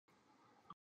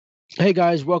Hey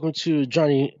guys, welcome to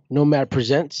Johnny Nomad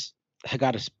Presents. I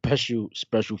got a special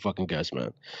fucking guest,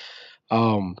 man.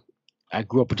 Um, I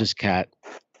grew up with this cat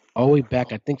all the way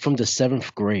back, I think, from the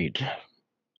seventh grade.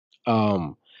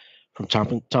 Um, from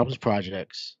Thompson's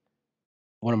Projects.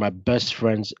 One of my best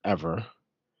friends ever.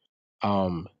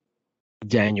 Um,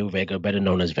 Daniel Vega, better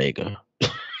known as Vega.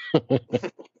 The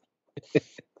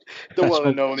That's one what,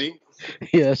 and only.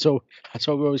 yeah. That's what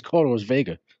we always called him was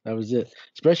Vega. That was it.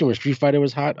 Especially when Street Fighter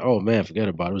was hot. Oh man, forget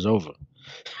about it. It was over.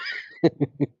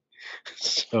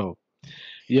 So,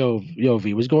 yo,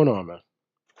 V, what's going on, man?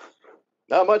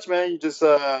 Not much, man. You just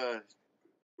reconnecting,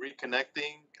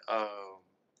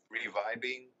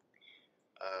 reviving.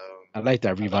 I like that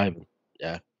I like, reviving.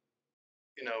 Yeah.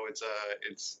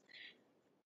 it's.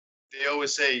 They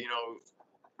always say, you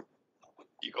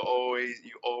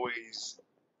always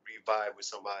revive with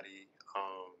somebody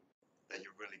that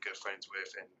you're really good friends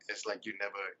with, and it's like you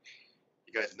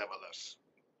guys never left.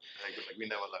 Like we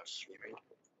never left. You know what I mean?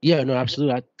 Yeah, no,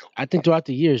 absolutely. I think throughout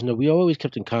the years, we always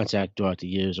kept in contact throughout the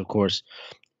years. Of course,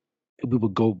 we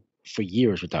would go for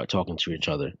years without talking to each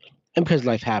other, and because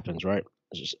Right, life happens, right?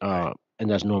 It's just, right. and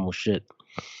that's normal shit.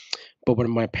 But when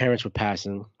my parents were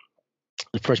passing,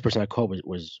 the first person I called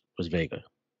was Vega,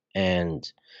 and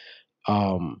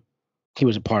um, he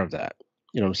was a part of that.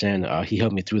 You know what I'm saying? He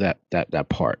helped me through that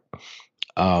part.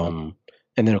 And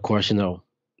then of course,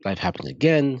 life happens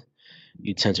again.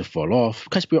 You tend to fall off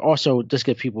because we're also just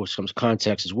give people some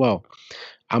context as well.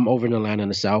 I'm over in Atlanta in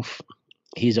the South.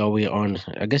 He's always on,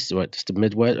 I guess, what, it's the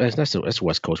Midwest. That's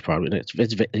West Coast probably.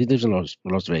 He lives in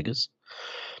Las Vegas.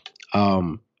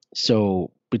 Um,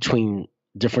 so between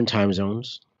different time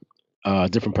zones,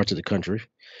 different parts of the country,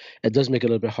 it does make it a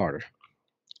little bit harder.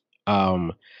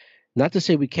 Um, Not to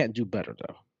say we can't do better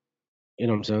though. You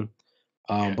know what I'm saying?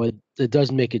 Yeah, But it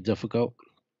does make it difficult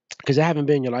because I haven't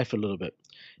been in your life for a little bit,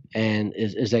 and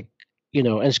is like, and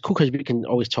it's cool because we can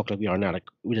always talk like we are now. Like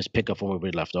we just pick up from where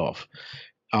we left off.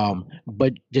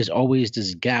 But there's always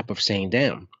this gap of saying,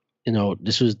 "Damn,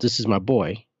 this is my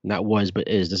boy, not was, but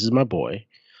is. This is my boy,"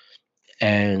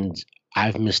 and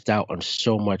I've missed out on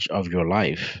so much of your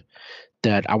life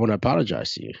that I want to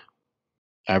apologize to you.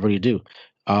 I really do,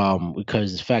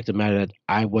 because the fact of the matter that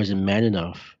I wasn't man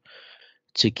enough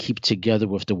to keep together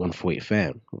with the 148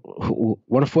 fam.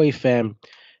 148 fam,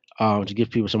 to give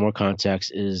people some more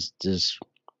context, is this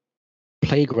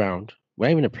playground. Well,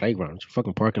 not even a playground; it's a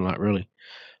fucking parking lot, really.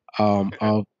 Of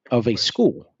a much.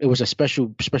 school. It was a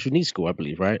special needs school, I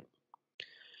believe, right?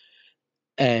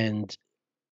 And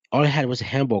all I had was a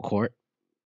handball court.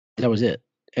 That was it.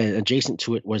 And adjacent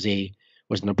to it was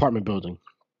an apartment building.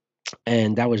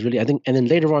 And that was really, I think, and then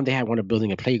later on they had one of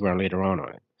building a playground later on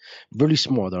it. Really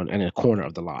small though, in a corner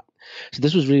of the lot. So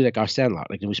this was really like our sand lot,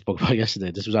 like we spoke about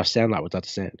yesterday. This was our sand lot without the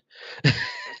sand.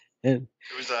 And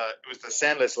It was the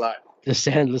sandless lot. the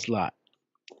sandless lot.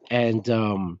 And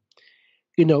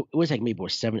it was like maybe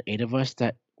what, seven, eight of us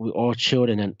that we all chilled,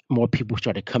 and then more people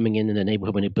started coming in the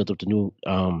neighborhood when they built up the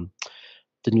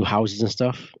new houses and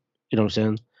stuff. You know what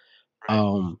I'm saying? Right.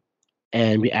 Um,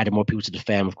 and we added more people to the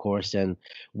fam, of course. And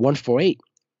 148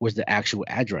 was the actual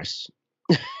address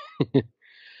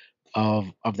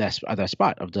of that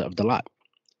spot of the lot.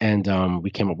 And we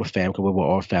came up with fam because we were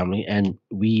all family, and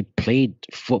we played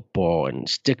football and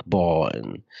stickball,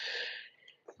 and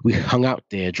we hung out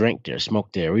there, drank there,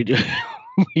 smoked there. We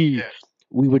Yeah.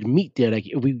 we would meet there. Like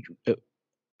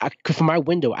from my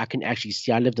window, I can actually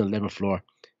see. I lived on the 11th floor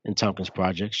in Tompkins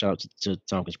Projects. Shout out to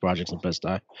Tompkins Projects in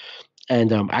Bed-Stuy.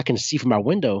 And I can see from my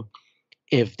window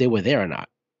if they were there or not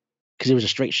because it was a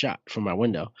straight shot from my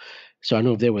window. So I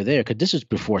knew if they were there because this was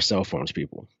before cell phones,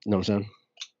 people. You know what I'm saying?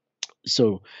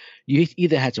 So you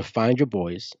either had to find your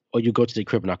boys or you go to the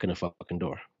crib and knock on the fucking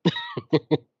door.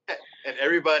 And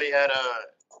everybody had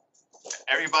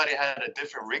a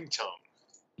different ringtone.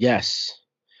 Yes,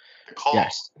 The call.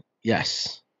 yes,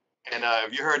 yes. And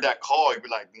if you heard that call, you'd be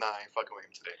like, "Nah, I ain't fucking with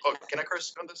him today." Oh, can I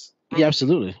curse on this, bro? Yeah,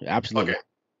 absolutely, absolutely. Okay.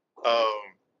 Um,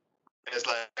 and it's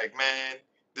like, man,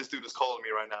 this dude is calling me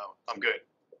right now. I'm good.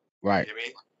 Right. You know what I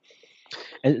mean?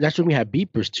 And that's when we had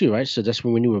beepers too, right? So that's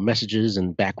when we knew messages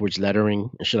and backwards lettering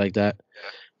and shit like that.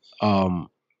 Yeah. Um,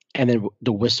 and then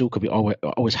the whistle could be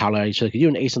always holler at each other. 'Cause you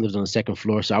and Asen lived on the second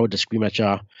floor, so I would just scream at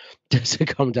y'all just to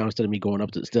come down instead of me going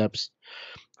up the steps.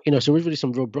 So it was really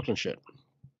some real Brooklyn shit.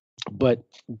 But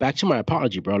back to my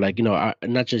apology, bro. Like,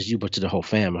 not just you, but to the whole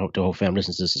fam. I hope the whole fam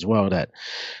listens to this as well. That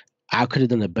I could have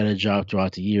done a better job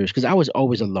throughout the years because I was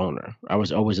always a loner. I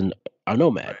was always a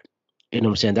nomad. Right. You know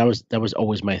what I'm saying? That was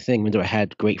always my thing. Even though I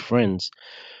had great friends,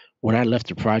 when I left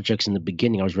the projects in the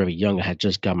beginning, I was very young. I had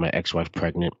just got my ex-wife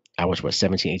pregnant. I was, what,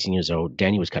 17, 18 years old.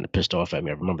 Danny was kind of pissed off at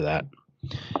me. I remember that.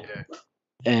 Yeah.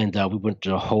 And we went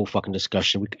through a whole fucking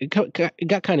discussion. It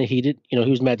got kind of heated. He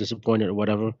was mad, disappointed, or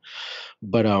whatever.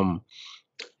 But I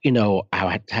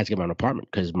had to get my own apartment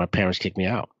because my parents kicked me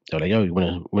out. They're like, "Yo, you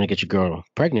wanna get your girl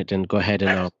pregnant? Then go ahead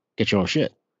and get your own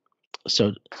shit."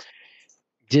 So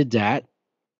did that,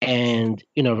 and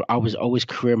I was always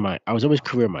career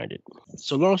minded.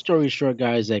 So long story short,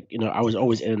 guys, like I was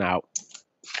always in and out,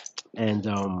 and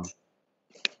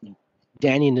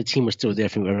Danny and the team was still there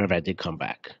for me whenever I did come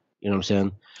back. You know what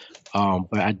I'm saying?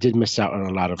 But I did miss out on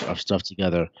a lot of stuff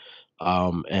together,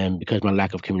 and because of my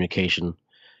lack of communication,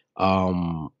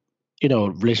 um,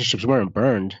 relationships weren't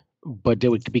burned, but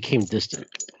became distant.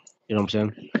 You know what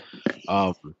I'm saying?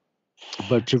 Um,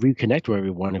 but to reconnect with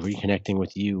everyone and reconnecting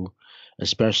with you,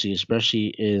 especially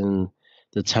in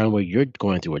the time where you're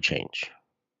going through a change,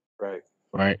 Right.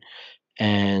 right?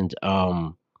 And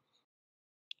But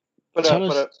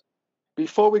tell us.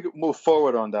 before we move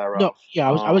forward on that, No, Ralph, yeah,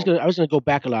 I was gonna go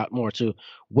back a lot more to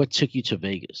what took you to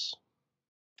Vegas.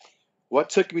 what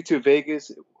took me to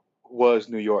Vegas was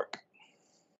New York,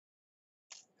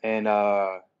 and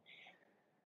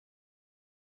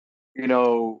you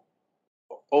know,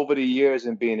 over the years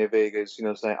in being in Vegas,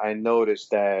 saying I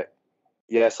noticed that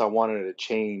yes, I wanted a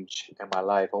change in my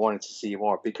life. I wanted to see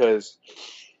more because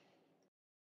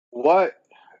what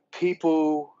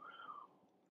people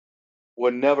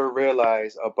would never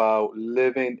realize about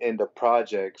living in the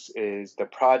projects is the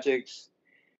projects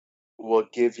will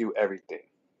give you everything.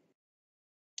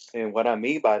 And what I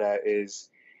mean by that is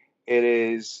it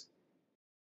is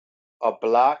a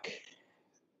block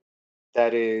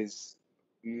that is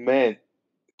meant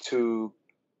to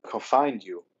confine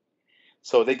you.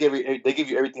 So they give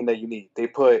you everything that you need.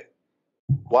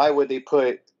 Why would they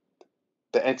put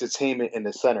the entertainment in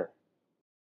the center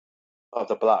of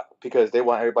the block? Because they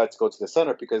want everybody to go to the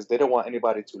center because they don't want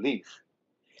anybody to leave.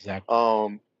 Exactly.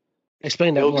 Um,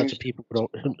 Explain that more to buildings, people who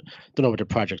don't know what the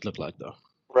project look like, though.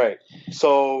 right?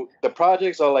 So the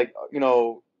projects are like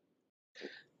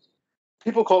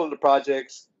people call it the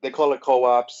projects. They call it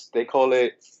co-ops. They call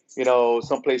it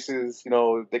some places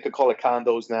they could call it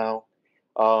condos now,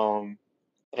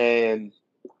 and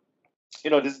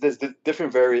there's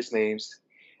different various names,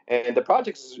 and the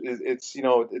projects it's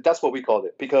that's what we call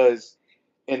it because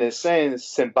in a sense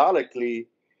symbolically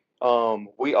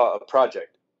we are a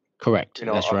project. Correct.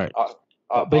 That's right.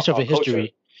 Based off Our of culture.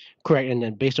 history, correct, and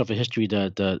then based off of history,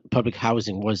 the public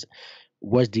housing was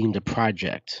deemed a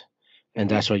project, and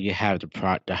Hmm. that's why you have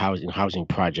the housing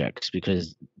projects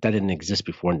because that didn't exist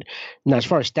before. Now, as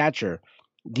far as stature,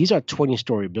 these are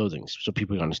 20-story buildings, so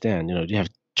people understand. You have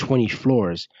 20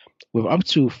 floors with up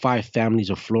to 5 families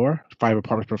a floor, 5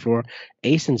 apartments per floor.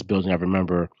 Ason's building, I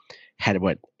remember, had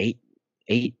what,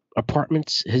 eight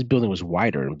apartments. His building was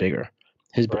wider and bigger.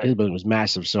 His Right. building was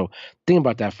massive. So think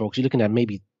about that, folks. You're looking at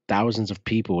maybe thousands of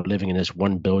people living in this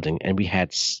one building, and we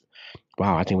had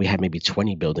wow, I think we had maybe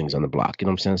 20 buildings on the block. You know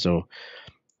what I'm saying? So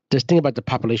just think about the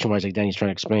population wise, like Danny's trying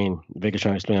to explain, Vegas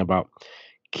trying to explain about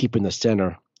keeping the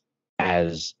center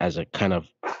as a kind of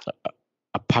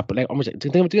a population. Almost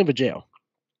think of a jail.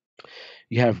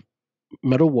 You have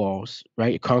metal walls,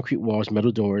 right? Concrete walls,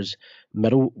 metal doors,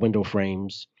 metal window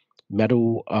frames,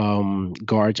 metal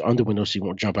guards on the window so you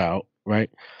won't jump out,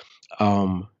 right?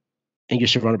 Um, and you're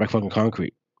surrounded by fucking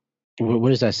concrete. What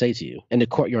does that say to you? And the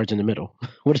courtyard's in the middle.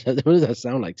 What does that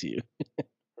sound like to you?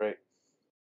 Right.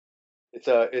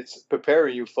 It's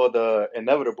preparing you for the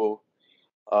inevitable.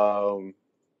 um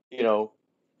you know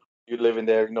you live in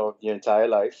there your entire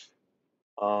life.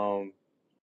 um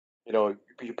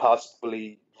you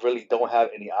possibly really don't have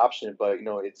any option, but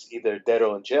it's either dead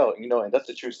or in jail. And that's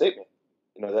a true statement.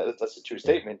 That's a true Yeah,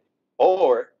 statement.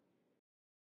 Or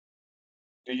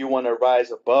do you want to rise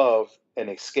above and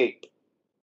escape?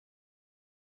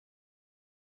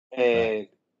 right. And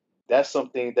that's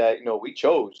something that we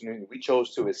chose. We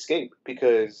chose to escape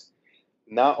because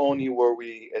not only were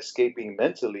we escaping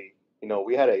mentally,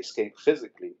 we had to escape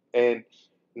physically, and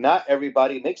not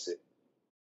everybody makes it.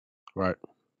 Right.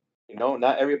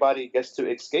 Not everybody gets to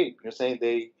escape. Saying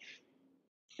they,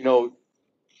 you know,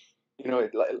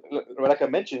 like I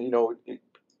mentioned,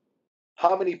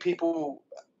 how many people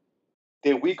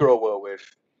did we grow up with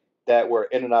that were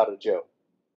in and out of jail?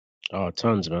 Oh,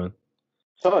 tons, man.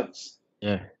 Tons.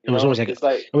 Yeah. It was always like It's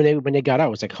like, when they got out,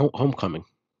 it was like homecoming.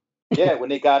 yeah, when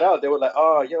they got out, they were like,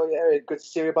 oh, yeah, good to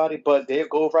see everybody, but they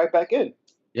go right back in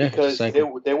Yeah, it's a because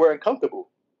cycle. they weren't comfortable.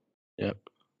 Yep.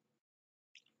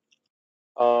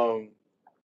 Um,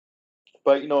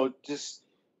 but just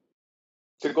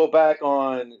to go back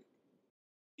on,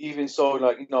 even so,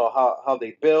 like, how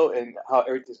they build and how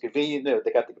everything's convenient.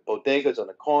 They got the bodegas on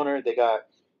the corner. They got,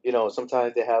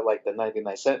 sometimes they have like the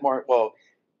 99 cent mark. Well,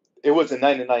 it was a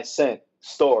 99 cent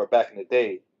store back in the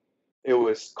day. It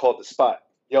was called the Spot.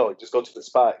 Yo, just go to the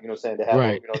Spot. You know what I'm saying? They have,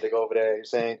 Right. they go over there. You're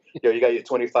saying, yo, you got your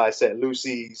 25 cent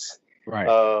Lucy's. Right.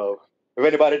 If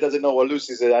anybody doesn't know what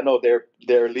Lucy's is, I know they're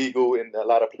illegal in a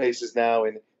lot of places now.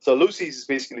 And so Lucy's is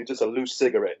basically just a loose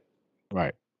cigarette.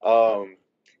 Right.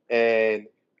 And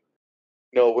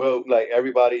well, like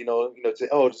everybody, say,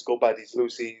 oh, just go buy these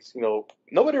Lucy's.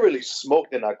 Nobody really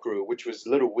smoked in our crew, which was a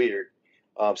little weird.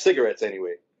 Cigarettes,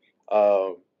 anyway.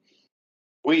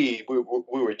 We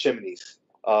were chimneys.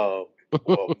 Well,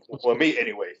 me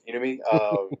anyway. You know what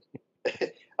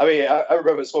I mean? I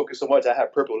remember smoking so much I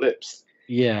had purple lips.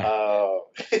 Yeah.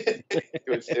 It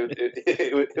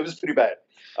was pretty bad.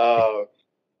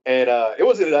 And it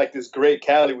wasn't like this great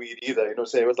Cali weed either. You know what I'm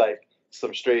saying? It was like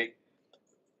some straight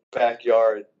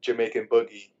backyard Jamaican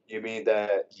boogie. You mean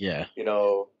that? Yeah.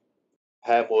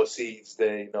 Had more seeds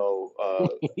than a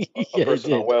Yeah,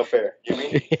 person on welfare. You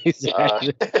mean?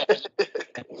 exactly.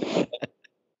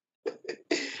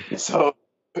 So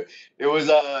it was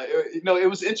it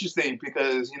was interesting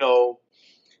because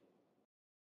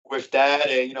with that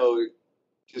and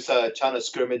just trying to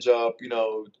scrimmage up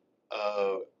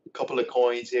a couple of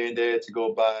coins here and there to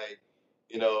go buy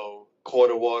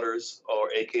quarter waters,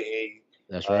 or AKA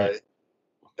That's right.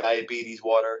 diabetes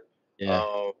water.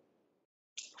 Yeah.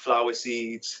 Flower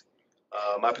seeds.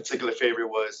 My particular favorite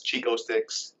was Chico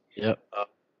sticks. Yep.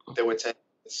 There were 10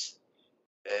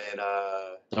 and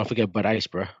Don't forget Bud Ice,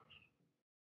 bro.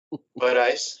 Bud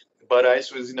Ice. Bud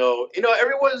Ice was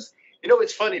everyone's.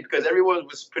 It's funny because everyone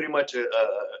was pretty much a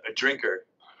drinker.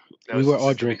 We were all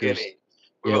since the drinkers. beginning.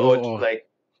 Yeah, we were all. Like.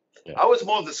 Yeah. I was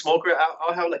more of the smoker.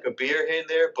 I'll have like a beer here and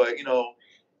there, but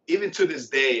even to this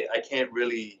day, I can't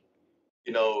really.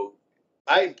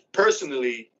 I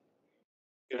personally,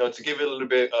 to give it a little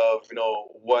bit of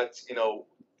what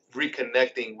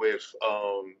reconnecting with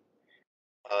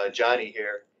Johnny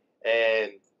here,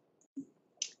 and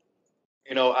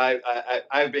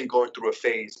I've been going through a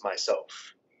phase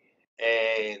myself,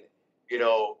 and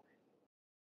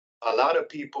a lot of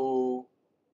people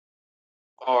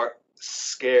are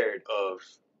scared of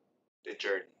the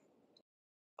journey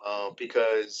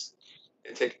because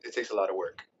it takes a lot of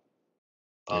work,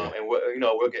 Yeah. and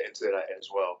we'll get into that as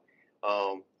well.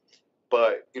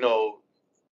 But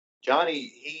Johnny,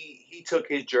 he took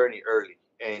his journey early,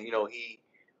 and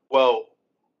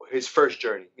his first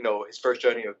journey,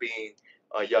 of being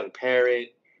a young parent,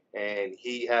 and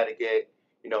he had to get,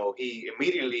 he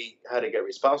immediately had to get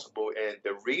responsible. And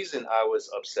the reason I was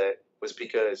upset was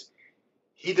because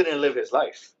he didn't live his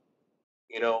life.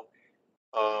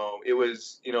 It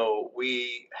was,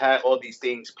 we had all these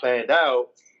things planned out,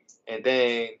 and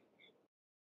then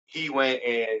he went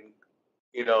and,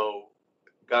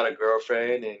 got a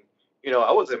girlfriend, and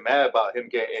I wasn't mad about him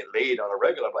getting laid on a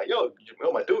regular. I'm like, yo,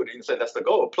 my dude, he said that's the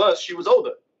goal. Plus, she was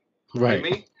older. Right. You know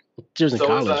what I mean? She was in So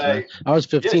it's college, man. like, I was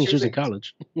 15. yeah, she was in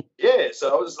college. Yeah,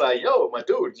 so I was like, yo, my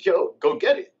dude, go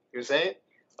get it. You know what I'm saying?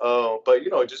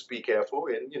 But just be careful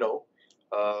and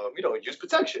use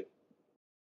protection.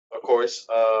 Of course,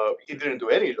 he didn't do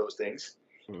any of those things.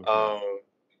 Mhm.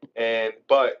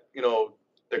 But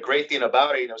the great thing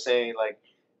about it, saying, like,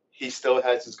 he still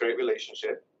has his great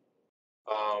relationship,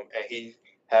 and he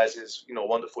has his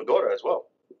wonderful daughter as well.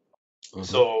 Mhm.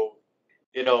 So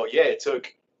it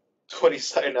took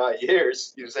 20-something odd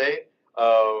years, you know what I'm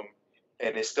saying,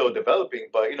 and it's still developing.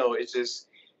 But it's just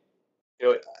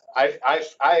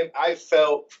I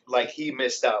felt like he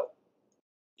missed out.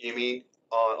 You know what I mean,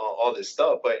 on all this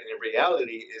stuff, but in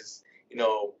reality is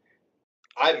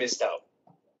I missed out.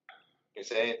 You know what I'm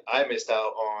saying, I missed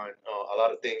out on a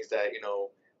lot of things that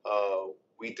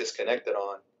we disconnected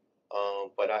on.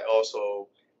 But I also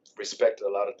respect a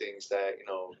lot of things that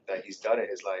that he's done in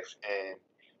his life, and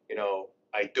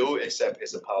I do accept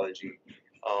his apology.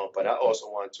 But I also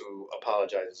want to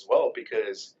apologize as well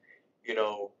because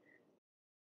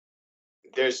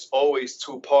there's always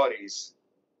two parties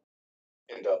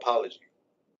in the apology.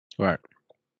 Right.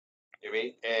 You know what I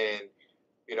mean? And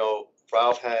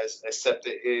Ralph has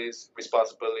accepted his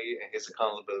responsibility and his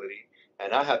accountability,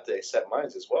 and I have to accept mine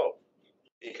as well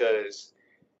because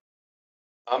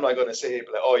I'm not gonna sit here and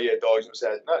be like, oh yeah, dog, you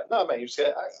said no, man. You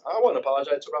said I want to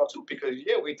apologize to Ralph too because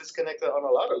we disconnected on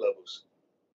a lot of levels,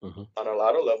 Mhm. on a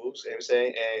lot of levels. You know what I'm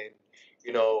saying,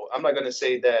 and I'm not gonna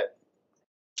say that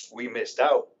we missed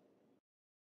out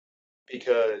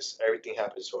because everything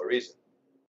happens for a reason.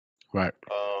 Right.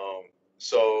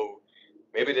 So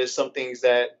maybe there's some things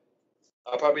that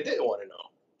I probably didn't want to know,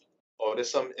 or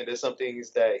there's some things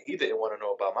that he didn't want to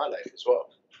know about my life as well.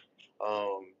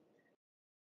 Um,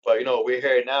 but we're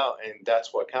here now, and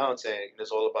that's what counts, and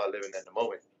it's all about living in the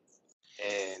moment.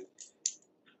 And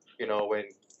when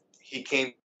he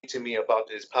came to me about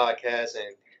this podcast,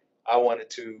 and I wanted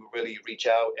to really reach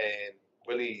out and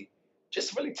really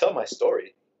just really tell my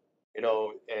story, and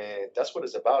that's what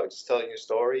it's about, just telling your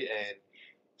story and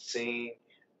seeing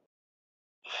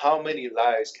how many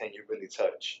lives can you really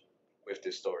touch with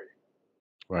this story.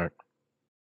 Right.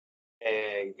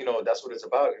 And that's what it's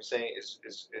about. I'm saying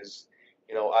is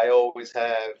I always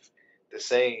have the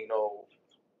saying,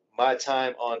 my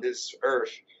time on this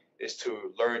earth is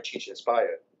to learn, teach,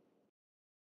 inspire.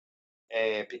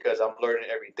 And because I'm learning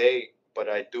every day, but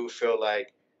I do feel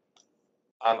like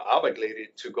I'm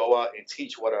obligated to go out and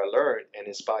teach what I learned and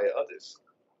inspire others.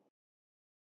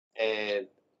 And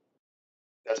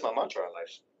that's my mantra in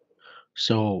life.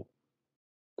 So,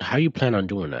 how you plan on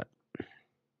doing that?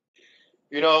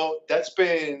 That's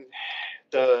been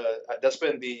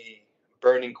the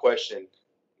burning question,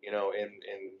 in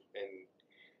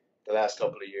the last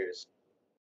couple of years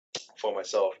for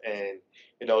myself, and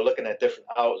looking at different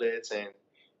outlets, and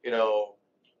you know,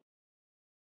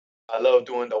 I love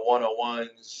doing the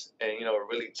one-on-ones, and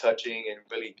really touching and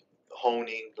really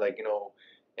honing, like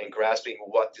and grasping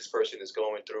what this person is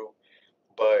going through.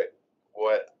 But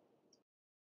what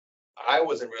I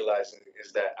wasn't realizing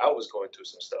is that I was going through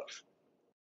some stuff.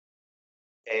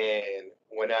 And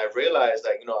when I realized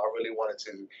that, I really wanted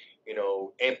to,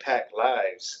 impact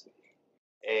lives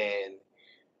and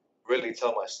really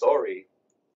tell my story,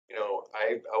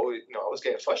 I was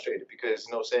getting frustrated because,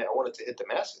 saying I wanted to hit the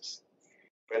masses.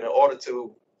 But in order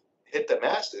to hit the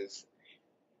masses,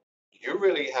 you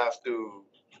really have to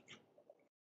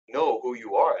know who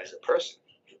you are as a person.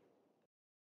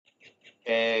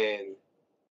 And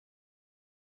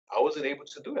I wasn't able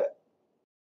to do that.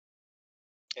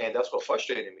 And that's what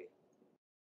frustrated me.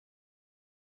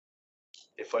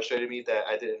 It frustrated me that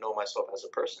I didn't know myself as a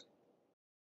person.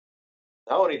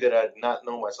 Not only did I not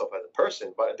know myself as a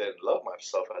person, but I didn't love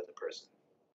myself as a person.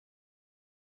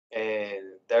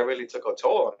 And that really took a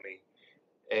toll on me.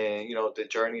 And, the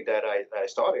journey that I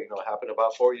started, happened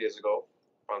about 4 years ago,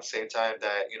 around the same time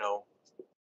that,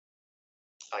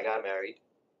 I got married.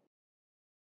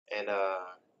 And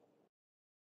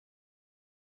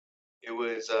it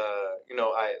was,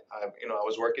 I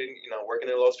was working, working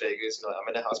in Las Vegas. I'm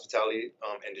in the hospitality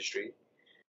industry.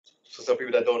 So some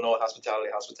people that don't know hospitality,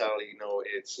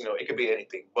 it's, it could be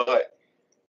anything. But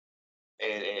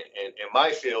in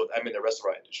my field, I'm in the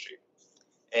restaurant industry.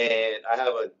 And I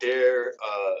have a dear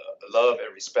love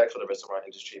and respect for the restaurant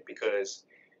industry because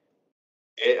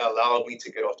it allowed me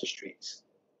to get off the streets.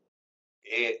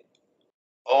 It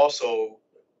also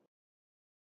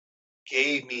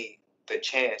gave me the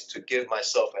chance to give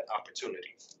myself an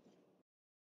opportunity.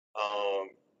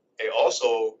 It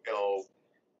also,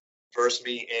 versed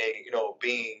me in,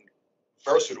 being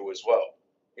versatile as well.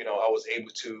 I was able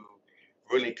to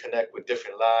really connect with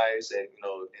different lives and,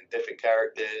 and different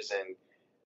characters. And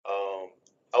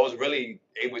I was really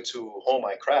able to hone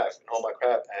my craft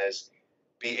as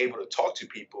being able to talk to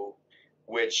people,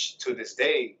 which to this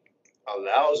day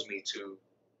allows me to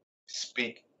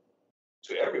speak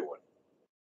to everyone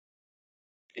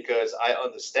because I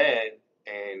understand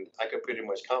and I can pretty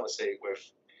much conversate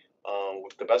with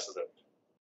the best of them.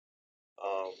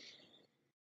 Um,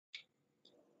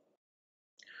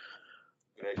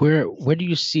 Where do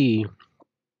you see,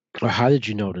 or how did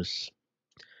you notice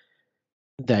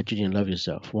that you didn't love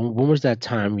yourself? When was that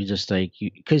time you just like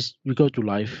you, because you go through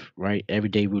life, right?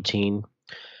 Everyday routine,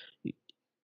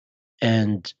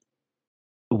 and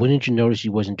when did you notice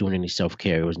you wasn't doing any self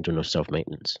care? You wasn't doing no self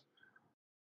maintenance.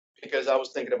 because I was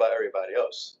thinking about everybody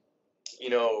else. You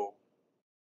know,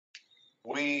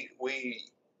 we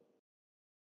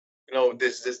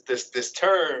this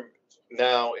term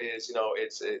now is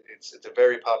it's a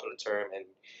very popular term, and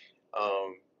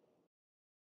um,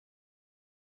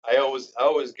 I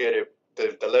always get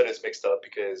the letters mixed up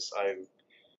because I'm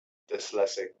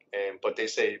dyslexic, and but they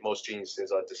say most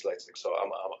geniuses are dyslexic, so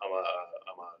I'm a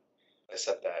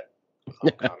accept that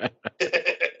comment.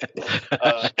 uh,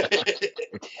 All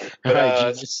but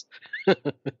right, genius.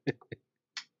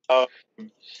 um,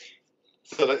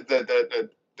 so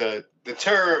the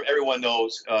term everyone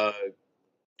knows,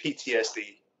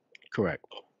 PTSD, Correct.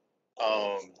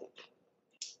 um,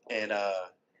 and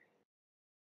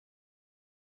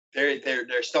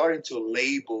they're starting to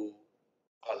label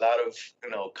a lot of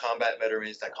combat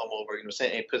veterans that come over,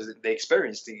 saying because they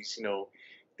experience these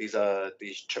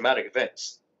traumatic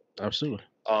events. Absolutely.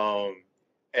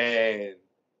 And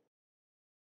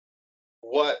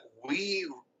what we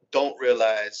don't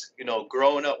realize,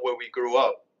 growing up where we grew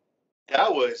up,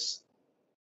 that was,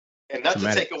 and not to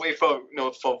Traumatic. take away from,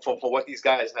 from what these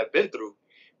guys have been through,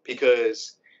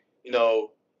 because,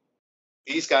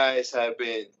 these guys have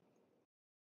been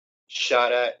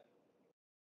shot at,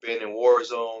 been in war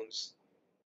zones.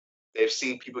 They've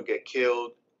seen people get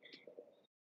killed.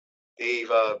 They've,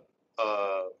 those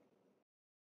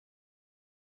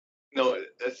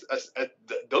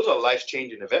are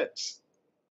life-changing events.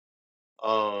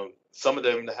 Some of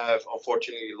them have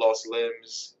unfortunately lost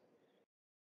limbs.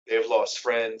 They've lost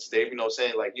friends. They've,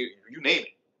 saying, like, you name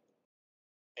it.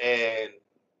 And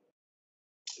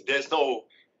there's no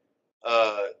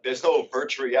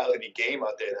virtual reality game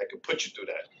out there that can put you through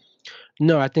that.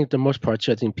 No, I think the most part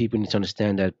too, I think people need to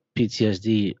understand that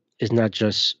PTSD is not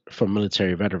just for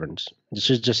military veterans. This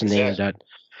is just a name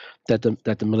that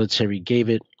the military gave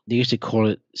it. They used to call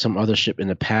it some other shit in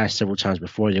the past several times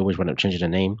before. They always wound up changing the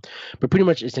name. But pretty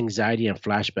much it's anxiety and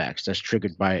flashbacks that's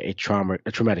triggered by a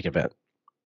traumatic event.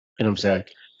 You know what I'm saying?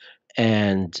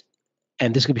 And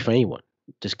this could be for anyone.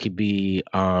 This could be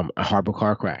a horrible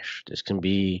car crash. This can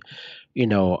be,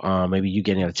 maybe you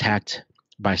getting attacked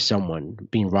by someone,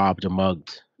 being robbed or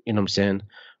mugged. You know what I'm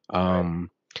saying?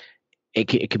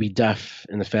 It could be death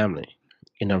in the family.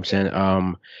 You know what I'm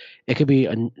saying? It could be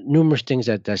numerous things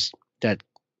that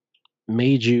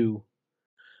made you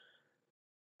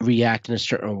react in a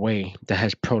certain way that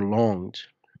has prolonged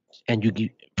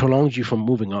prolongs you from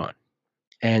moving on,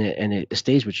 and it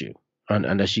stays with you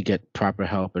unless you get proper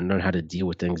help and learn how to deal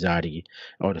with the anxiety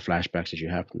or the flashbacks that you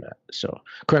have from that. So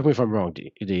correct me if I'm wrong,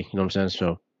 D. You know what I'm saying?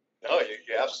 So no,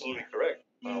 you're absolutely correct,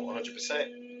 100%.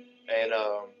 And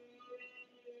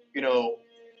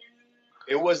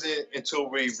it wasn't until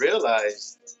we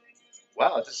realized,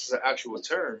 wow, this is an actual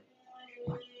term.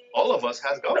 All of us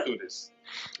has gone through this.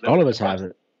 All of us have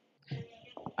it.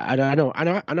 I know I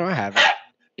have it.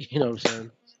 You know what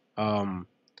I'm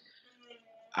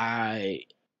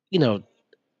saying?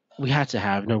 We had to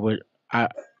have, I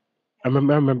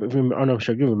remember, I'm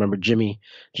sure you remember Jimmy.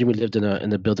 Jimmy lived in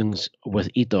the buildings with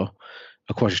Ito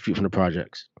across the street from the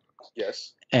projects.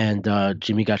 Yes. And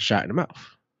Jimmy got shot in the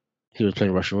mouth. He was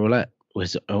playing Russian roulette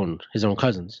with his own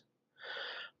cousins.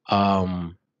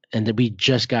 And then we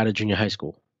just got to junior high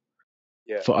school.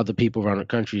 Yeah. For other people around the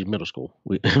country, middle school.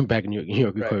 We back in New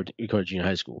York, we called junior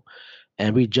high school,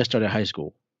 and we just started high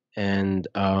school. And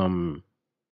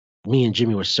me and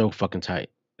Jimmy were so fucking tight.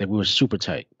 Like, we were super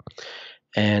tight.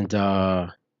 And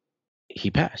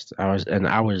he passed.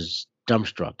 I was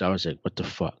dumbstruck. I was like, what the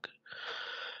fuck?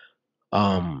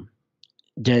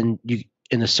 Then you,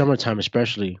 in the summertime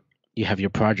especially, you have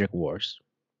your project wars.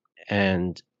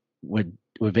 And what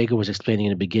Vega was explaining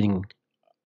in the beginning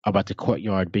about the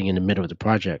courtyard being in the middle of the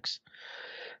projects,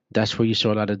 that's where you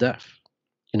saw a lot of death.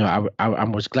 I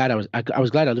was glad I was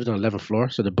glad I lived on the 11th floor,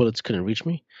 so the bullets couldn't reach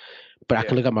me. But I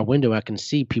can look out my window, I can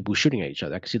see people shooting at each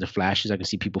other. I can see the flashes, I can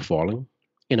see people falling.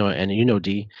 And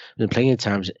D, there's plenty of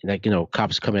times, like,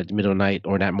 cops come at the middle of the night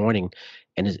or that morning,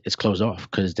 and it's closed off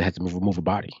because they had to move a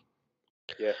body.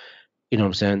 Yeah. You know what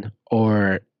I'm saying?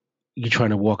 Or you're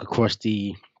trying to walk across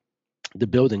the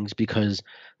buildings because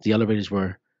the elevators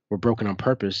were broken on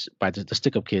purpose by the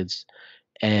stick-up kids,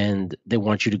 and they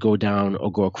want you to go down or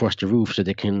go across the roof so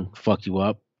they can fuck you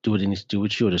up, do what they need to do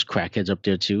with you. Or there's crackheads up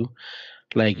there too.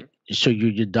 Like, so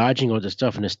you're dodging all the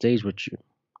stuff and it stays with you.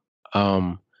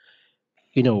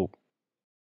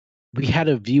 We had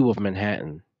a view of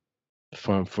Manhattan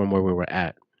from where we were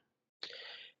at,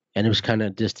 and it was kind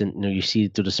of distant. You see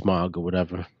it through the smog or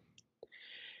whatever,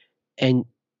 and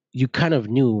you kind of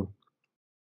knew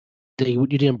that you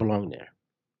didn't belong there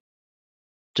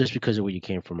just because of where you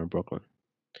came from in Brooklyn.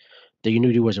 That you knew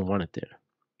you wasn't wanted there,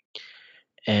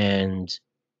 and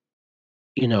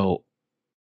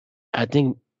I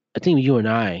think you and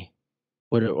I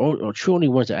were the true only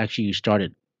ones that actually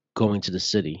started going to the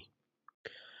city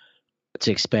to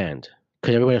expand,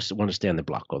 because everybody else wanted to stay on the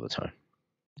block all the time.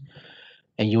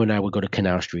 And you and I would go to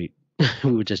Canal Street.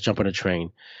 We would just jump on a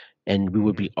train, and we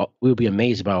would be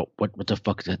amazed about what the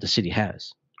fuck that the city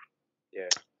has. Yeah.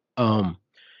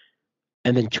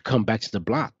 And then to come back to the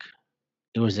block,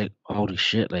 it was like, holy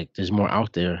shit, like, there's more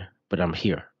out there, but I'm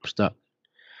here, I'm stuck.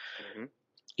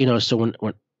 So when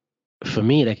for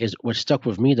me, like, what stuck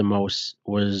with me the most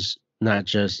was not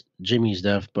just Jimmy's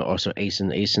death, but also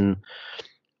Asen. Asen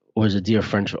was a dear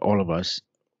friend for all of us,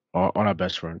 all our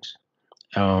best friends.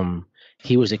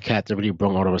 He was a cat that really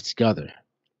brought all of us together.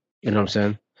 You know what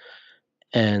I'm saying?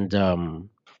 And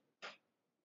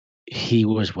he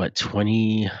was what,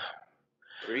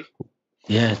 23?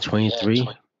 Yeah, 23.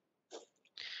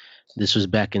 This was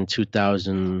back in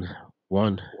 2000.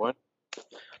 One. One.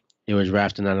 It was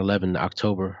rafted 9/11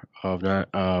 October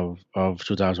of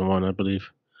 2001, I believe.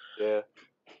 Yeah.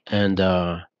 And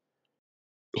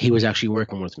he was actually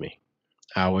working with me.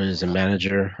 I was a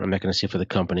manager. I'm not going to say for the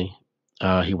company.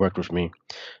 He worked with me.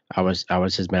 I was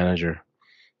his manager,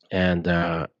 and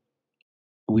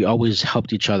we always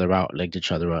helped each other out, legged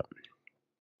each other up.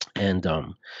 And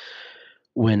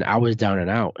when I was down and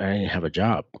out, I didn't have a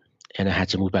job, and I had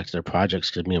to move back to the projects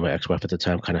because me and my ex-wife at the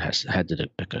time kind of had to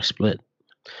like a split.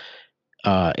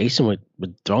 Asen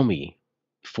would throw me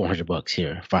 $400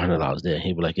 here, $500 there.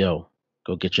 He'd be like, "Yo,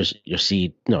 go get your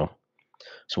seed,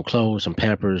 some clothes, some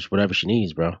Pampers, whatever she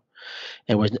needs, bro."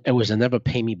 It was a never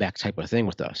pay me back type of thing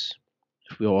with us.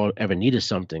 If we all ever needed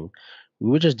something, we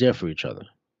were just there for each other.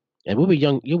 And we were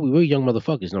young, we were young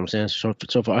motherfuckers. You know what I'm saying?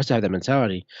 So for us to have that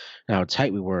mentality and how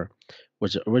tight we were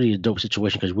was really a dope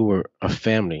situation because we were a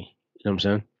family. You know what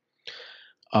I'm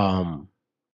saying?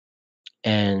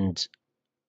 And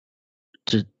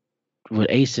to with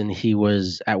Asen, he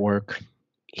was at work.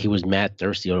 He was mad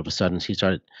thirsty all of a sudden. He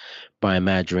started buying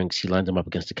mad drinks. He lined them up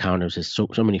against the counters. There's so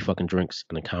many fucking drinks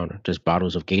on the counter. Just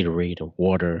bottles of Gatorade and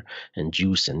water and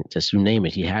juice and just you name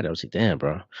it. He had it. I was like, damn,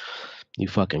 bro, you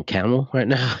fucking camel right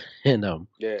now. And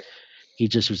Yeah. he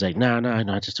just was like, nah,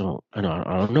 I just don't, I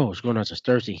don't know what's going on. It's just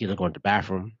thirsty. He was going to the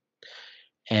bathroom,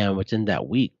 and within that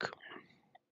week,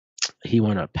 he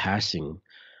wound up passing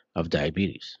of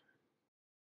diabetes.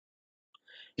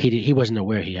 He wasn't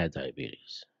aware he had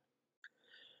diabetes.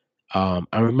 I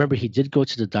remember he did go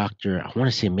to the doctor. I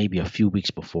want to say maybe a few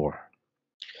weeks before,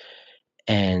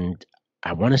 and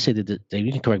I want to say that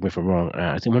you can correct me if I'm wrong.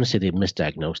 I think I want to say they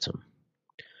misdiagnosed him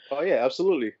Oh yeah,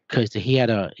 absolutely. because he had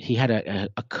a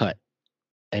cut,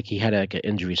 like he had like an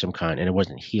injury of some kind, and it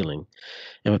wasn't healing.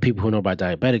 And with people who know about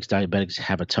diabetics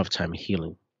have a tough time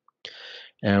healing.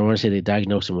 And I want to say they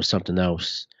diagnosed him with something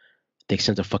else. They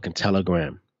sent a fucking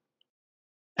telegram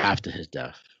after his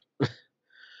death,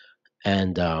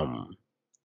 and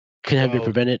could have been Well,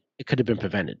 prevented. It could have been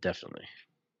prevented, definitely.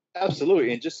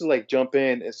 absolutely. And just to like jump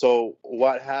in, and so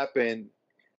what happened,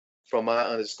 from my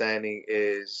understanding,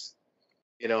 is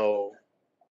you know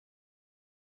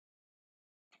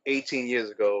 18 years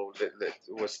ago,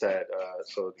 what's that?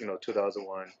 So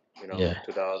 2001, Yeah,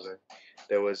 2000,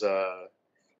 there was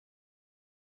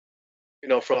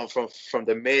from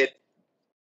the mid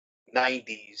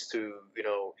 90s to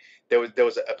there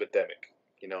was an epidemic.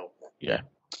 You know, yeah.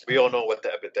 we all know what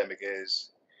the epidemic is.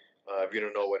 If you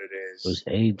don't know what it It was is,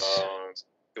 AIDS. um,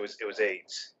 it was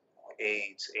AIDS,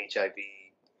 HIV.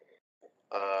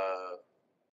 Uh,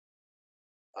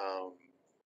 um,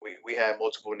 we had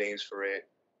multiple names for it,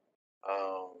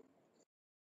 um,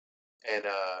 and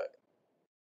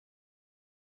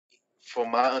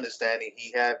from my understanding,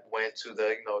 he had went to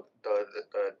the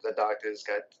doctors,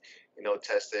 got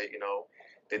tested.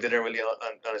 They didn't really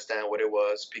understand what it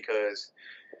was because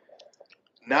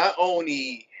not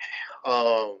only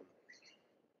um,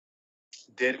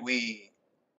 did we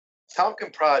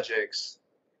Tompkins Projects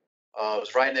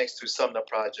was right next to Sumner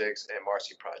Projects and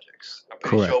Marcy Projects. I'm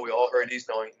pretty Correct. sure we all heard these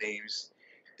names.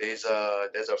 There's a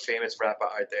famous rapper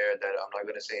out there that I'm not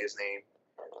gonna say his name.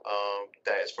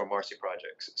 That is from Marcy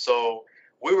Projects. So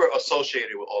we were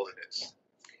associated with all of this,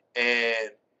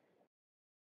 and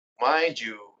mind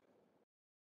you,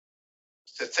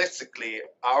 statistically,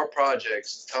 our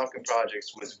projects, Tompkins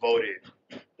Projects, was voted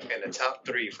in the top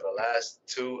 3 for the last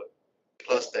 2+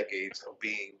 decades of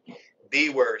being the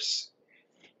worst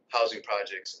housing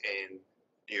projects in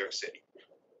New York City.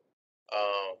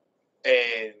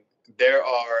 And there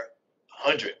are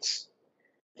hundreds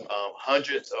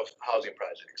of housing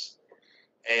projects.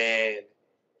 And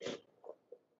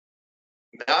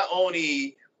not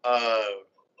only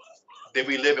did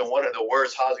we live in one of the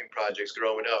worst housing projects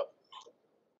growing up,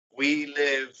 we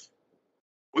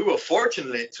were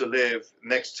fortunate to live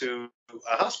next to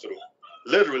a hospital,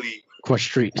 literally Across the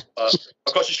street.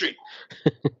 across the street.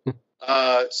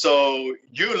 So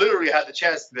you literally had the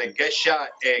chance to then get shot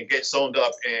and get sewn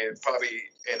up in probably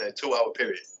in a 2-hour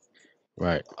period.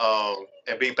 Right.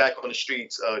 And be back on the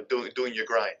streets doing your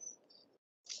grind.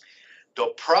 The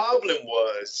problem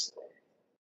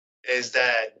is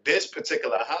that this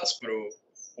particular hospital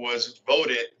was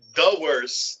voted the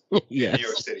worst Yes. in New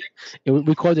York City.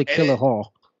 We called it Killer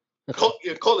Hall. Called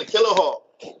it Killer Hall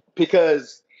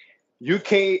because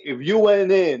if you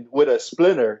went in with a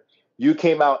splinter, you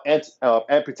came out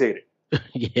amputated.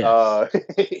 Yeah.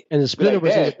 And the splinter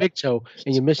was in your big toe,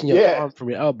 and you're missing your arm from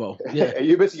your elbow. Yeah. And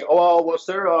you're missing. Oh well,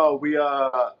 sir. We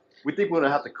think we're gonna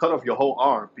have to cut off your whole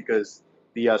arm because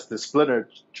the splinter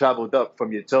traveled up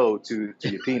from your toe to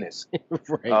your penis.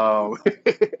 Right.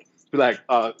 Like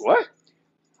what?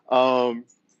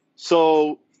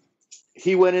 So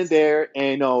he went in there,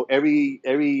 and every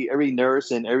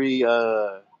nurse and every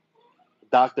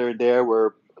doctor there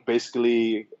were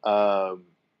basically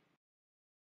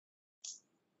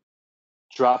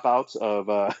dropouts of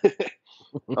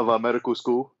of medical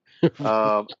school.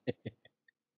 Um,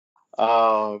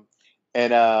 um,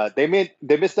 and they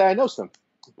misdiagnosed him.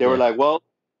 They were Yeah. like, well,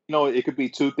 it could be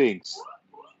two things.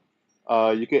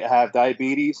 You could have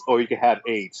diabetes or you could have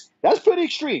AIDS. That's pretty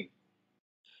extreme.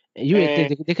 And you would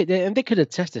think And they could have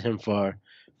tested him for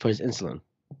his insulin,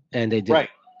 and they didn't. right,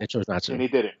 They chose not and to. he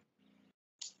did it.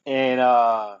 And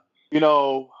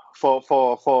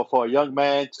for a young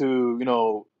man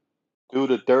to do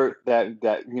the dirt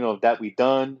that we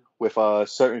done with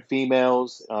certain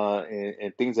females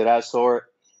and things of that sort,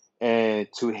 and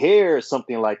to hear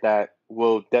something like that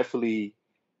will definitely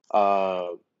uh,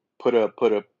 put a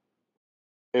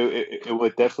it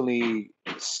would definitely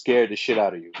scare the shit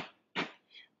out of you, Right.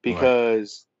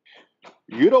 because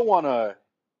you don't want to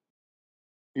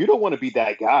be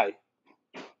that guy.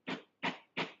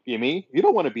 You mean you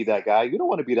don't want to be that guy? You don't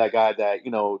want to be that guy that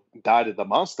died of the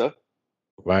monster.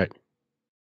 Right.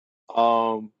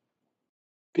 Um,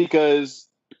 because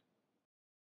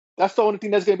that's the only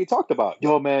thing that's gonna be talked about.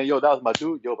 Yo, man, yo, that was my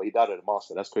dude. Yo, but he died of the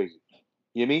monster. That's crazy.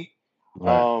 You know what I mean?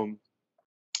 Right.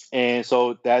 And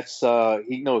so that's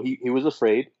he was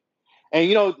afraid.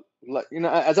 And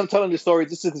as I'm telling this story,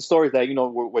 this is the stories that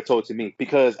were told to me,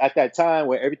 because at that time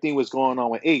where everything was going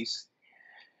on with Ace,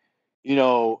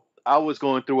 I was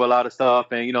going through a lot of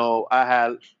stuff, and I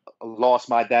had lost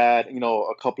my dad,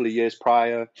 a couple of years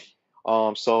prior.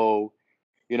 So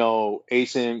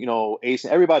Ace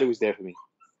and everybody was there for me.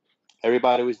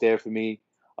 Everybody was there for me.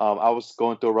 I was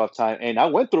going through a rough time, and I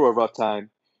went through a rough time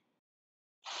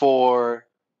for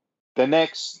the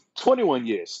next 21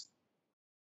 years.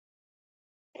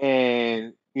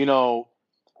 And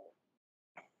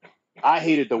I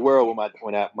hated the world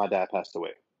when my dad passed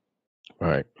away.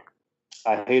 Right.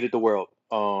 I hated the world.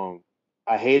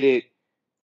 I hated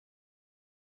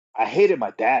I hated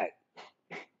my dad,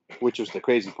 which was the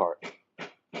crazy part.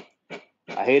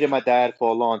 I hated my dad for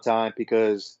a long time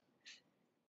because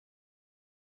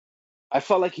I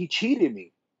felt like he cheated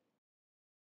me.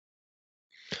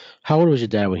 How old was your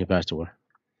dad when he passed away?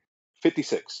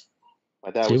 56.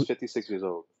 My dad So was he, 56 years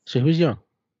old. so he was young.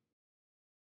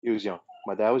 He was young.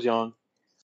 My dad was young.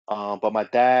 But my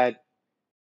dad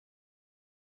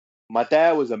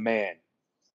was a man.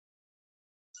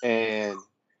 And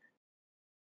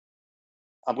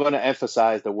I'm going to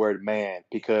emphasize the word man,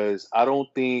 because I don't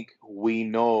think we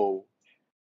know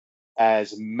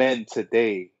as men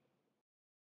today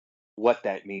what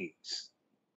that means.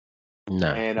 No,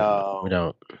 And we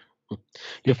don't.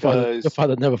 Your because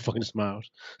father never fucking smiled.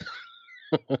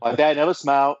 my dad never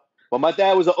smiled, but my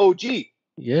dad was an OG.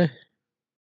 Yeah.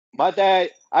 My dad,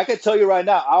 I can tell you right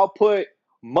now, I'll put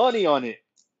money on it.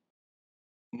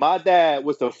 My dad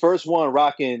was the first one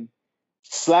rocking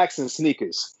slacks and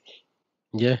sneakers.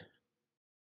 Yeah.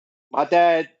 My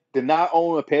dad did not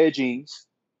own a pair of jeans.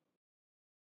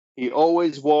 He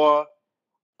always wore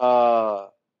a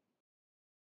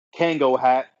Kango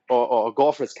hat, or a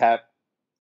golfer's cap,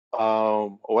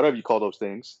 or whatever you call those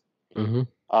things. Hmm.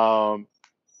 Um,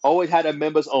 Always had a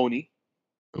members only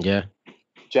Yeah.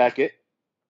 jacket.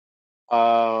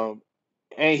 Um,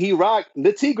 and he rocked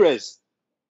the Tigres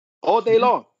all day Yeah.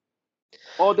 long.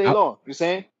 All day I, long. You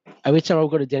saying? every time I would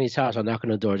go to Danny's house, I knock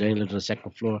on the door. Danny lived on the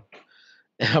second floor.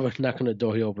 And I would knock on the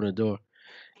door. He opened the door.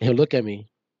 And he'll look at me.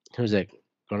 He was like,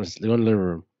 go to the living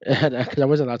room. Because I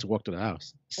wasn't allowed to walk to the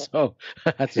house. So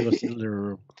I had to go sit in the living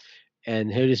room.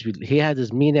 And he had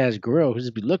this mean ass girl who'd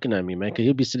just be looking at me, man. Because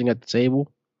he'd be sitting at the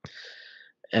table.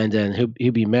 And then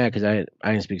he'd be mad because I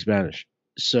didn't speak Spanish.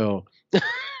 So,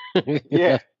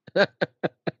 Yeah.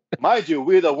 Mind you,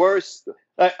 we're the worst.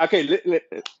 Okay,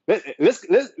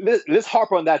 let's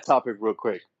harp on that topic real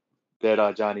quick,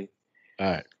 that Johnny.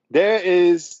 all right. There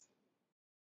is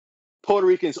Puerto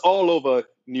Ricans all over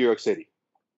New York City,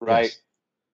 right?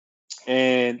 Yes.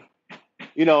 And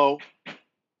you know,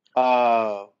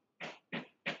 uh,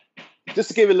 just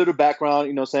to give you a little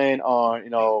background, saying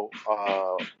on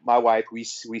my wife, we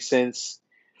since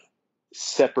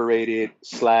separated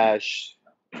slash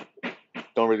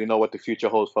don't really know what the future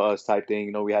holds for us type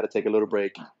thing. We had to take a little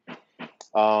break.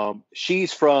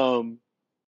 She's from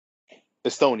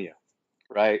Estonia,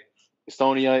 right?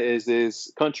 Estonia is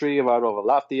this country right off of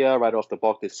Latvia, right off the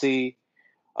Baltic Sea.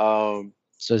 Um,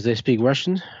 So they speak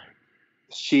Russian?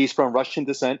 she's from Russian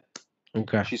descent.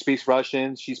 Okay. She speaks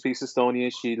Russian. She speaks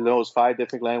Estonian. She knows 5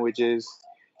 different languages.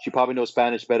 She probably knows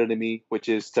Spanish better than me, which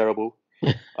is terrible.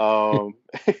 Um,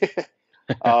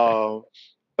 Um,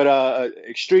 but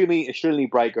extremely, extremely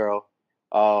bright girl.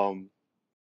 Um,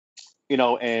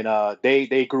 and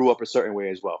they grew up a certain way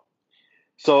as well.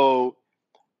 So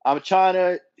I'm trying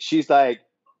to. She's like,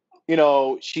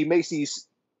 she makes these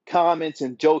comments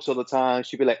and jokes all the time.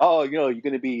 She'd be like, "Oh, you're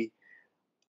gonna be,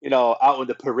 out on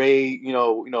the parade,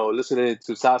 listening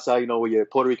to salsa, with your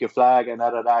Puerto Rican flag and da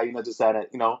da da, just that,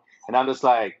 And I'm just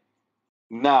like,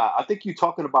 nah, I think you're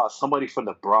talking about somebody from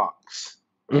the Bronx.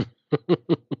 And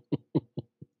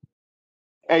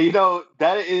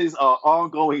that is an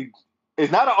ongoing.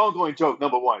 It's not an ongoing joke,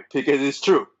 number one, because it's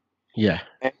true. Yeah.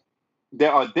 And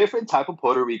there are different type of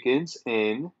Puerto Ricans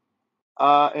in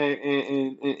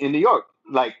New York.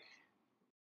 Like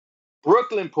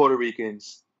Brooklyn Puerto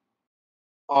Ricans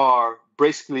are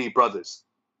basically brothers.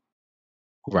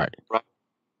 Right. Right.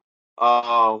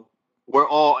 We're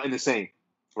all in the same,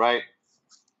 right?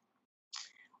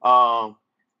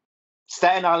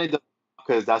 Staten Island,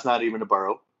 because that's not even a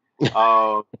borough.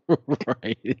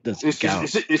 Right. It doesn't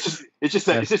count. It's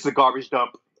just a garbage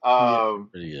dump. Yeah, it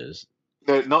really is.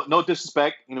 No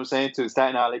disrespect, you know what I'm saying, to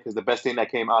Staten Island, because the best thing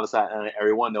that came out of Staten Island,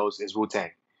 everyone knows, is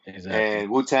Wu-Tang. Exactly. And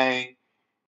Wu-Tang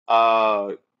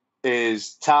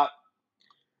is top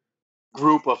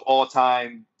group of all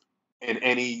time in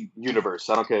any universe.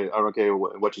 I don't care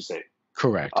what you say.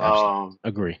 Correct.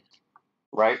 Agree.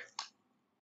 Right?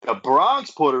 The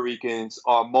Bronx Puerto Ricans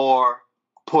are more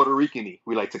Puerto Rican-y,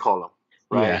 we like to call them.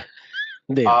 Right? Yeah.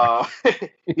 They are.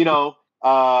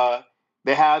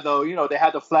 They had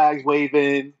the flags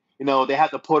waving. They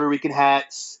had the Puerto Rican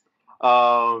hats. They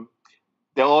all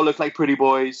look like pretty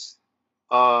boys.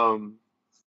 They're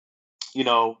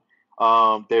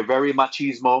very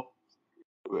machismo.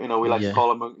 We like to call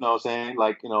them. You know what I'm saying?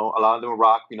 Like, a lot of them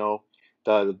rock.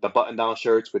 The button down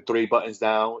shirts with 3 buttons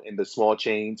down and the small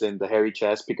chains and the hairy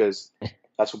chest, because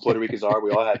that's what Puerto Ricans are.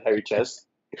 We all have hairy chests.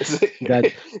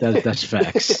 That's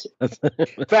facts.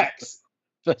 Facts.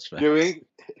 That's facts.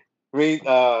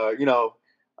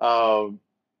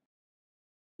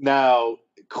 Now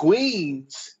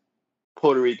Queens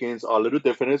Puerto Ricans are a little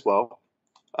different as well.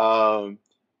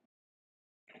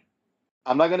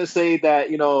 I'm not gonna say that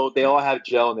they all have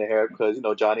gel in their hair, because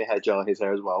Johnny had gel in his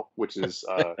hair as well, which is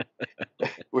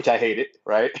which I hated,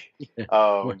 right?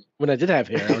 When I did have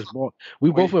hair, I was bald.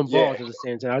 We both went bald at the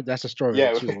same time. That's a story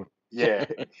too. Yeah.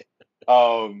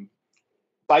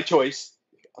 By choice.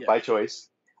 Yeah. By choice.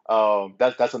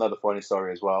 That's another funny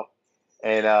story as well.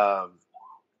 And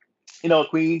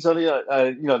Queens are they're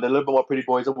a little bit more pretty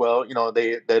boys as well.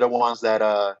 They're the ones that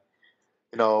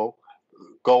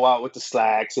go out with the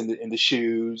slacks and the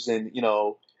shoes, and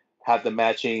have the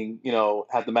matching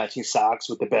socks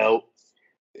with the belt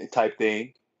type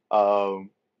thing. Those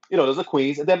are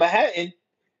Queens. And then Manhattan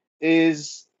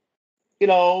is,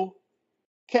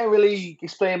 can't really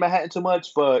explain Manhattan too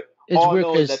much, but it's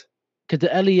weird because the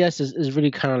LES is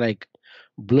really kind of like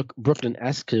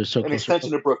Brooklyn-esque. So an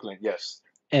extension of Brooklyn, yes.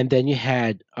 And then you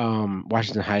had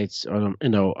Washington Heights, or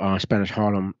Spanish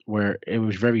Harlem, where it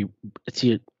was very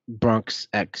Bronx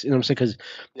X. You know what I'm saying? Because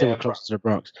they were close to the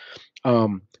Bronx.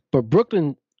 But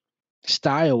Brooklyn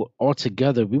style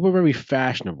altogether, we were very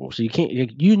fashionable. So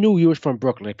you knew you was from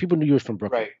Brooklyn. Like, people knew you was from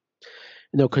Brooklyn, right?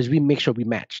 Because we make sure we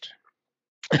matched.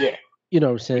 Yeah. You know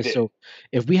what I'm saying? So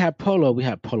if we had polo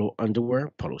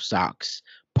underwear, polo socks,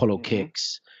 polo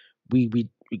kicks. We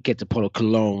get the polo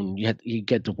cologne. You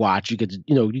get the watch. You get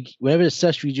whatever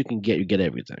accessories you can get. You get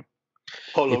everything.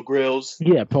 Polo grills.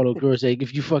 Yeah, polo grills. Like,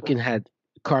 if you fucking had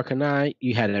Carcanine,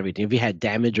 you had everything. If you had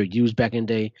damage or used back in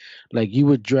the day, like, you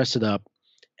would dress it up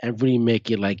and really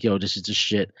make it like, yo, this is the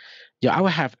shit. Yo,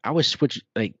 I would switch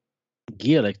like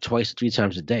gear like twice, 3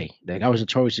 times a day. Like, I was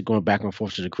notorious going back and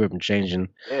forth to the crib and changing,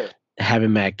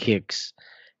 having mad kicks.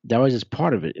 That was just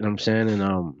part of it. You know what I'm saying?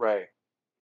 And right.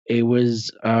 It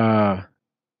was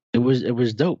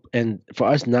dope. And for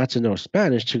us not to know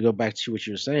Spanish, to go back to what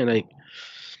you were saying, like,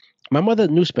 my mother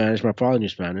knew Spanish, my father knew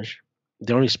Spanish.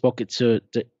 They only spoke it to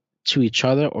each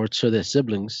other or to their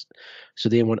siblings, so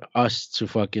they didn't want us to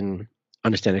fucking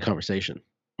understand the conversation.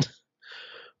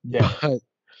 Yeah,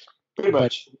 pretty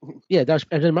much. Yeah,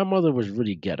 and then my mother was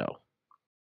really ghetto.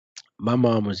 My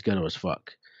mom was ghetto as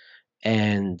fuck,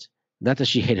 and not that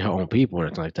she hated her own people or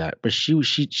anything like that, but she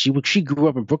grew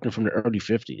up in Brooklyn from the early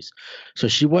 '50s, so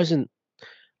she wasn't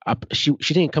she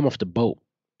didn't come off the boat.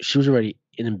 She was already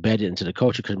embedded into the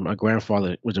culture, because my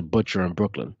grandfather was a butcher in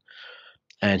Brooklyn,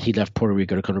 and he left Puerto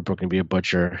Rico to come to Brooklyn, be a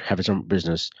butcher, have his own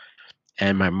business.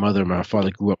 And my mother and my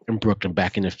father grew up in Brooklyn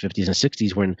back in the 50s and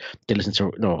 60s, when they listened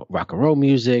to rock and roll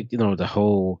music, the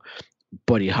whole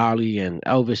Buddy Holly and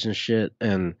Elvis and shit.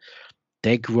 And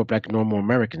they grew up like normal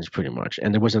Americans pretty much,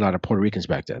 and there wasn't a lot of Puerto Ricans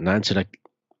back then. Not until like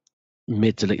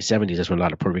mid to late '70s, that's when a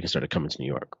lot of Puerto Ricans started coming to New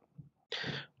York,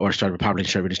 or started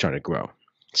population really started to grow.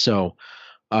 So,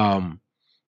 um,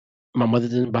 my mother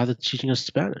didn't bother teaching us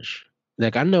Spanish.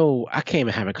 Like I know I can't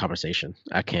even have a conversation.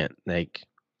 I can't like,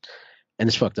 and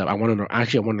it's fucked up. I want to learn.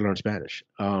 Actually, I want to learn Spanish.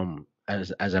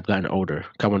 As I've gotten older,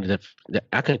 I wanted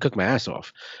I can cook my ass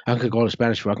off. I can cook all the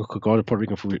Spanish food. I can cook all the Puerto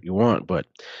Rican food you want, but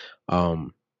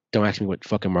um, don't ask me what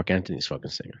fucking Mark Anthony's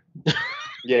fucking singing.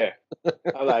 Yeah.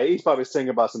 I'm like, he's probably singing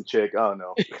about some chick. I don't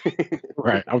know.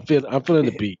 Right. I'm feeling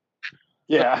the beat.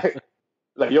 Yeah.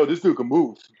 Like, yo, this dude can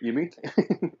move. You mean?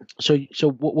 So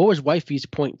what was wifey's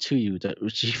point to you? That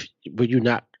were you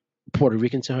not Puerto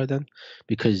Rican to her then?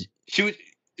 Because She was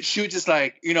just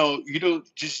like, you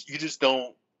just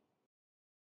don't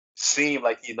seem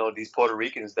like, these Puerto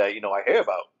Ricans that, I hear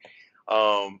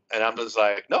about. And I'm just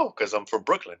like, no, because I'm from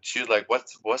Brooklyn. She was like,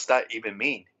 what's that even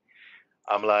mean?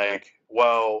 I'm like,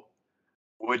 well,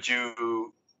 would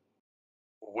you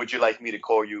like me to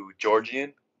call you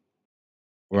Georgian?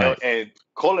 right, And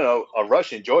calling a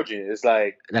Russian Georgian is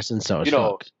like, that's insult as you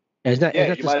know, fuck. And it's not it's yeah,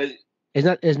 not you the might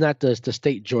it's not the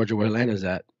state Georgia where Atlanta's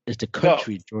at. It's the no,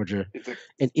 country Georgia it's a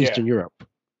in yeah, Eastern Europe.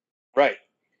 right.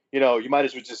 You might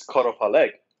as well just cut off her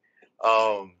leg.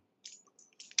 Um,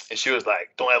 and she was like,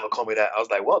 don't ever call me that. I was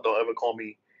like, well, don't ever call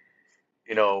me,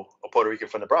 a Puerto Rican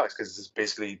from the Bronx because it's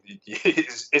basically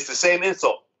it's the same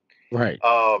insult. Right.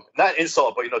 Not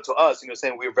insult, but to us,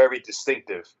 saying we're very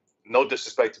distinctive. No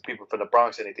disrespect to people from the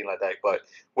Bronx or anything like that, but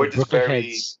we're just Brooklyn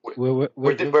very heads. We're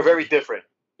we're very different.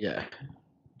 yeah.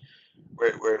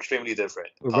 We're extremely different.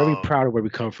 We're very proud of where we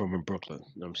come from in Brooklyn.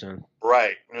 You know what I'm saying? Right.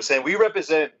 You know what I'm saying? We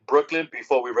represent Brooklyn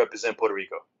before we represent Puerto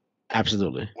Rico.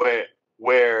 Absolutely.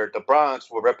 Where the Bronx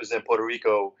will represent Puerto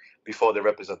Rico before they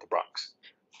represent the Bronx.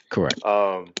 Correct.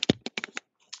 And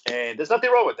there's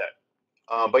nothing wrong with that.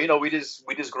 But we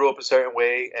just grew up a certain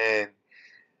way, and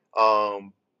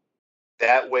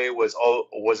that way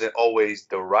wasn't always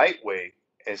the right way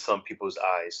in some people's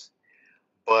eyes,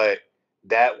 but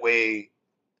that way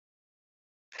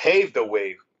paved the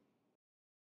way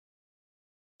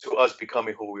to us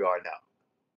becoming who we are now.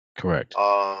 Correct.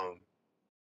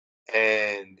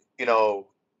 And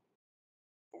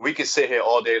we could sit here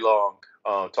all day long,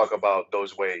 talk about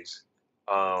those ways,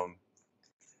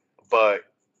 but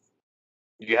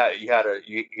you had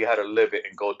to live it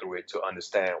and go through it to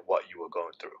understand what you were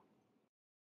going through.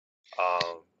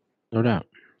 No doubt.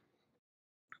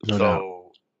 No doubt.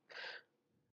 So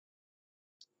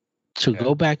To yeah.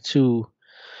 go back to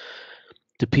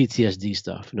the PTSD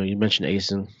stuff, you mentioned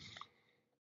Asen,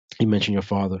 you mentioned your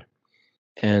father,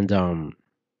 and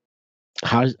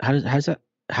how did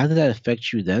that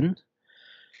affect you then?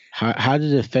 How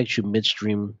did it affect you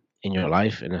midstream in your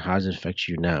life, and how does it affect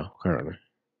you now currently?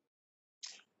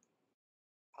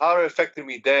 How it affected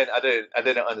me then, I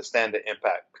didn't understand the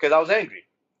impact because I was angry.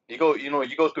 You go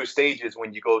through stages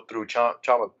when you go through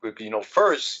trauma.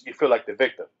 First you feel like the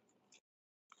victim,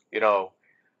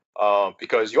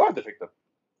 because you are the victim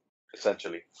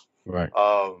essentially. Right.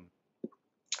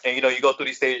 And you go through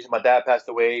these stages. My dad passed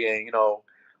away, and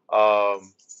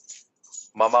um,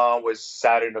 my mom was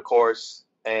sad in the course,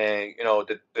 and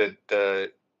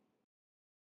the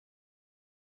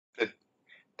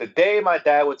day my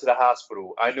dad went to the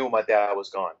hospital, I knew my dad was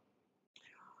gone.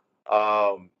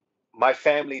 My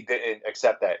family didn't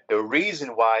accept that. The reason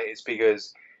why is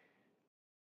because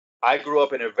I grew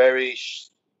up in a very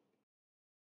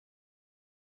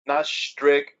not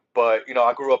strict, but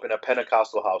I grew up in a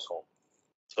Pentecostal household,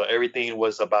 so everything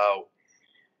was about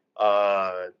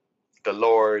uh, the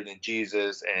Lord and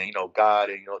Jesus and God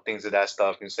and things of that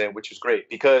stuff, and saying, which was great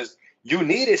because you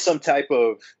needed some type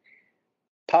of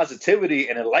positivity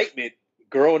and enlightenment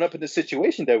growing up in the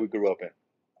situation that we grew up in,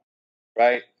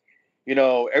 right?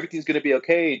 Everything's gonna be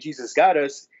okay. Jesus got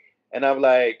us, and I'm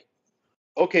like,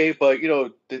 okay, but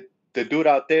the dude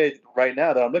out there right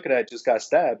now that I'm looking at just got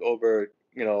stabbed over,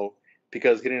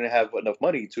 because he didn't have enough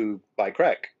money to buy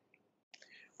crack.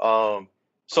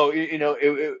 So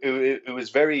it was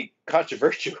very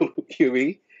controversial,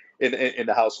 Huey, in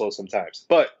the household sometimes.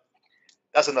 But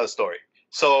that's another story.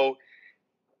 So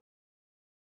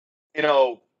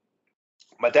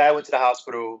my dad went to the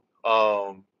hospital.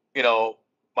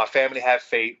 My family had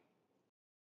faith.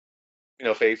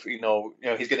 Faith. He's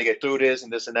gonna get through this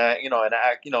and this and that. And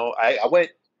I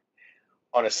went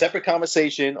on a separate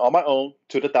conversation on my own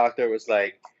to the doctor. It was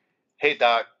like, hey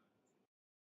doc,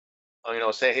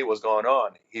 saying, hey, what's going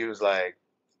on? He was like,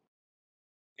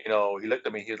 he looked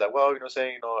at me. He was like, well,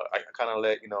 I kind of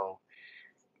let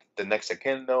the next of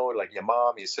kin know, like your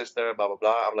mom, your sister, blah blah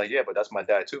blah. I'm like, yeah, but that's my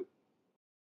dad too.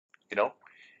 you know?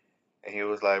 And he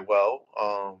was like,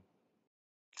 well,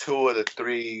 two of the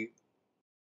three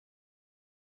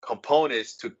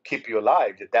components to keep you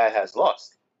alive, your dad has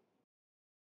lost.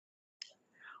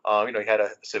 He had a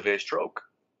severe stroke.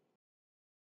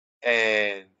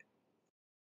 And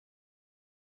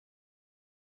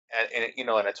and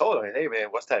I told him, hey man,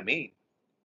 what's that mean?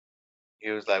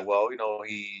 He was like, well,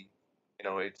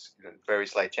 it's very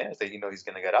slight chance that he's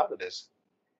gonna get out of this.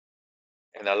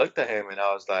 And I looked at him and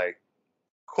I was like,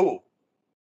 cool,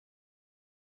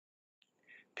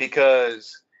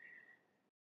 because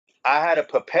I had to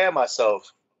prepare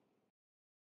myself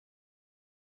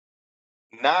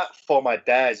not for my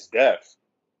dad's death,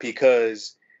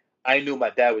 because I knew my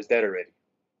dad was dead already.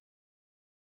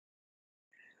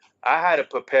 I had to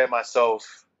prepare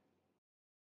myself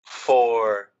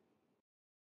for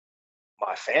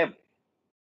my family.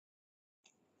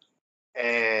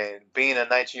 And being a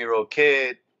 19-year-old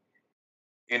kid,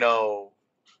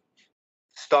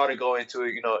 started going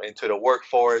into the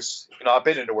workforce. I've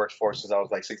been in the workforce since I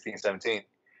was like 16, 17.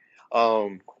 I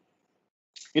don't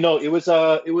know.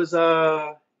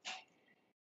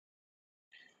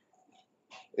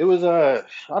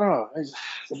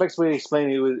 The best way to explain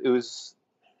it was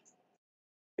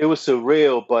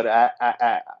surreal, but I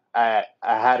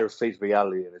had to face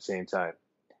reality at the same time.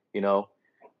 I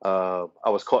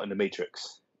was caught in the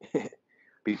matrix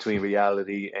between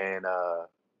reality and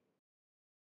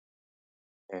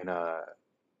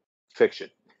fiction.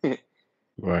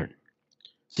 Right.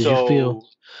 Did you feel,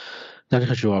 not to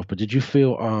cut you off, but did you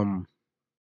feel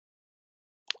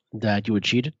that you were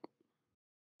cheated?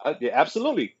 Yeah,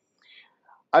 absolutely.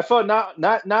 I felt not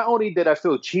only did I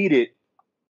feel cheated,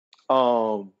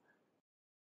 um,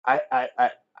 I I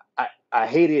I I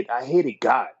hated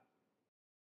God.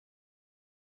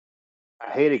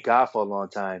 I hated God for a long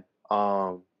time.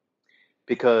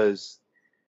 Because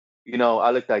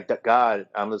I looked at God.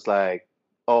 I'm just like,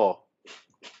 oh,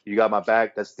 you got my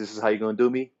back. This is how you're gonna do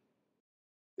me.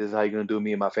 This is how you're gonna do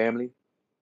me and my family.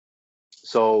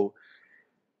 So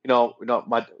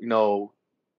my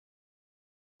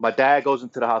dad goes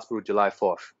into the hospital July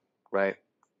 4th, right?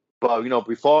 But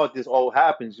before this all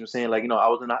happens, saying like I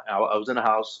was in the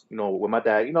house, with my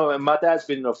dad, and my dad's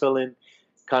been feeling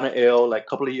kind of ill. Like a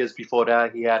couple of years before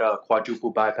that, he had a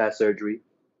quadruple bypass surgery.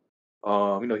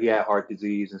 He had heart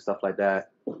disease and stuff like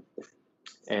that,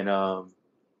 and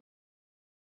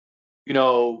you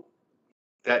know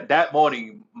that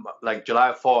morning, like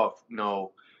July 4th,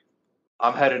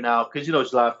 I'm heading out because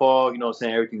July 4th,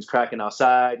 saying everything's cracking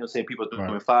outside, saying people are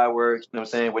doing Right. fireworks,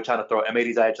 saying we're trying to throw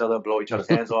M80s at each other, blow each other's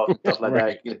hands off, and stuff like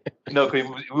Right. that. Because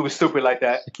we were stupid like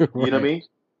that. You know what I mean?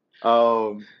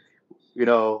 You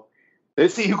know,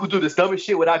 let's see who could do this dumbest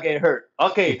shit without getting hurt.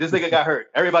 Okay, this nigga got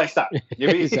hurt. Everybody stop. You know what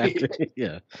I mean? Exactly.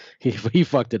 Yeah. He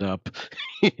fucked it up.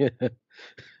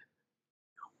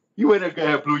 You went in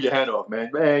there and blew your hand off,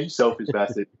 man. Man, you selfish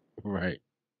bastard. Right.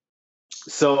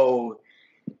 So,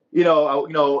 he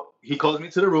calls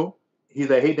me to the room. He's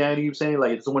like, hey, Danny, you saying,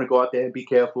 like, I just want to go out there and be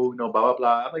careful, blah, blah,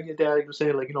 blah. I'm like, yeah, Dad, you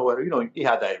saying, like, what, you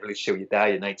have that relationship with your dad,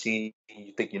 you're 19,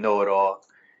 you think you know it all,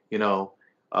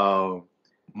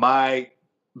 my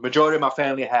majority of my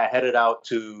family had headed out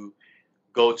to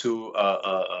go to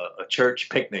a church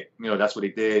picnic. That's what they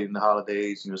did in the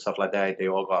holidays, stuff like that. They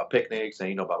all go on picnics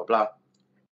and, blah, blah, blah.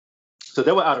 So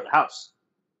they were out of the house,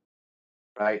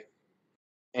 right?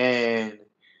 And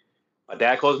my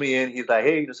dad calls me in. He's like,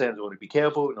 hey, saying, I want to be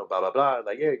careful, blah, blah, blah. I'm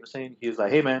like, yeah, saying, he's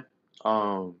like, hey, man,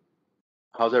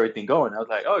 how's everything going? I was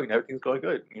like, oh, everything's going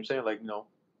good. Saying, like, I'm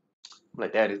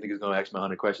like, Dad, this nigga's going to ask me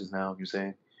 100 questions now.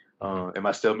 Saying, am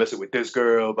I still messing with this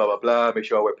girl? Blah, blah, blah. Make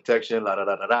sure I wear protection, la, da,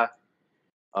 da, da,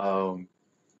 da.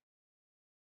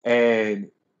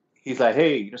 And he's like,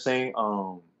 hey, saying,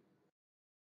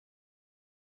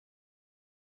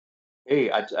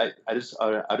 hey, I just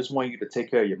want you to take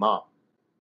care of your mom.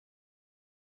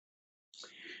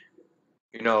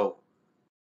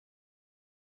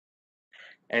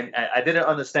 And I didn't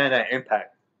understand that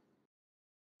impact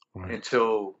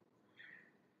until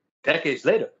decades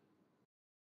later.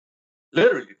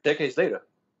 Literally decades later.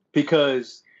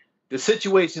 Because the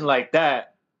situation like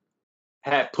that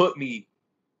had put me,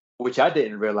 which I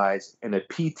didn't realize, in a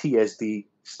PTSD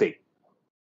state.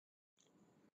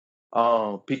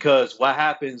 Because what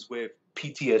happens with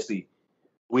PTSD,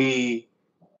 we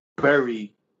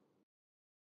bury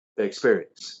the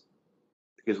experience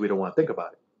because we don't want to think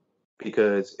about it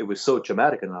because it was so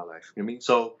traumatic in our life. You know what I mean?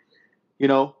 So,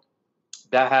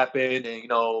 that happened, and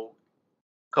a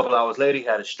couple hours later, he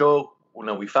had a stroke.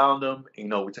 We found him.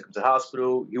 We took him to the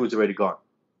hospital. He was already gone.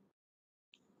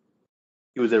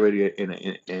 He was already in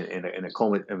a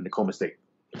coma state.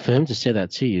 For him to say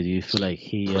that to you, do you feel like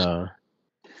he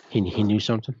knew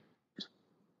something?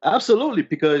 Absolutely,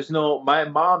 because my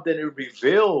mom didn't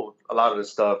reveal a lot of the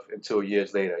stuff until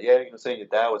years later. Yeah, saying your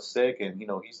dad was sick, and he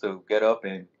used to get up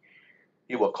and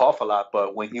he would cough a lot,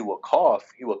 but when he would cough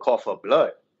up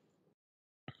blood.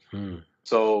 Hmm.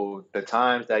 So the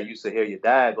times that you used to hear your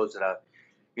dad go to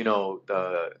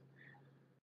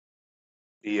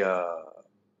the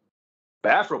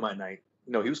bathroom at night,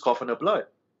 he was coughing up blood.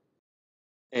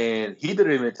 And he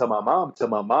didn't even tell my mom. Till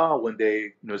my mom one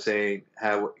day, saying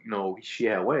how she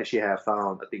had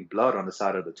found, I think, blood on the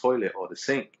side of the toilet or the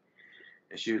sink,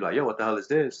 and she was like, "Yo, what the hell is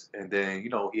this?" And then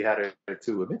he had her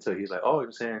to admit to it. He's like, "Oh,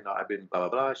 you're saying I've been blah blah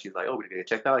blah." She's like, "Oh, we did get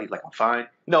checked out." He's like, "I'm fine."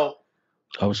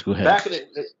 Old school head. Back in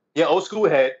yeah, old school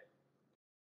head.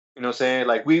 Saying,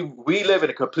 like, we live in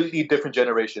a completely different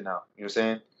generation now.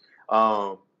 Saying,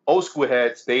 old school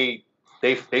heads, they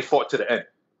fought to the end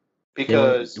They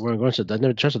because weren't going to. They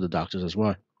never trusted the doctors. That's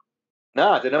why.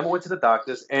 nah, they never went to the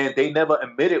doctors, and they never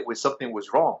admitted when something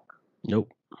was wrong,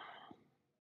 Nope.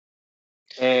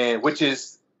 and which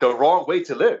is the wrong way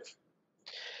to live.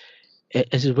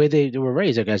 It's the way they were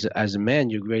raised. Like as a man,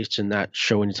 you're raised to not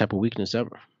show any type of weakness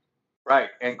ever. Right.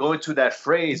 And going to that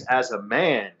phrase, as a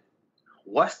man,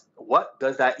 what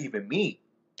does that even mean?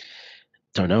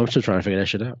 Don't know. I'm still trying to figure that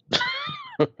shit out. You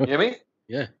know what I mean?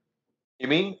 Yeah. You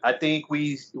mean? I think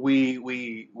we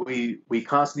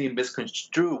constantly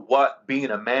misconstrue what being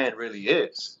a man really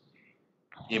is.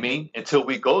 You mean? Until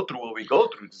we go through what we go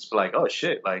through, just like, oh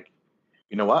shit, like,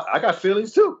 you know what? I got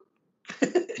feelings too.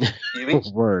 You mean?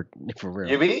 Word for real.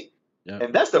 You mean? Yeah.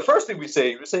 And that's the first thing we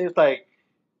say. We say, it's like,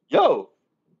 yo,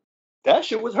 that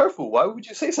shit was hurtful. Why would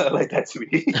you say something like that to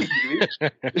me? You mean?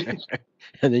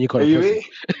 And then you call it You pussy. mean?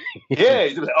 Yeah,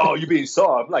 he's like, oh, you're being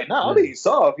soft. I'm like, nah, I'm Yeah. being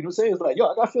soft. You know what I'm saying? It's like, yo,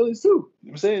 I got feelings too. You know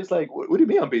what I'm saying? It's like, what do you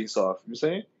mean I'm being soft? You know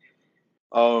what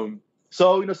I'm saying?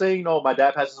 So, my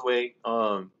dad passes away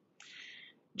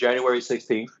January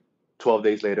 16th, 12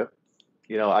 days later.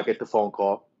 I get the phone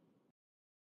call.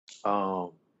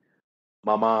 Um,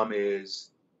 my mom is,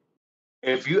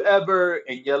 if you ever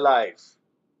in your life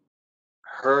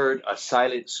heard a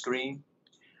silent scream,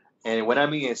 and when I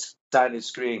mean a silent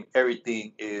scream,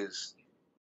 everything is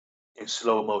in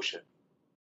slow motion.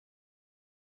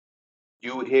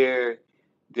 You hear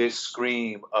this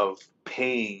scream of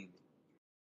pain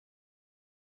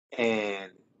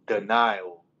and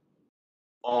denial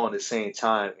all at the same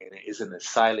time, and it is in a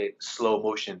silent, slow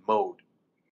motion mode.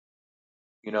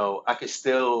 I can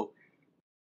still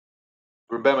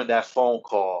remember that phone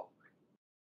call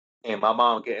and my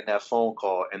mom getting that phone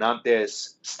call, and I'm there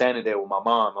standing there with my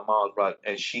mom. My mom's right,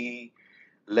 and she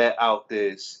let out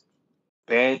this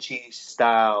banshee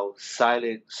style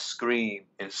silent scream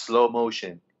in slow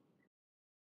motion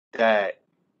that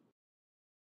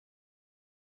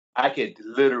I could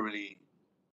literally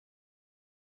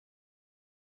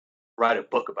write a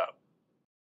book about.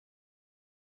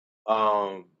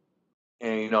 Um,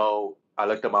 and I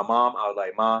looked at my mom. I was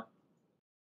like, "Mom,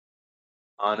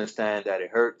 I understand that it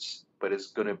hurts, but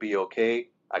it's gonna be okay.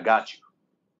 I got you."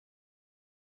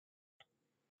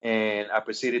 And I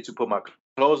proceeded to put my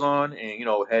clothes on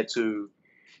and head to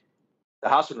the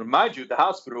hospital. Remind you, the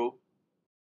hospital,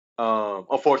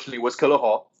 unfortunately, was Killer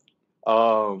Hall.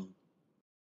 Um,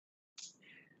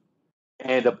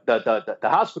 and the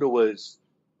hospital was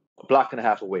a block and a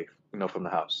half away, from the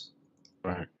house.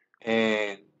 Right.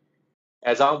 And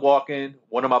as I'm walking,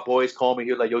 one of my boys called me.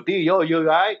 He was like, "Yo, D, yo, you all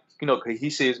right?" 'Cause he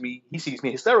sees me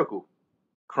hysterical,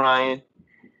 crying,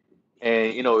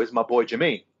 and it's my boy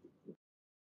Jermaine.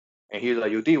 And he was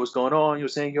like, "Yo, D, what's going on?" You're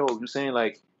saying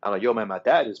like, I'm like, "Yo, man, my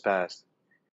dad just passed."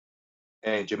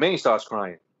 And Jermaine starts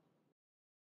crying.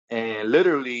 And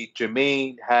literally,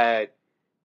 Jermaine had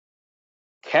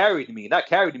carried me, not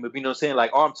carried me, but saying,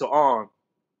 like, arm to arm,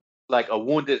 like a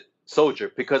wounded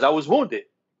soldier, because I was wounded.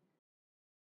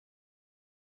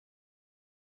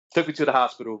 Took me to the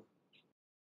hospital.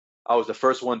 I was the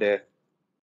first one there,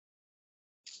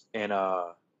 and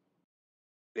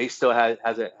they still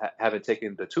haven't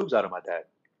taken the tubes out of my dad.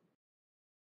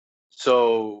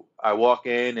 So I walk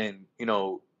in, and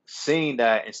seeing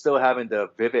that and still having the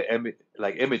vivid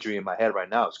imagery in my head right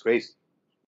now is crazy.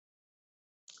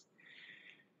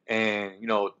 And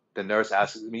the nurse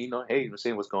asks me, "Hey,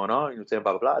 saying what's going on?" Saying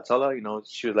blah blah blah. I tell her,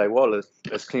 she was like, "Well,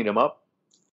 let's clean him up."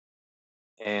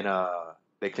 And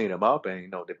they cleaned him up,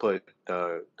 and they put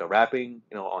the wrapping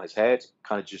on his head,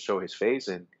 kind of just show his face.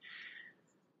 And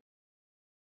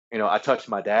I touched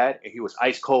my dad, and he was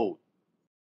ice cold.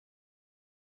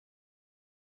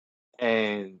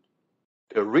 And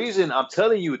the reason I'm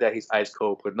telling you that he's ice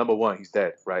cold, but number one, he's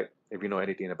dead, right? If you know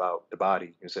anything about the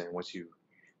body, you're saying once you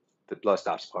the blood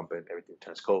stops pumping, everything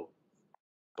turns cold.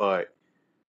 But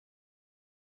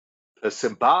the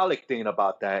symbolic thing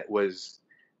about that was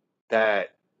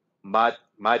that my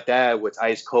dad was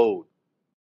ice cold,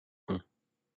 Mm.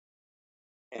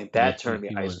 and Yeah, that turned me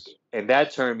he ice was. and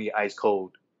that turned me ice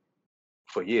cold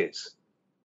for years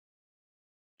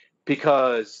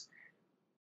because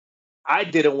I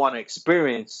didn't want to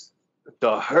experience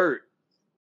the hurt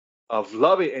of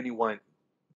loving anyone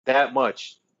that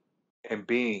much and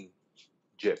being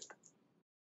gypped.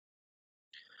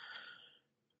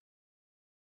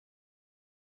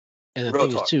 And the Real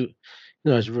thing is, talk. too,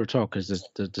 it's real talk because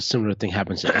the similar thing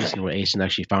happens to Asen, where Asen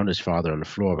actually found his father on the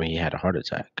floor when he had a heart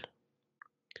attack.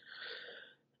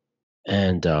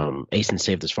 And Asen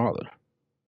saved his father.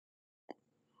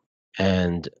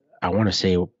 And I want to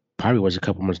say probably was a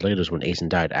couple months later is when Asen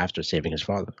died after saving his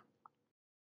father.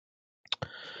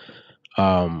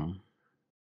 Um,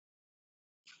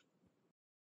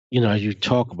 as you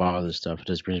talk about all this stuff, it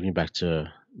just brings me back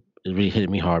to it really hit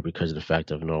me hard because of the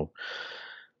fact of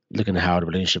looking at how the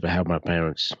relationship I had with my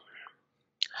parents,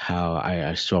 how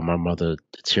I saw my mother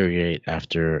deteriorate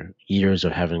after years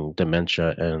of having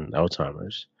dementia and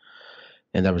Alzheimer's,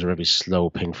 and that was a very slow,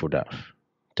 painful death.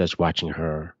 Just watching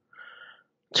her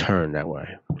turn that way,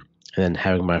 and then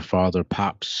having my father,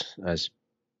 Pops, as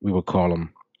we would call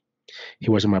him. He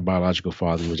wasn't my biological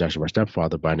father. He was actually my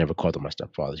stepfather, but I never called him my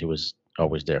stepfather. He was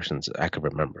always there since I could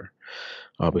remember.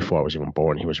 Before I was even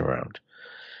born, he was around.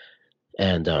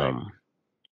 And Right.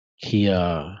 he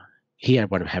had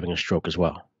wound up having a stroke as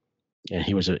well. And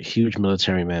he was a huge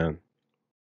military man.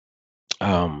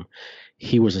 Um,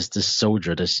 he was this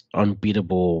soldier, this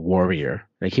unbeatable warrior.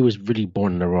 Like he was really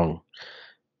born in the wrong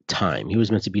time. He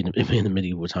was meant to be in the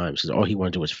medieval times because all he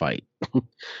wanted to do was fight.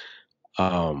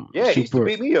 Yeah, he used to Super,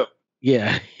 beat me up.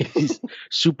 yeah, he's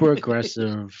super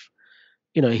aggressive.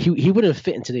 He wouldn't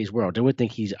fit in today's world. They would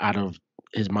think he's out of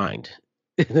his mind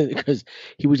because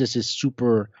he was just this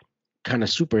super kind of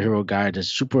superhero guy,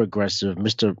 just super aggressive,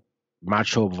 Mr.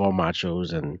 Macho of all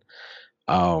machos, and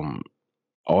um,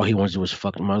 all he wanted to do was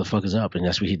fuck motherfuckers up, and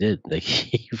that's what he did. Like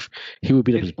he would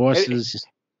beat up And, his and, bosses.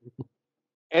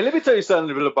 and let me tell you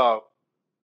something a little about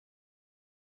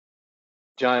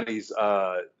Johnny's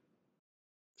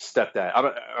stepdad.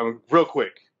 I'm real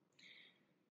quick.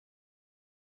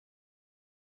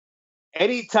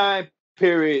 Any time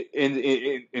period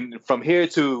in from here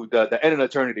to the end of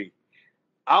eternity,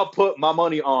 I'll put my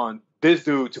money on this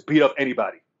dude to beat up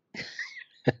anybody.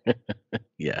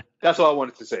 Yeah, That's all I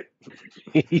wanted to say.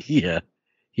 yeah.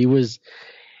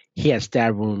 He had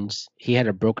stab wounds. He had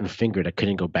a broken finger that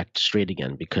couldn't go back straight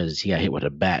again because he got hit with a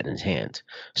bat in his hand.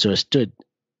 So it stood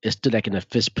like in a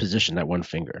fist position, that one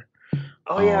finger.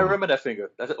 Oh yeah, I Um, remember that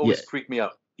finger. That yeah, always freaked me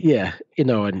out. yeah,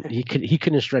 and he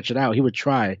couldn't stretch it out. He would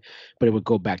try, but it would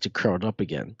go back to curled up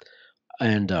again.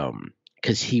 And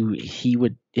because he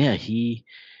would, yeah,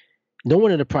 no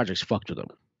one in the projects fucked with him.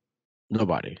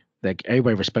 Nobody. Like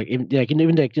everybody even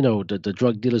like the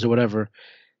drug dealers or whatever.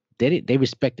 They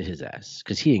respected his ass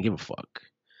because he didn't give a fuck.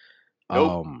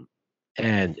 Nope.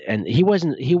 And he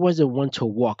wasn't one to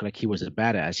walk like he was a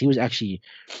badass. He was actually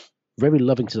very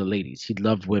loving to the ladies. He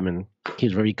loved women. He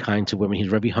was very kind to women. He was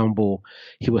very humble.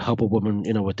 He would help a woman,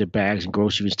 with their bags and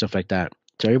groceries and stuff like that.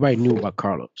 So everybody knew about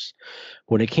Carlos.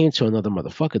 When it came to another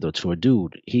motherfucker though, to a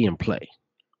dude, he didn't play.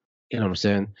 You know what I'm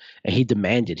saying? And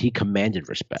he commanded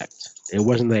respect. It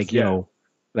wasn't like, Yeah.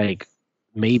 like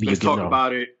maybe you're Let's getting talk off.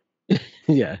 about it.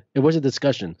 Yeah. It was a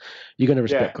discussion. You're gonna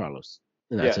respect Yeah. Carlos.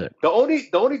 And that's Yeah. it. The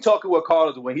only talking with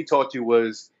Carlos when he talked to you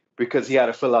was because he had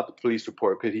to fill out the police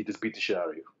report because he just beat the shit out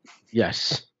of you.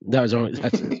 Yes. That's it.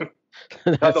 That's That's the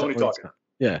the only only talking. time.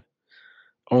 Yeah.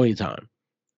 Only time.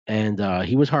 And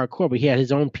he was hardcore, but he had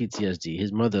his own PTSD.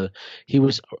 His mother, he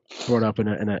was brought up in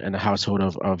a household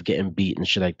of getting beat and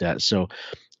shit like that. So,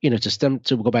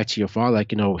 to go back to your father,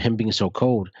 like, him being so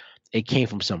cold, it came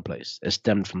from someplace. It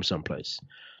stemmed from someplace.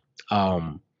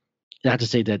 Um, Not to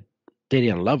say that they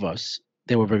didn't love us.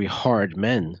 They were very hard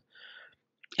men,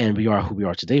 and we are who we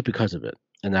are today because of it.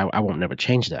 And I won't never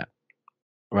change that,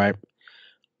 right?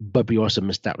 But we also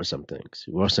missed out on some things.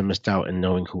 We also missed out in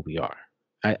knowing who we are.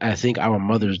 I think our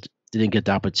mothers didn't get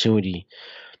the opportunity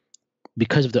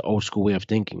because of the old school way of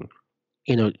thinking.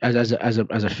 As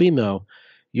a female,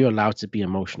 you're allowed to be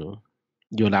emotional.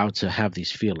 You're allowed to have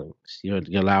these feelings. You're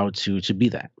allowed to be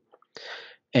that.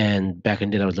 And back in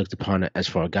the day, I was looked upon as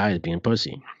for a guy as being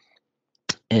pussy.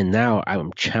 And now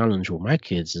I'm challenged with my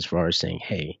kids as far as saying,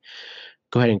 hey,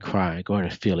 go ahead and cry, go ahead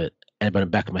and feel it. And by the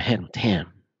back of my head, I'm,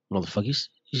 damn, motherfucker,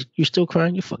 you still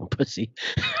crying? You fucking pussy.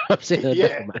 I'm saying in the back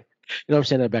Yeah. of my know what I'm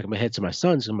saying, in the back of my head to my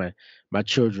sons, and my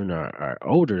children are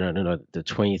older, you know, they're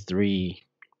 23,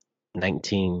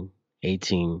 19,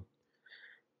 18,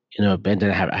 you know, and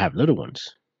then I have little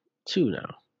ones too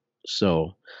now.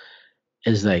 So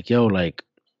it's like, yo, like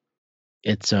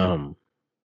it's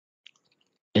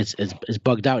it's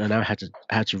bugged out, and I had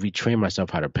to retrain myself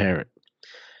how to parent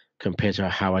compared to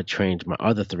how I trained my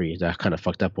other three that I kind of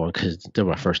fucked up on because they're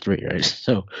my first three, right?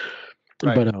 So,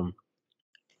 Right. but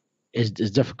it's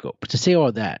difficult. But to say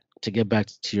all that, to get back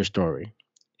to your story,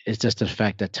 it's just the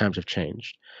fact that times have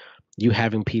changed. You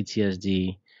having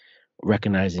PTSD,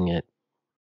 recognizing it,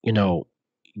 you know,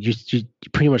 you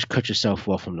pretty much cut yourself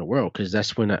off from the world because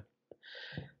that's when I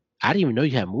didn't even know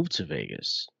you had moved to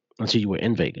Vegas until you were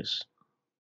in Vegas.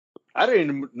 I didn't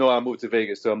even know I moved to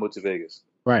Vegas till I moved to Vegas.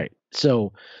 Right.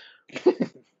 So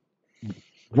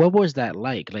what was that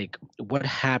like? Like what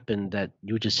happened that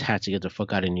you just had to get the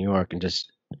fuck out of New York and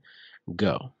just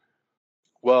go?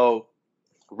 Well,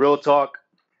 real talk.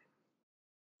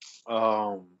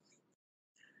 Um,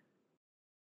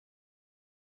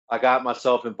 I got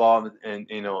myself involved in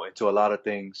into a lot of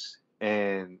things,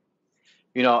 and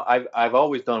I've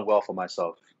always done well for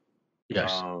myself.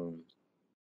 Yes. Um,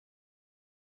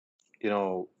 you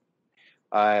know,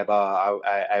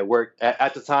 I worked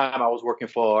at the time. I was working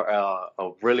for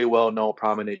a really well known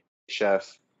prominent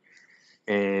chef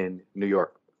in New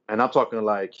York, and I'm talking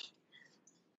like,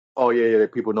 oh yeah,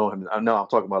 people know him. No, I'm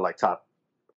talking about like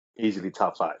easily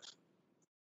top five,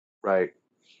 right?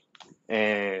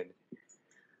 And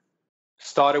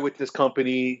started with this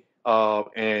company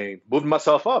and moved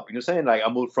myself up. You know what I'm saying? Like I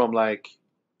moved from like,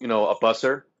 a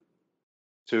busser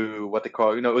to what they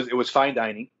call, it was fine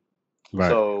dining. Right.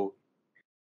 So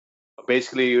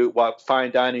basically what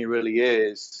fine dining really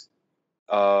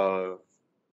uh,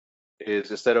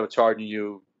 is instead of charging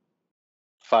you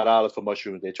 $5 for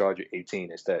mushrooms, they charge you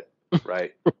 18 instead.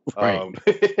 Right. Right. Um,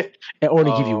 I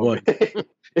only give you one.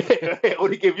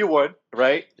 only give you one.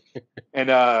 Right. And,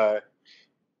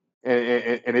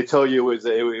 and they tell you it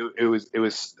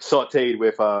was sauteed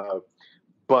with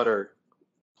butter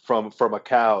from a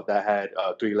cow that had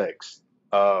 3 legs.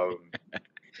 Get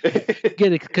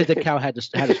it because the cow had a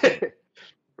story.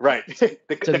 Right. So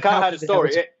The cow had a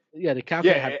story. The cow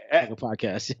Yeah, had like a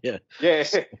podcast. Yeah. yeah.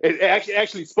 It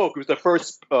actually spoke. It was the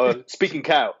first speaking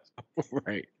cow.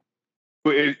 Right.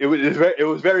 It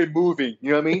was very moving.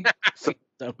 You know what I mean? So,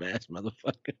 Dumbass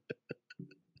motherfucker.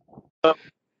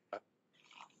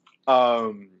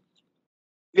 um,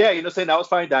 yeah, saying that was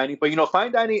fine dining, but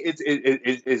fine dining is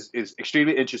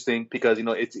extremely interesting because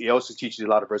it also teaches you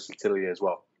a lot of versatility as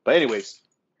well. But anyways,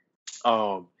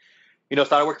 started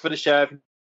working for the chef,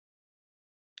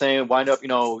 saying wind up,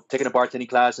 taking a bartending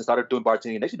class and started doing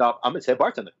bartending. Next thing you know, I'm a head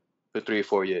bartender for 3 or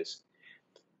 4 years,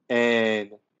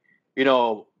 and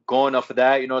going up for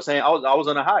that, what I'm saying, I was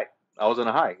on a high. I was on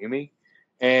a high. You know what I mean?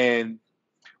 And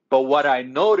but what I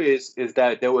noticed is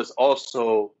that there was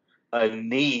also a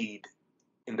need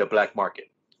in the black market.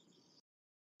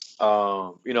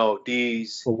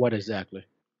 These For what exactly?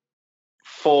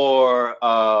 for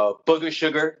booger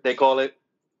sugar, they call it.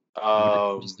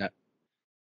 What is that?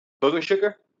 Booger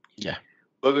sugar? Yeah.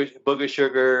 Booger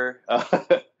sugar,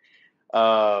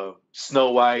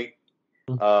 Snow White,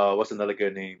 what's another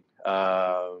good name?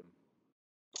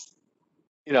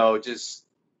 Just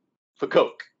for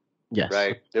Coke, Yes.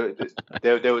 right?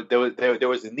 There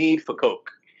was a need for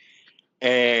Coke.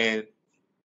 And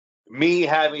me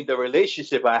having the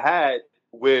relationship I had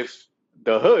with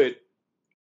the hood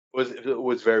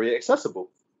was very accessible.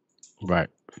 Right.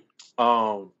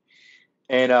 And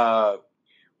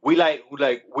we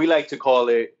like to call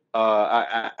it.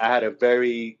 I had a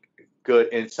very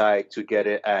good insight to get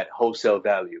it at wholesale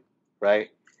value, right?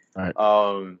 Right.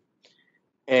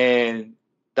 And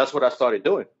that's what I started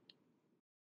doing.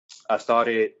 I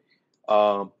started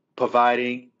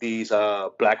providing these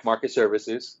black market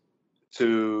services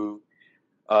to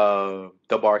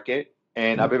the market,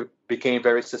 and I became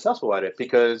very successful at it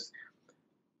because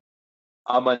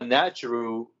I'm a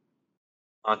natural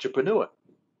entrepreneur.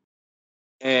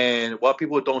 And what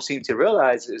people don't seem to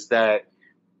realize is that,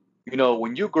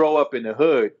 when you grow up in the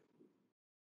hood,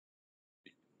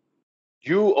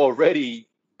 you already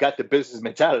got the business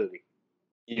mentality.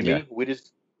 You Yeah. mean?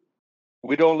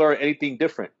 We don't learn anything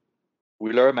different.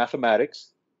 We learn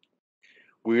mathematics.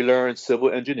 We learn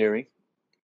civil engineering.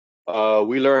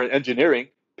 We learn engineering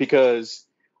because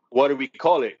what do we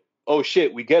call it? Oh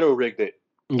shit, we ghetto rigged it.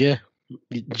 Yeah.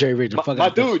 Jerry rigged the fuck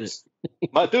out of this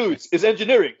shit. My dudes, it's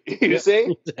engineering. You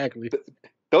see? Exactly.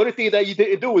 The only thing that you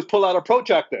didn't do was pull out a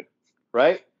protractor,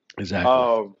 right? Exactly.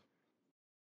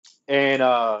 And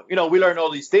we learned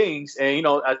all these things, and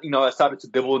I started to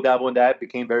dibble and dabble in that,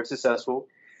 became very successful.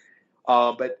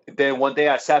 But then one day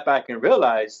I sat back and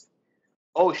realized,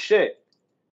 oh shit,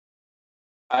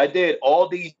 I did all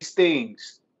these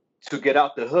things to get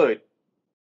out the hood.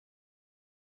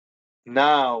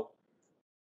 Now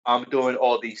I'm doing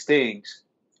all these things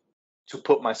to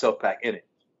put myself back in it.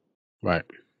 Right.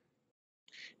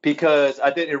 Because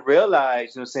I didn't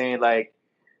realize, like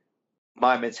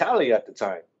my mentality at the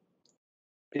time.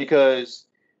 Because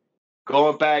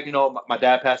going back, my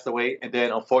dad passed away, and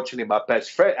then unfortunately my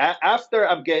best friend, after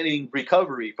I'm getting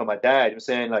recovery from my dad,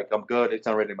 like I'm good, it's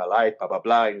not really my life, blah, blah,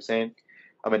 blah,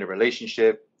 I'm in a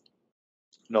relationship,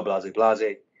 no blase,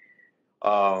 blase.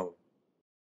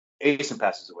 Asen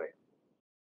passes away.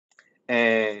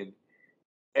 And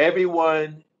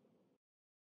everyone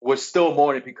was still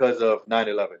mourning because of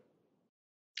 9/11.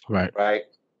 Right. Right?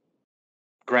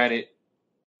 Granted,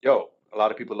 a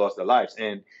lot of people lost their lives.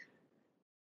 And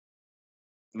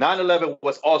 9/11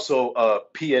 was also a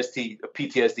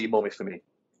PTSD moment for me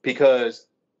because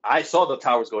I saw the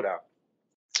towers go down.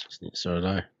 So did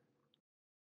I.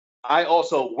 I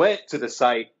also went to the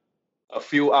site a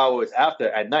few hours after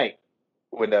at night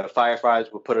when the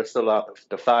firefighters would put still out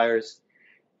the fires.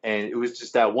 And it was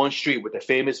just that one street with the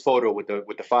famous photo with the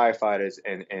firefighters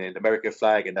and the American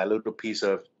flag and that little piece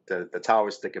of the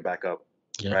tower sticking back up.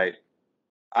 Yeah. Right.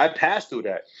 I passed through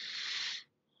that.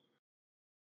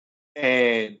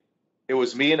 And it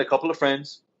was me and a couple of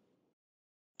friends,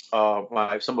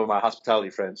 some of my hospitality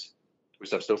friends,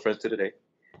 which I'm still friends to today,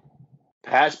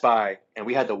 passed by, and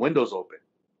we had the windows open.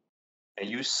 And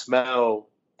you smell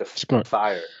the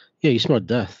fire. Yeah, you smell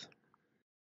death.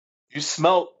 You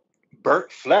smell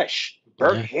burnt flesh,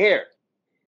 burnt hair.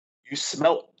 You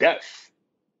smell death.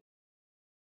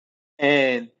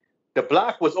 And the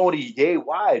block was only yay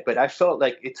wide, but I felt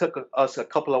like it took us a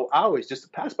couple of hours just to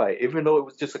pass by it, even though it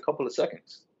was just a couple of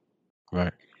seconds.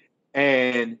 Right.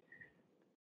 And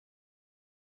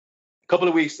a couple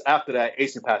of weeks after that,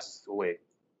 Asen passes away.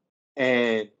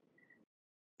 And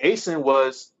Asen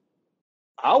was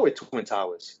our Twin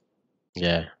Towers.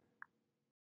 Yeah.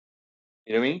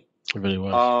 You know what I mean? It really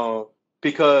was.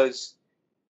 Because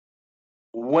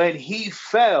when he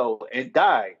fell and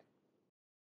died,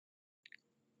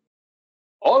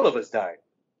 all of us died.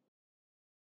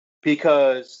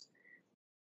 Because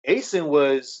Asen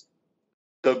was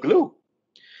the glue.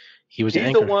 He's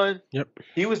the one. Yep.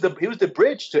 He was the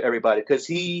bridge to everybody because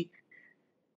you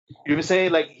know what I'm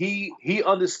saying? Like he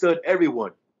understood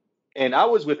everyone. And I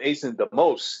was with Asen the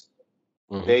most,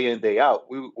 day in, day out.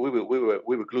 We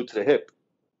were glued to the hip.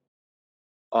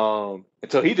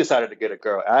 Until he decided to get a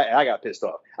girl. I got pissed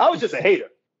off. I was just a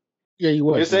hater. Yeah, you was. You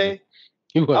know what I'm saying?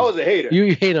 You was. I was a hater.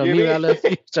 You hate on me when I left.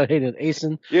 You started hating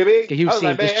Asen. You know what I mean? I was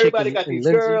like, man, everybody got these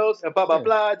girls and blah, blah,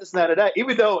 blah, this and that.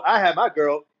 Even though I had my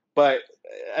girl, but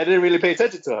I didn't really pay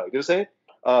attention to her. You know what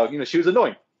I'm saying? She was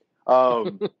annoying.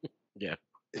 Yeah.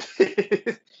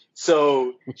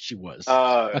 So she was.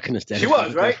 I couldn't stand. She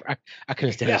was right. I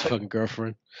couldn't stand his fucking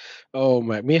girlfriend. Oh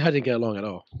my, me and her didn't get along at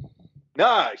all.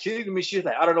 Nah, she was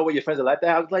like, I don't know what your friends are like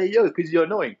that. I was like, yo, because you're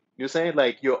annoying. You know what I'm saying?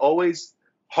 Like you're always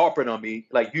harping on me.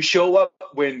 Like you show up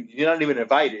when you're not even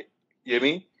invited. You know what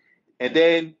I mean? And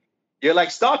then you're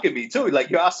like stalking me too. Like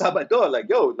you're outside my door. Like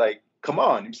yo, like come on. You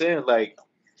know what I'm saying? Like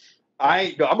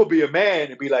I'm gonna be a man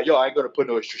and be like, yo, I ain't gonna put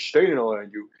no restraining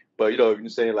on you. But you know what I'm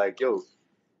saying? Like yo,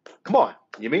 come on.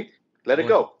 You know what I mean? Let it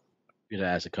go. You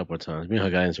asked a couple of times. Me and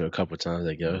her got into it a couple of times.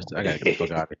 Like yo, I gotta get the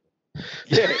fuck out of here.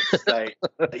 Yeah, it's like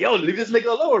yo, leave this nigga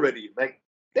alone already. Like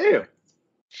damn.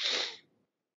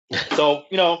 So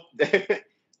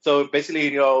so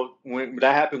basically, when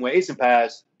that happened, when Asen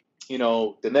passed,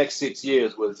 the next 6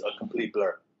 years was a complete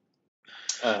blur.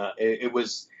 It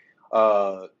was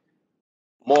more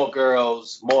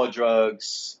girls, more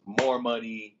drugs, more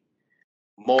money,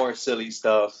 more silly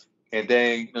stuff. And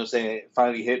then, it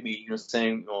finally hit me,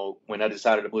 when I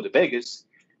decided to move to Vegas,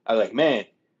 I was like, man,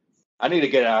 I need to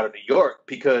get out of New York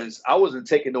because I wasn't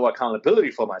taking no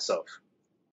accountability for myself.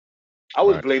 I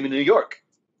was blaming New York.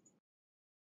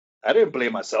 I didn't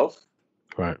blame myself.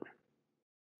 Right.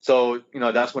 So,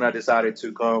 that's when I decided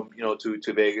to come,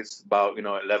 to Vegas about,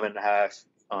 11 and a half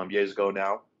years ago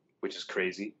now, which is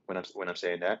crazy when I'm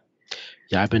saying that.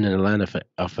 Yeah, I've been in Atlanta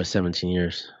for 17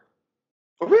 years.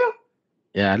 For real?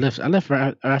 Yeah, I left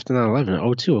right after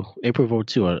 9/11, 02, April of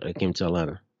 02, I came to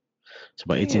Atlanta. It's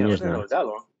about 18 years now. It was that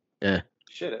long. Yeah.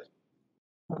 Shit.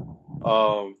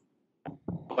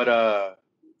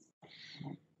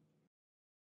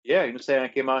 Yeah, I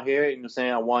came out here,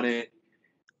 I wanted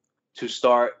to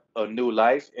start a new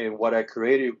life, and what I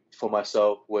created for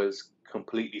myself was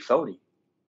completely phony.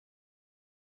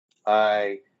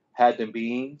 I had the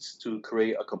means to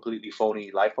create a completely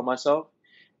phony life for myself,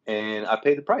 and I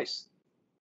paid the price.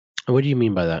 What do you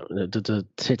mean by that?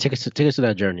 Take us to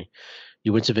that journey.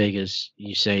 You went to Vegas.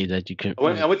 You say that I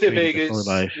went to created a phone Vegas.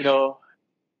 life.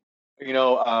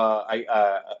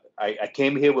 I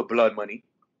came here with blood money.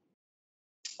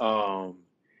 I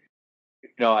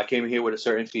came here with a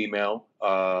certain female,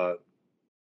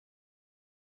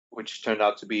 which turned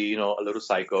out to be, a little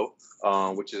psycho,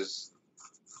 which is,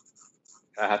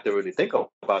 I have to really think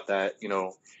about that.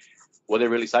 Were they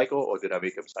really psycho or did I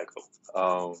make them psycho?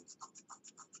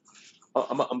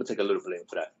 I'm gonna take a little blame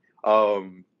for that.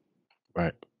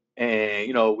 Right.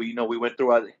 And we went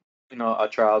through our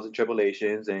trials and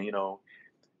tribulations, and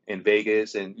in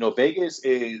Vegas, and Vegas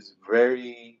is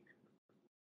very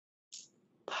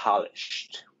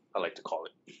polished, I like to call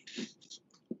it,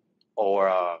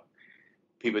 or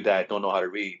people that don't know how to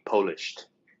read, polished.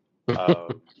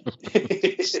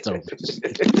 Stupid.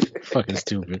 Fucking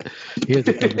stupid. He has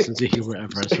the dumbest sense of humor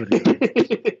ever. I swear to God.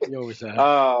 You always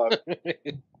have.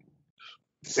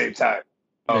 Same time.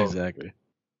 Exactly.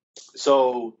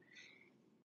 So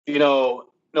no,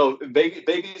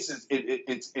 Vegas is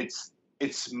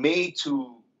it's made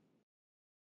to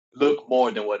look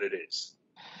more than what it is,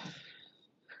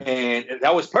 and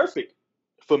that was perfect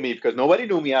for me because nobody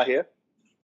knew me out here.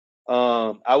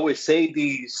 I would say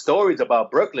these stories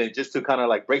about Brooklyn just to kind of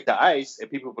like break the ice,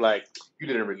 and people were like, "You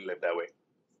didn't really live that way."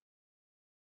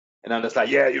 And I'm just like,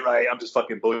 "Yeah, you're right. I'm just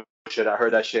fucking bullshit. I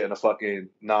heard that shit in a fucking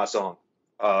Nas song."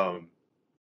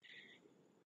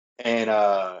 And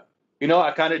I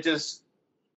kind of just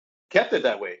kept it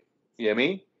that way. You know what I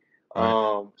mean?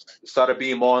 Right. Started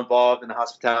being more involved in the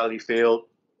hospitality field,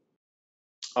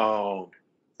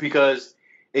 because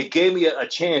it gave me a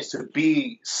chance to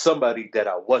be somebody that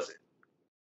I wasn't.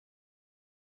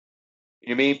 You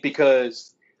know what I mean?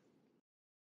 Because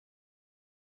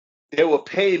they were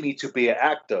paying me to be an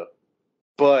actor,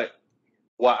 but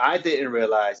what I didn't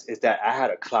realize is that I had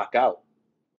to clock out.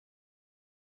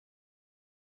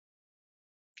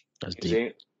 That's You see?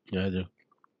 deep. Yeah, I do.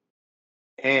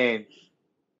 And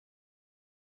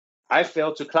I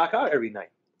failed to clock out every night.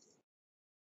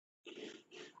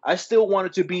 I still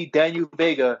wanted to be Daniel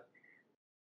Vega,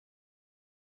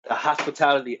 a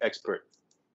hospitality expert,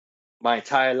 my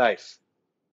entire life.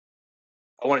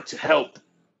 I wanted to help.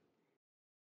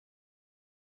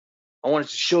 I wanted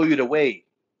to show you the way.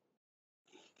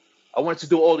 I wanted to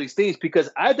do all these things because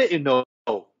I didn't know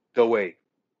the way.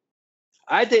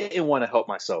 I didn't want to help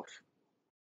myself.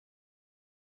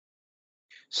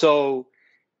 So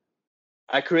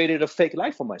I created a fake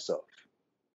life for myself.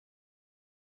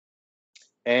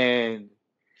 And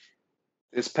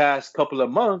this past couple of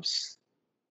months,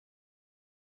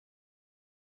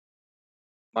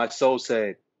 my soul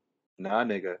said, nah,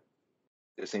 nigga,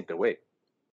 this ain't the way.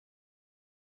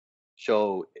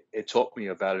 So it taught me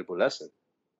a valuable lesson.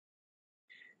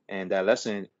 And that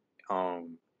lesson, I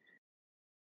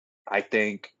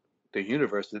think the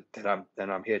universe that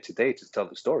I'm here today to tell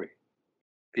the story,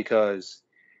 because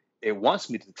it wants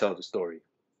me to tell the story,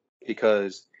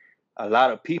 because a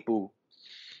lot of people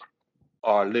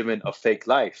are living a fake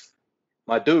life.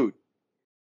 My dude,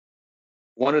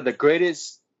 one of the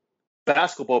greatest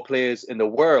basketball players in the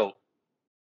world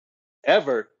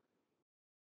ever,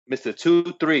 Mr.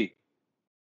 2-3,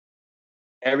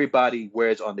 everybody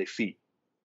wears on their feet.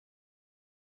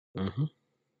 Mm-hmm.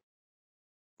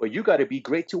 But you got to be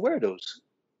great to wear those.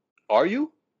 Are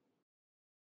you?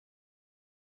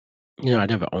 I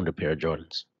never owned a pair of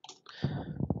Jordans.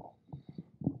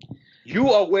 You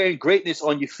are wearing greatness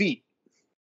on your feet,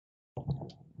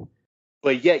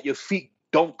 but yet your feet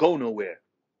don't go nowhere.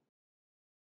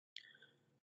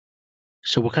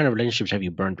 So, what kind of relationships have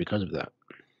you burned because of that?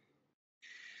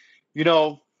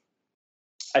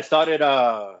 I started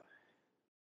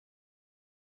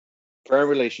burn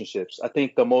relationships. I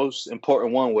think the most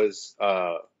important one was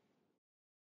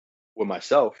with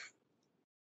myself.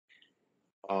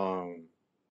 Um,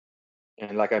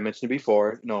 and like I mentioned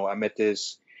before, I met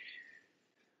this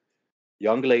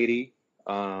young lady,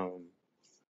 and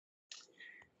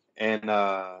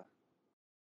I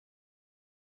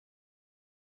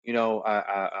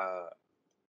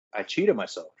cheated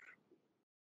myself.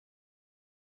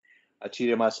 I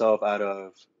cheated myself out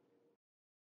of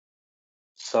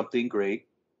something great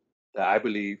that I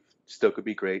believe still could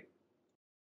be great.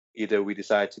 Either we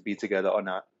decide to be together or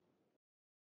not.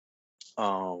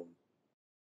 Um,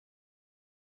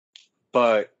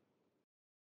 but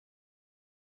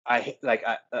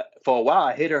for a while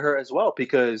I hated her as well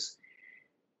because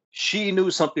she knew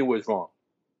something was wrong,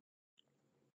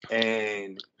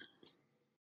 and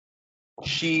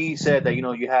she said that,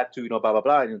 you have to, blah, blah,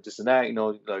 blah, this and that,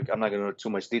 like, I'm not going to go into too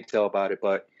much detail about it,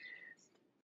 but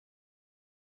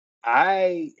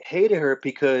I hated her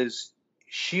because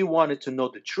she wanted to know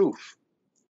the truth.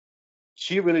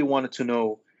 She really wanted to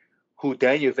know who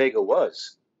Daniel Vega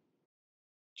was.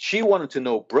 She wanted to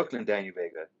know Brooklyn Daniel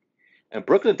Vega. And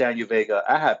Brooklyn Daniel Vega,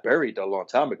 I had buried a long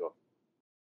time ago.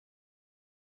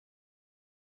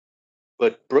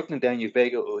 But Brooklyn Daniel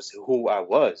Vega was who I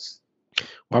was.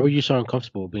 Why were you so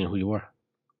uncomfortable being who you were?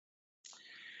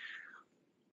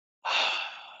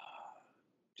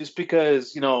 Just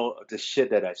because, the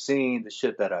shit that I've seen, the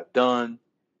shit that I've done,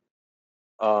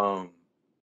 um,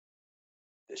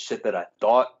 the shit that I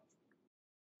thought.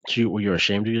 So were you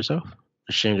ashamed of yourself?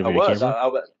 Ashamed of I where you came was. from?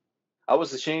 I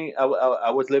was ashamed.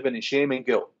 I was living in shame and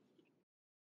guilt.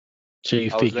 So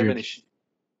I was living in.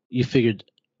 You figured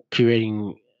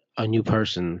creating a new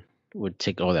person would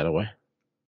take all that away.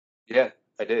 Yeah,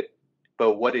 I did.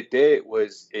 But what it did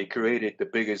was it created the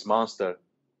biggest monster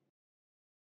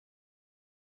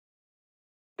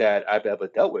that I've ever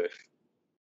dealt with.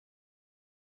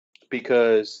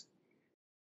 Because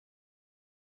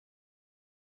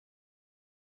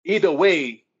either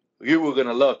way, you were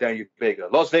gonna love Daniel Vega.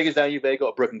 Las Vegas Daniel Vega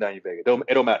or Brooklyn Daniel Vega. It don't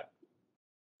matter.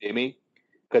 You know what I mean?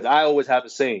 Because I always have a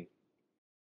saying.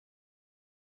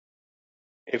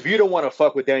 If you don't want to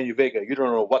fuck with Daniel Vega, you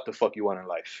don't know what the fuck you want in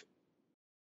life.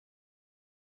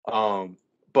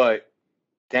 But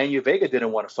Daniel Vega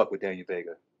didn't want to fuck with Daniel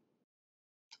Vega.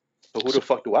 So who the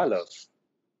fuck do I love?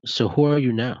 So who are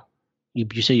you now? You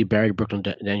say you buried Brooklyn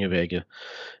Daniel Vega.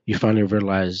 You finally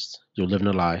realized you're living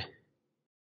a lie.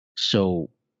 So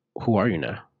who are you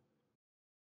now?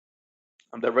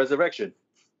 I'm the resurrection.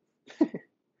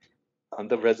 I'm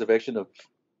the resurrection of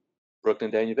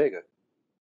Brooklyn Daniel Vega.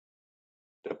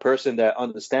 The person that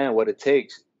understands what it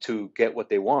takes to get what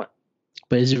they want.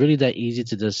 But is it really that easy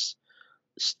to just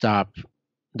stop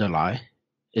the lie?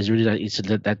 Is it really that easy to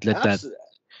let that?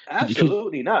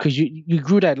 Absolutely not. Because you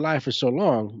grew that lie for so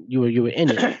long. You were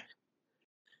in it.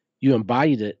 You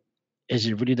embodied it. Is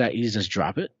it really that easy to just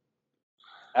drop it?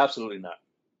 Absolutely not.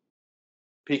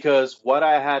 Because what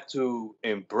I had to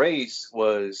embrace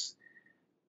was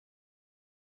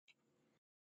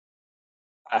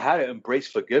I had to embrace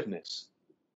forgiveness.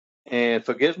 And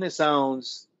forgiveness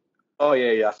sounds, oh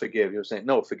yeah, I forgive. You know what I'm saying?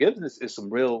 No, forgiveness is some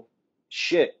real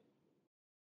shit.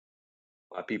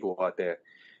 My people out there.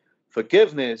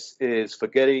 Forgiveness is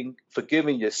forgiving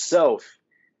yourself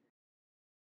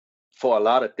for a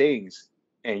lot of things.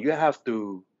 And you have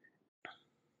to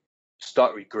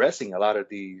start regressing a lot of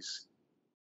these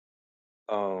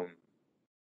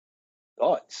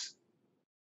thoughts.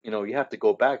 You have to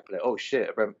go back, like, oh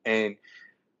shit. And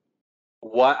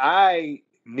what I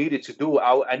needed to do,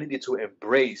 I needed to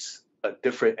embrace a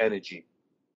different energy.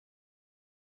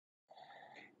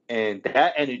 And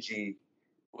that energy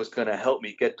was going to help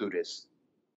me get through this.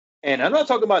 And I'm not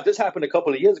talking about this happened a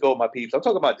couple of years ago, my peeps. I'm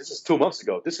talking about this is 2 months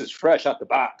ago. This is fresh out the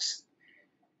box.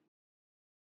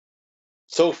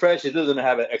 So fresh, it doesn't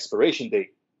have an expiration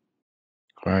date.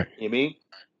 Right. You know what I mean?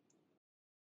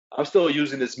 I'm still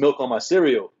using this milk on my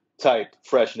cereal type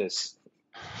freshness.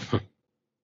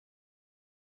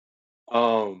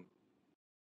 A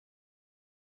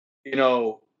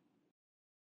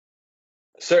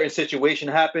certain situation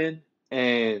happened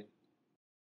and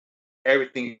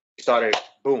everything started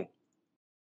boom.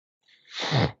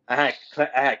 I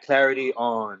had clarity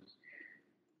on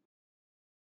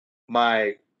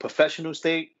my professional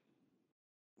state,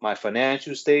 my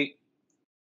financial state,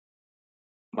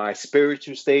 my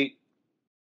spiritual state,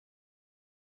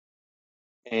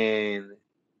 and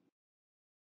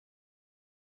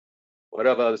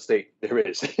whatever other state there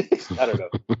is. I don't know.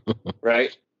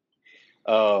 Right?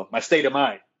 My state of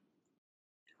mind.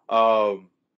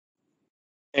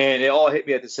 And it all hit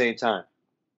me at the same time.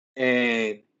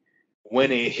 And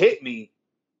when it hit me,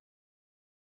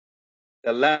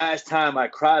 the last time I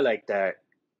cried like that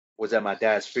was at my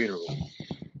dad's funeral.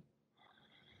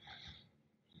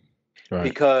 Right.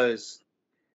 Because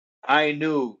I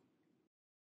knew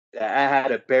that I had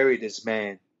to bury this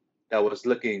man that was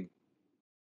looking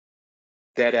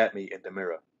dead at me in the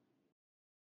mirror.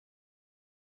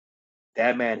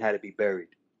 That man had to be buried.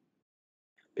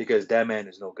 Because that man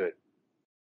is no good.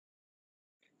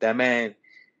 That man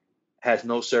has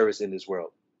no service in this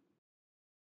world.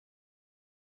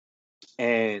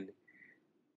 And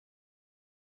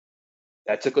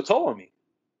that took a toll on me.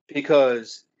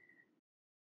 Because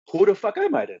who the fuck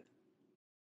am I then?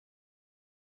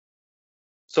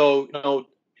 So,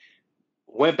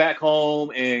 went back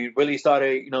home and really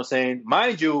started,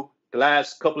 mind you, the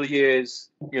last couple of years,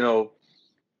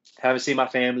 haven't seen my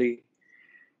family.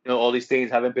 all these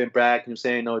things haven't been bragged. You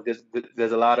know what I'm saying?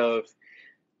 There's a lot of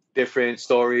different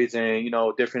stories and,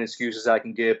 different excuses I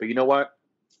can give. But you know what?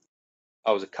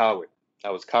 I was a coward. I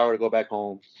was a coward to go back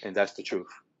home, and that's the truth.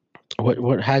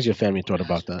 What has your family thought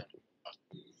about that?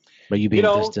 By you You being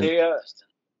know, distant?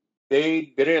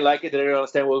 they didn't like it. They didn't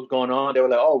understand what was going on. They were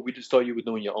like, "Oh, we just thought you were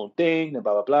doing your own thing," and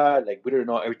blah blah blah. Like we didn't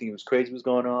know everything was crazy was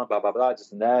going on. Blah blah blah.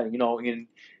 Just and that. And,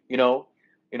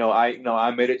 I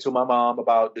admitted to my mom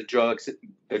about the drug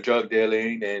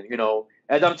dealing, and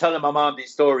as I'm telling my mom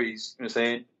these stories, you know what I'm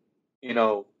saying, you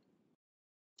know,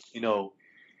 you know,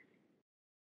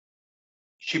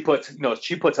 she puts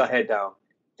her head down,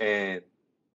 and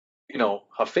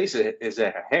her face is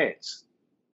in her hands.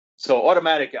 So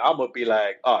automatically, I'm gonna be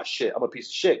like, "Oh shit, I'm a piece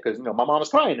of shit," because my mom is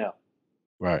crying now,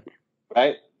 Right.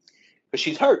 right? Because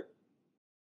she's hurt,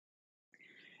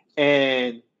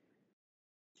 and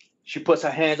she puts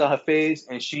her hands on her face,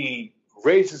 and she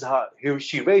raises her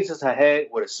head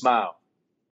with a smile,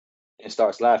 and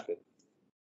starts laughing.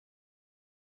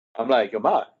 I'm like, "Yo,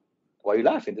 ma, why are you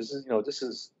laughing? This is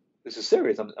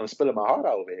serious. I'm spilling my heart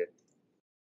out over here,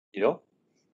 you know."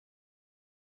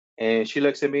 And she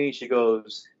looks at me. She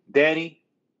goes, "Danny,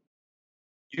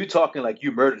 you talking like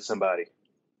you murdered somebody."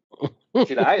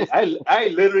 She's like, I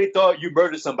literally thought you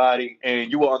murdered somebody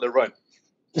and you were on the run.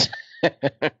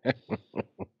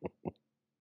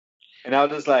 And I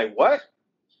was just like, "What?"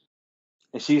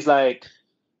 And she's like,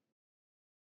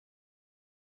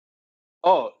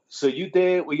 "Oh, so you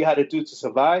did what you had to do to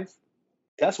survive?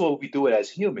 That's what we do it as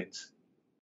humans."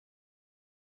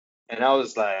 And I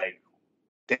was like,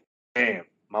 "Damn,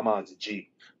 my mom's a G."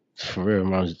 For real,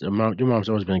 your mom's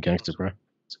always been a gangster, bro.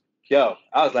 Yo,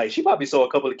 I was like, she probably saw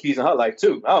a couple of keys in her life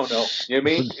too. I don't know. You know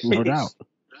what I mean? No doubt.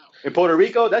 In Puerto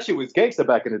Rico, that shit was gangster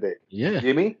back in the day. Yeah. You know what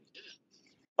I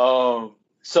mean?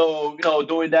 So,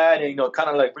 doing that and, kind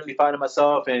of like really finding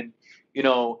myself and,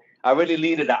 I really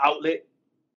needed an outlet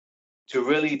to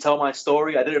really tell my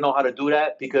story. I didn't know how to do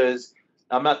that because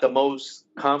I'm not the most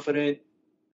confident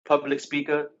public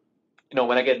speaker.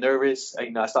 When I get nervous,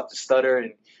 I start to stutter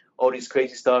and all these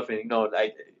crazy stuff, and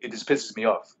it just pisses me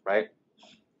off, right?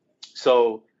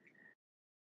 So,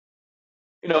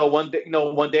 one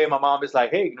day my mom is like,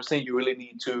 "Hey, saying you really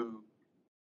need to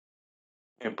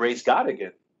embrace God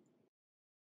again."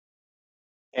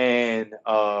 And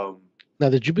Now,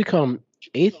 did you become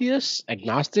atheist,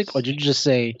 agnostic, or did you just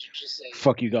say,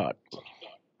 "Fuck you, God"?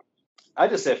 I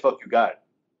just said, "Fuck you, God."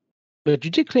 But you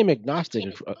did claim agnostic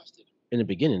in the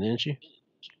beginning, didn't you?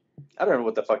 I don't know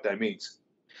what the fuck that means.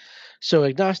 So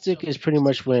agnostic is pretty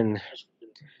much when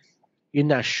you're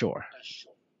not sure.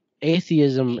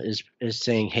 Atheism is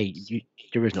saying, "Hey,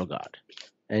 there is no God,"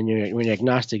 and when you're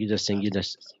agnostic, you're just saying you're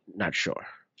just not sure.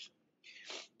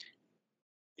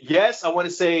 Yes, I want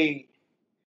to say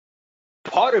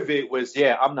part of it was,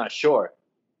 yeah, I'm not sure.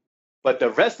 But the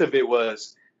rest of it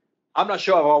was, I'm not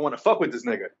sure if I want to fuck with this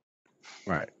nigga.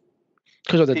 Right.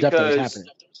 Because of the death that was happening.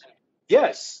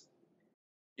 Yes.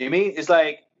 You mean? It's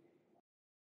like,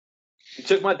 you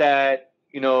took my dad,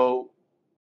 you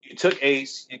took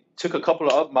Ace, you took a couple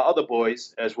of my other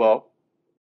boys as well.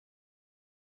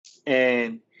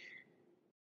 And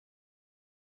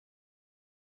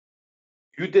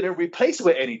you didn't replace it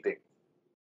with anything.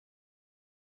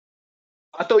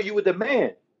 I thought you were the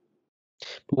man.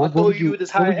 What were you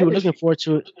looking for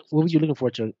to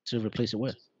replace it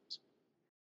with?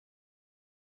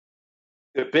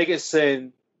 The biggest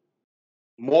sin,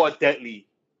 more deadly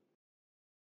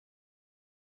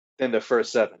than the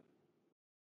first 7.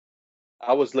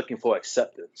 I was looking for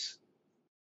acceptance.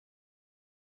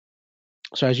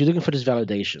 So as you're looking for this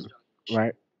validation,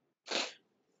 right?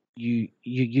 You're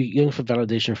looking for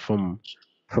validation from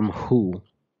who?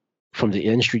 From the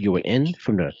industry you were in?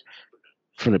 From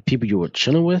the people you were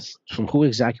chilling with? From who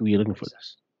exactly were you looking for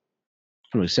this?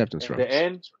 From acceptance from?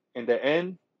 In the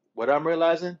end, what I'm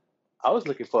realizing, I was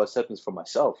looking for acceptance for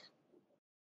myself.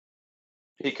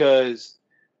 Because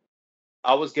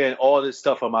I was getting all this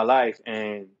stuff in my life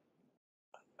and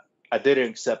I didn't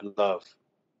accept love.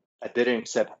 I didn't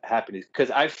accept happiness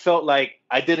because I felt like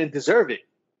I didn't deserve it.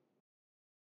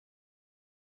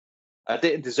 I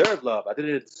didn't deserve love. I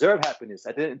didn't deserve happiness.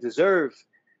 I didn't deserve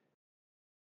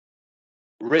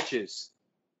riches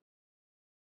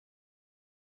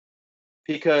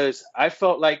because I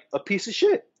felt like a piece of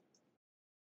shit.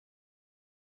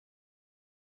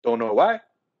 Don't know why.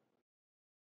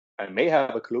 I may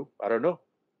have a clue. I don't know.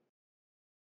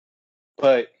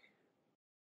 But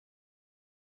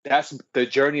that's the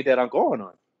journey that I'm going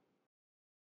on.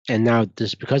 And now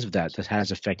because of that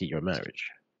has affected your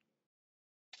marriage.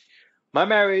 My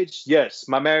marriage, yes.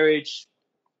 My marriage,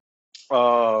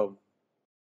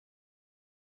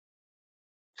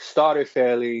 started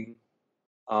failing.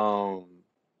 Um,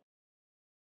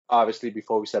 Obviously,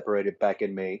 before we separated back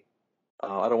in May.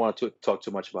 I don't want to talk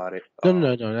too much about it.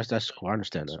 No. That's cool. I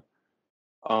understand that.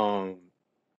 Um,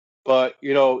 but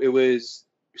it was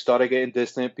we started getting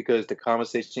distant because the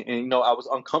conversation, and I was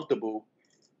uncomfortable.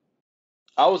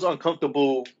 I was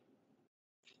uncomfortable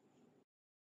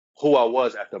who I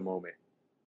was at the moment,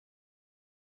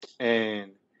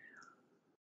 and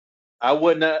I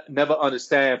would never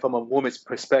understand from a woman's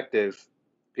perspective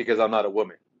because I'm not a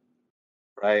woman,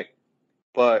 right?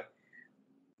 But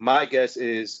my guess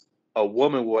is a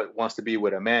woman wants to be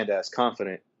with a man that's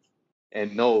confident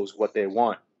and knows what they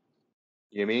want.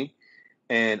 You know what I mean?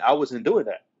 And I wasn't doing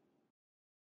that.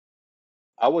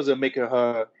 I wasn't making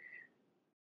her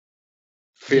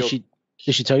Did feel.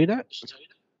 she tell you that?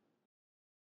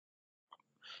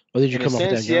 Or did you In a come up with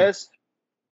that on sense, your own? yes.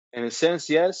 In a sense,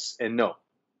 yes and no.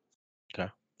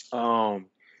 Okay.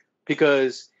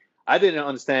 Because I didn't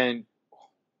understand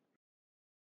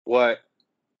what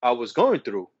I was going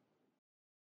through.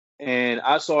 And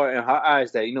I saw in her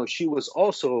eyes that,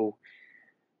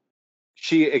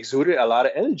 she exuded a lot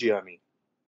of energy on me.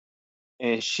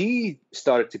 And she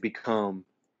started to become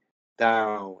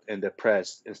down and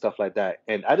depressed and stuff like that.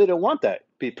 And I didn't want that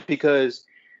because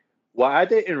what I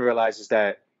didn't realize is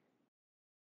that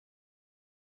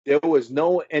there was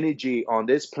no energy on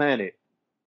this planet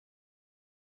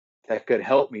that could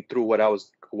help me through what I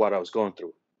was going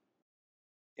through.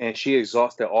 And she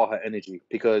exhausted all her energy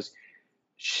because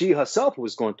she herself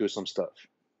was going through some stuff.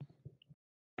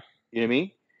 You know what I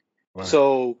mean? Right.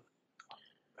 So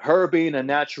her being a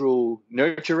natural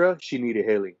nurturer, she needed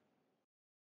healing.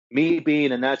 Me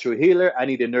being a natural healer, I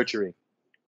needed nurturing.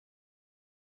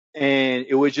 And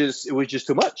it was just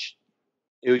too much.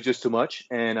 It was just too much.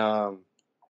 And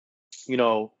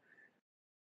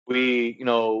we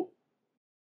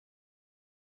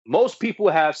most people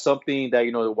have something that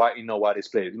why they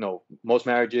split. Most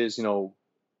marriages,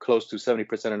 close to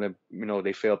 70% of them,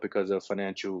 they fail because of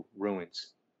financial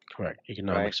ruins. Correct.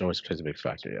 Economics always plays a big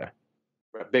factor, yeah.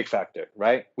 Big factor,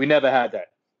 right? We never had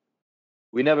that.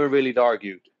 We never really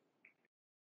argued.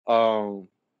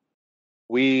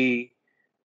 We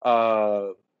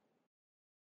there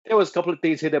was a couple of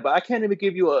things here, but I can't even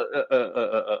give you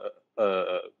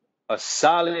a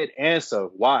solid answer.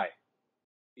 Why?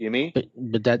 You mean?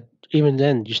 But that even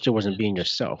then you still wasn't being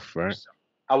yourself, right?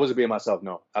 I wasn't being myself.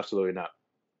 No, absolutely not.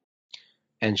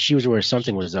 And she was aware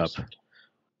something was up,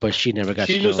 but she never got.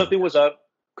 She knew something was up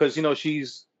because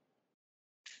she's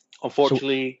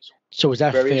unfortunately So was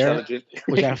that very fair? intelligent.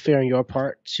 Was that fair on your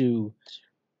part to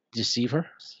deceive her?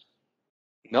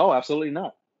 No, absolutely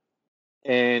not.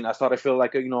 And I started feeling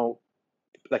like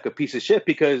like a piece of shit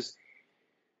because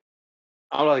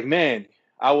I'm like, man,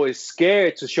 I was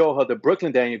scared to show her the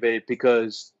Brooklyn Daniel babe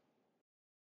because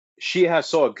she had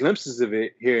saw glimpses of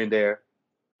it here and there,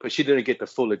 but she didn't get the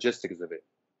full logistics of it.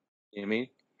 You know what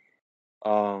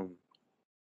I mean?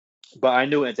 But I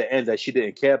knew at the end that she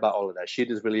didn't care about all of that. She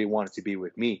just really wanted to be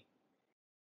with me.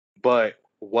 But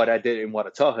what I didn't want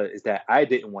to tell her is that I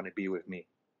didn't want to be with me.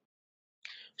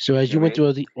 So as you went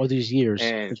through all these years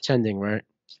pretending, right,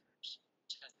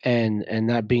 and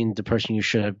not being the person you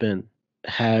should have been,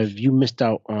 have you missed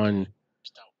out on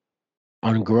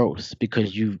growth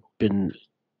because you've been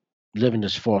living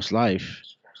this false life?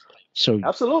 So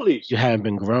absolutely, you haven't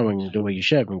been growing the way you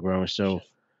should have been growing. So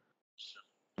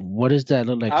what does that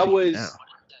look like for you now?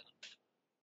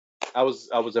 I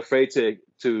was afraid to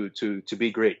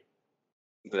be great.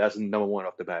 That's number one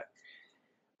off the bat.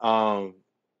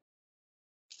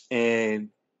 And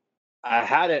I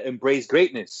had to embrace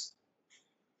greatness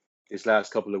this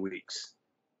last couple of weeks.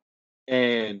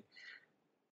 And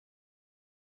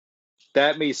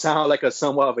that may sound like a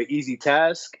somewhat of an easy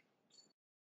task,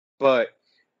 but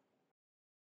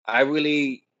I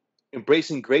really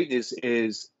embracing greatness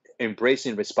is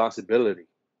embracing responsibility.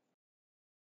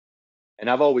 And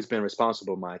I've always been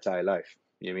responsible my entire life.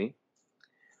 You know what I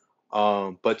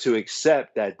mean? But to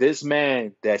accept that this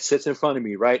man that sits in front of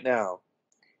me right now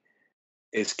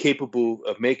is capable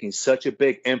of making such a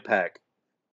big impact,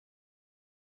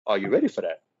 are you ready for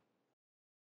that?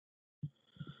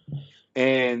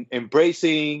 And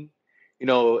embracing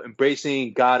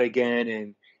God again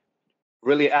and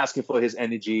really asking for his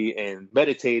energy and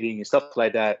meditating and stuff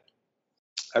like that.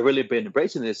 I've really been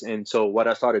embracing this. And so what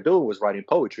I started doing was writing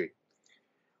poetry.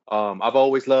 I've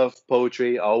always loved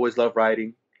poetry. I always loved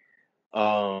writing.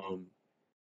 And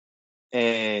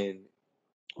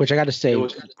which I got to say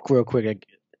real quick,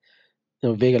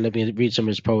 Vega let me read some of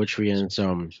his poetry, and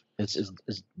it's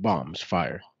bombs,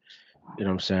 fire. You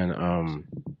know what I'm saying?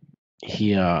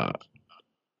 He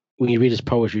when you read his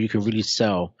poetry, you can really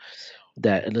tell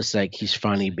that it looks like he's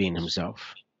finally being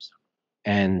himself.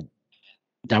 And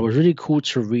that was really cool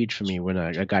to read for me when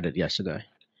I got it yesterday.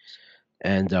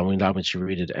 And when you allowed me to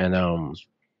read it, and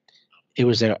it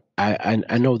was like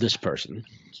I know this person.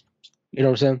 You know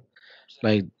what I'm saying?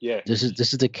 Like Yeah. this is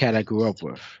the cat I grew up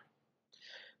with.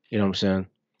 You know what I'm saying?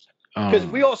 Because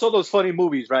we all saw those funny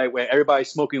movies, right? Where everybody's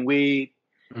smoking weed,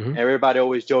 Mhm. everybody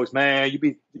always jokes, man, you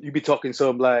be talking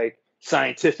some like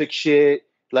scientific shit.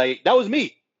 Like that was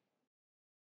me.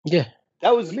 Yeah,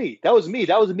 That was me. That was me.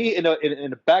 That was me in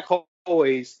the back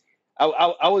hallways.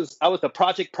 I was the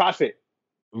Project Prophet,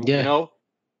 you yeah. know.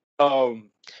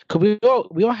 Cause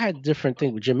we all had different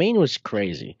things. But Jermaine was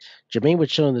crazy. Jermaine would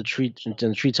chill in the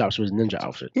treetops with his ninja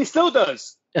outfit. He still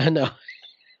does. I know,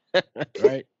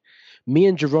 right? Me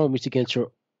and Jerome used to get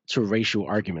into racial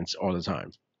arguments all the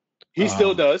time. He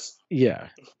still does. Yeah.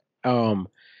 Um,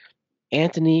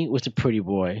 Anthony was the pretty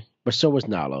boy, but so was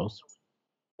Nalo,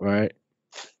 right?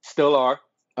 Still are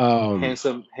Um,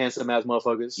 handsome as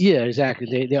motherfuckers. yeah,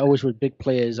 exactly. They always were big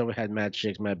players. Always had mad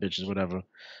chicks, mad bitches, whatever.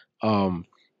 Um,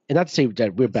 and not to say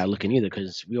that we're bad looking either,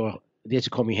 because they used to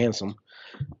call me handsome.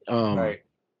 Um, Right.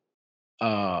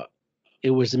 uh,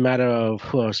 it was a matter of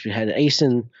who else we had.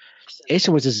 Asen.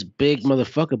 Asen was this big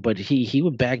motherfucker, but he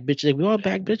would bag bitches. Like, we all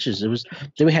bag bitches. It was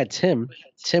then we had Tim.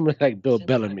 Tim looked like Bill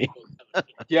Bellamy.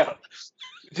 Yeah.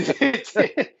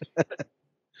 Hey,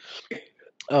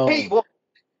 Um, well,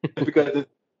 because it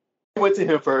went to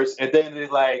him first, and then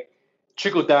it like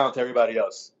trickled down to everybody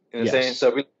else. You know what I'm saying? yes,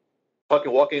 So we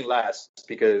fucking walk in last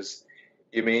because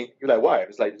you're like, why?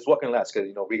 It's like just walk in last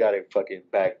because we gotta fucking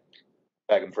bag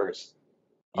him first.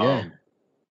 yeah, He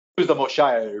was the most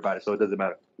shy of everybody, so it doesn't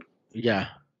matter. yeah.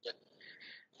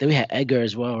 Then we had Edgar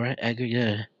as well, right? Edgar,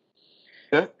 yeah.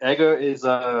 Yeah, Edgar is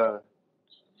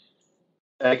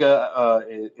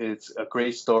it's a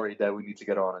great story that we need to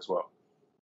get on as well.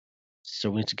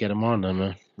 So we need to get him on, then,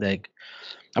 man. Like,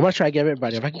 I'm gonna try to get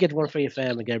everybody. If I can get one for your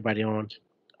fam and get everybody on,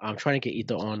 I'm trying to get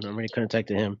Ether on. I'm already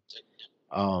contacting him.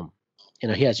 Um,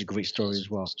 he has a great story as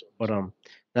well. But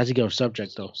not to get off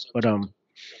subject though. But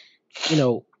you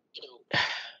know,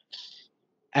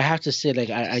 I have to say, like,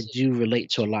 I do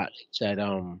relate to a lot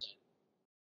that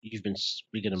you've been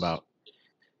speaking about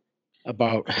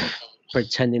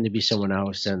pretending to be someone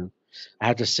else, and I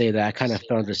have to say that I kind of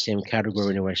fell into the same category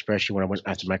anyway, especially when I went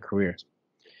after my career.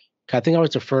 'Cause I think I was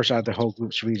the first out of the whole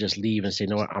group to really just leave and say,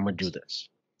 "No, I'm gonna do this."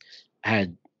 I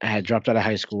had dropped out of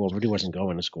high school, really wasn't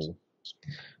going to school.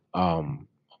 Um,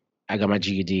 I got my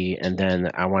GED, and then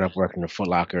I wound up working in Foot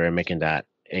Locker and making that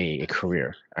a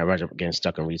career. I wound up getting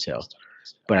stuck in retail,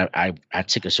 but I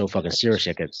took it so fucking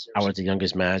seriously. I was the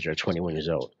youngest manager at 21 years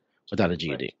old without a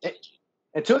GED.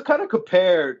 And to kind of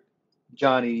compare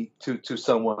Johnny to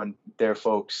someone there,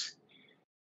 folks,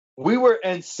 we were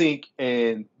in sync,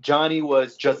 and Johnny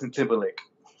was Justin Timberlake.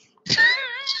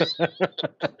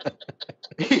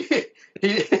 he,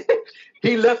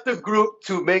 he left the group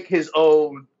to make his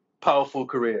own powerful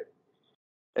career,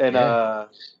 and Yeah.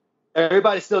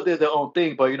 everybody still did their own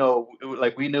thing. But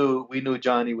like we knew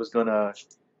Johnny was gonna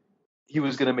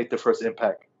make the first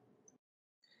impact.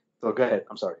 So go ahead.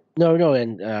 I'm sorry. No,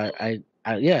 and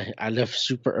I left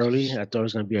super early. I thought I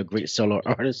was gonna be a great solo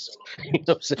artist. You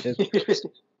know what I'm saying?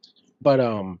 But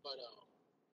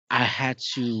I had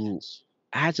to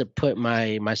I had to put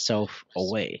myself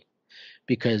away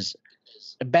because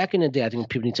back in the day, I think what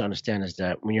people need to understand is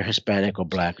that when you're Hispanic or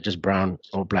black, just brown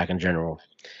or black in general,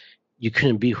 you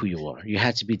couldn't be who you are. You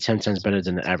had to be 10 times better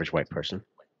than the average white person.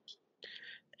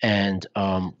 And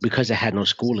because I had no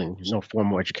schooling, no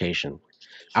formal education,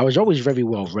 I was always very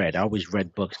well read. I always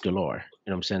read books galore.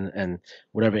 You know what I'm saying? And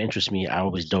whatever interests me, I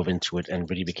always dove into it and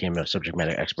really became a subject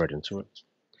matter expert into it.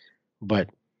 But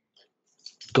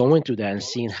going through that and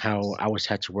seeing how I was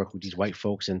had to work with these white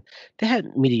folks, and they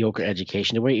had mediocre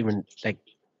education. They weren't even like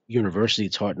university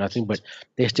taught nothing, but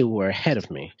they still were ahead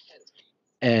of me.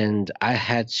 And I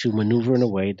had to maneuver in a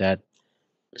way that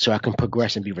so I can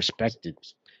progress and be respected,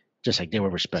 just like they were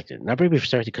respected. Not really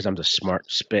respected because I'm the smart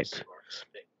spick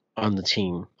on the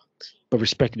team, but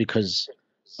respected because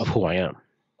of who I am.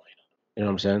 You know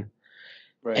what I'm saying?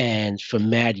 Right. And for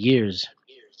mad years,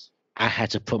 I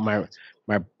had to put my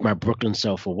Brooklyn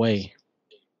self away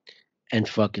and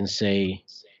fucking say,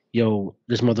 "Yo,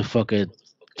 this motherfucker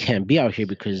can't be out here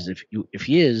because if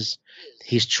he is,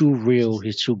 he's too real,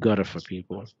 he's too gutter for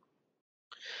people,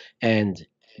 and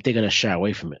they're gonna shy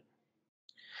away from it."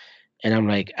 And I'm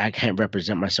like, I can't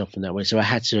represent myself in that way, so I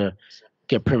had to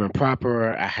get prim and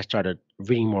proper. I had started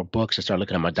reading more books. I started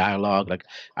looking at my dialogue. Like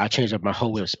I changed up my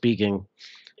whole way of speaking.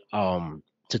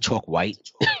 to talk white.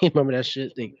 You remember that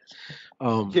shit? Yeah.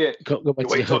 Go back The to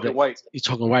way the you hood. talking Like, white. you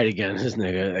talking white again, this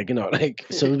nigga. Like, like,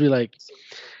 so it'd be like,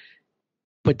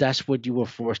 but that's what you were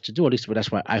forced to do. At least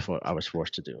that's what I thought I was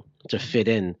forced to do, to fit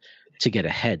in, to get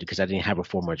ahead, because I didn't have a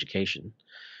formal education.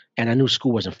 And I knew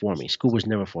school wasn't for me. School was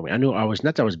never for me. I knew I was,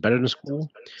 not that I was better than school,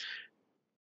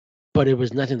 but it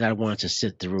was nothing that I wanted to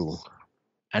sit through.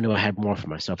 I knew I had more for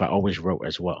myself. I always wrote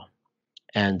as well.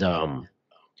 And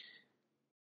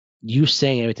you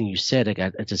saying everything you said, like,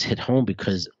 I just hit home,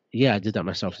 because yeah, I did that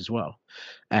myself as well.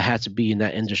 I had to be in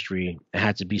that industry. I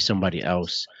had to be somebody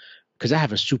else, because I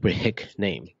have a super hick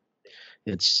name.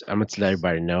 I'm gonna let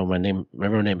everybody know my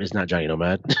real name is not Johnny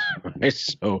Nomad. Right?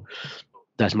 So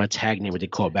that's my tag name, what they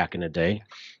called back in the day.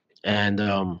 And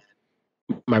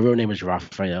my real name is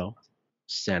Rafael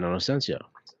San Inocencio,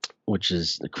 which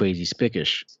is the crazy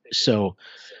spickish. So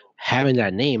having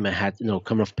that name, I had,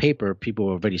 come off paper, people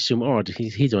already assume, oh,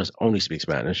 he does only speak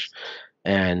Spanish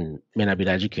and may not be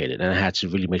that educated. And I had to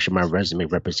really make sure my resume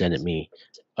represented me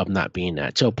of not being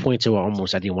that, to a point to where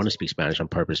almost I didn't want to speak Spanish on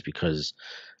purpose, because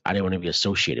I didn't want to be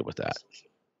associated with that.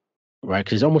 Right?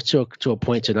 Because almost to a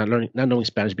point to not knowing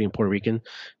Spanish, being Puerto Rican,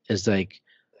 is like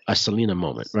a Selena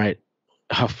moment, right?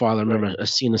 Her father, I remember a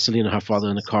scene of Selena, her father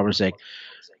in the car was like,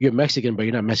 "You're Mexican, but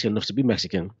you're not Mexican enough to be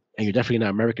Mexican, and you're definitely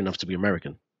not American enough to be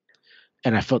American."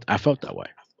 And I felt that way.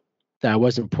 That I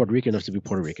wasn't Puerto Rican enough to be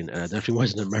Puerto Rican, and I definitely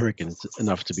wasn't American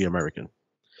enough to be American.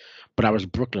 But I was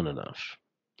Brooklyn enough,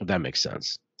 if that makes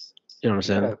sense. You know what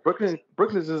I'm Yeah. saying?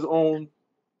 Brooklyn is his own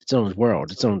Its own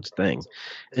world, its own thing. it's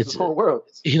his It's own world.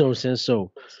 you know what I'm saying.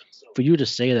 So for you to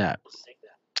say that,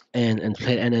 and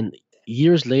play, and then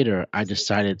years later, I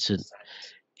decided to.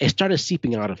 It started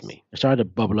seeping out of me. It started to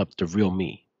bubble up the real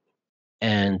me.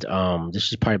 And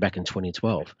this was probably back in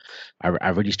 2012. I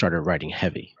really started writing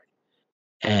heavy,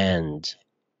 and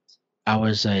I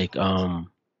was like,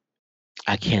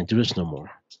 I can't do this no more.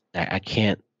 I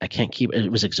can't keep.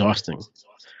 It was exhausting.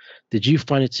 Did you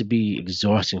find it to be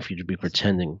exhausting for you to be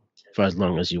pretending for as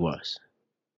long as you was?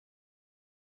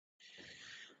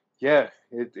 Yeah.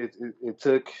 It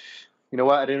took. You know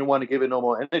what? I didn't want to give it no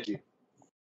more energy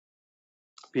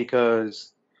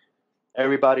because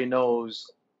everybody knows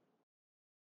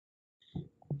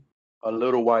a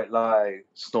little white lie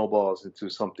snowballs into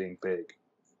something big.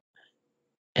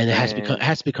 And it And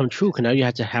has to become true. Because now you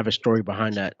have to have a story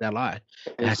behind that lie.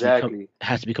 exactly. It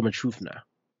has to become a truth now.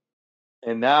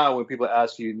 And now when people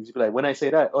ask you, you be like, when I say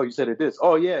that, oh, you said it this.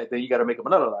 Oh, yeah. Then you got to make up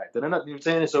another lie. Then you know what I'm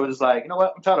saying? So it's like, you know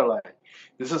what? I'm tired of lying.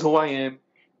 This is who I am.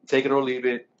 Take it or leave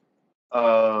it.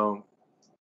 Um,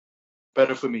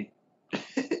 better for me.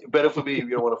 Better for me if you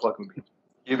don't want to fuck with me.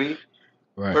 You mean?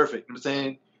 Right. Perfect. You know what I'm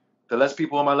saying? The less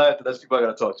people in my life, the less people I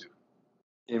got to talk to.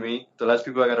 You know what I mean? The less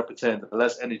people I got to pretend, the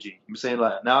less energy. You know what I'm saying?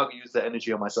 Like, now I can use that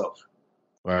energy on myself.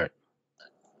 Right.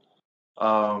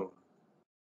 Um,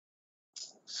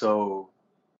 so,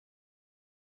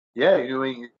 yeah, you know what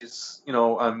I mean? It's,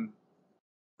 I'm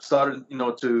started,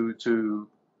 to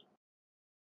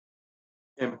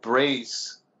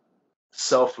embrace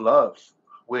self-love,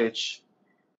 which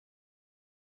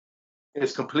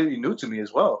is completely new to me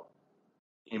as well.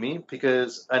 You mean?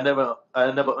 Because I never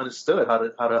understood how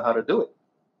to do it.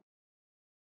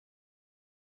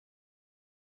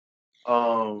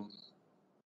 Um,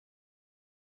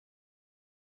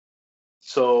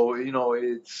 so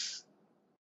it's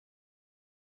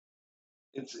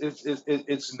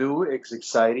new, it's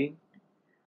exciting,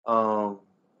 um,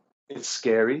 it's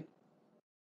scary,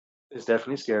 it's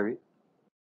definitely scary.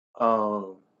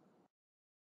 Um,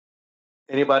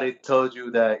 anybody told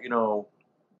you that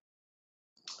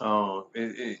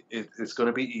it's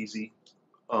gonna be easy,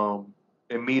 um,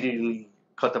 immediately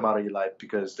cut them out of your life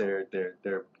because they're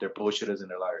bullshitters and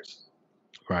they're liars.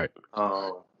 Right.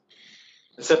 Um,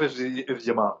 except if it's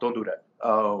your mom, don't do that.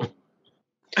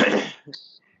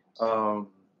 Um,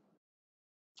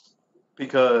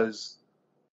 because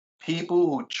people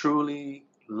who truly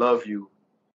love you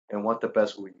and want the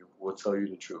best for you will tell you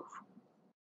the truth.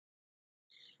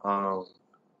 Um,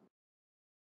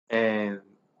 and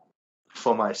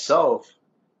for myself,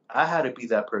 I had to be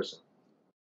that person.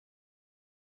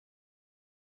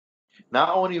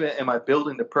 Not only am I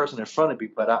building the person in front of me,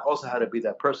 but I also had to be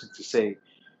that person to say,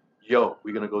 yo,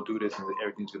 we're gonna go do this and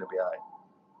everything's gonna be all right.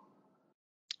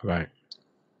 Right.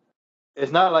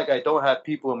 It's not like I don't have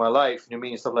people in my life, you know what I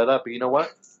mean, and stuff like that, but you know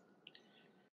what?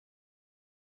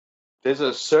 There's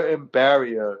a certain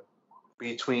barrier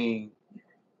between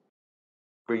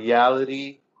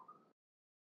reality,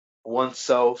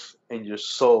 oneself, and your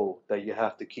soul that you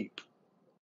have to keep.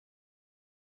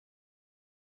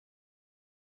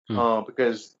 Hmm.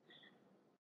 Because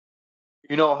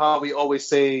You know how we always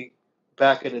say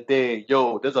back in the day,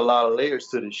 yo, there's a lot of layers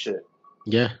to this shit.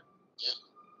 Yeah.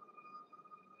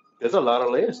 There's a lot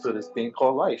of layers to this thing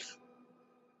called life.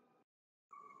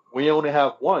 When you only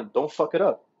have one, don't fuck it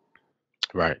up.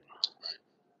 Right.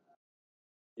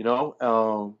 You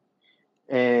know,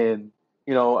 and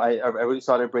I really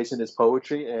started embracing this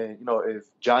poetry, and if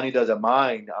Johnny doesn't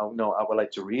mind, I would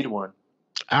like to read one.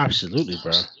 Absolutely,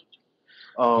 bro.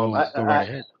 Go right I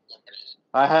ahead.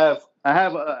 I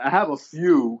have a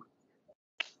few,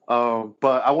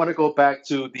 but I want to go back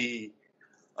to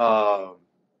um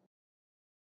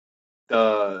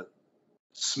the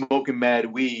smoking mad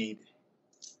weed,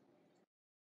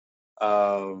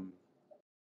 um,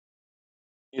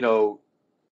 you know,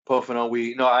 puffing on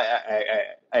weed. No,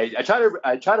 I try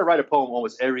to write a poem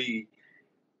almost every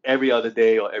other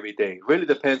day or every day. Really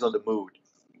depends on the mood.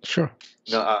 Sure.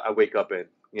 I wake up in.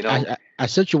 I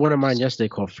sent you one of mine yesterday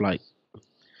called Flight.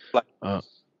 Like Uh,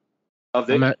 of I'm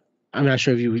the not I'm not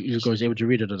sure if you was able to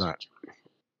read it or not.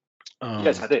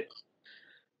 yes, I did.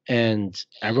 And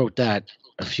I wrote that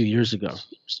a few years ago,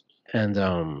 and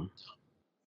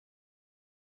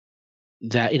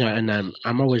that and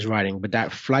I'm always writing, but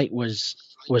that Flight was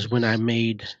when I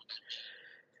made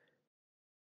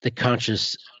the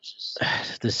conscious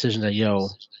decision that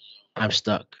I'm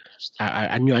stuck.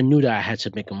 I knew that I had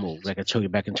to make a move. Like I told you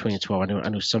back in 2012, I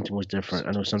knew something was different.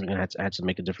 I knew something I had to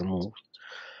make a different move,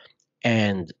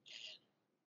 and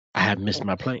I had missed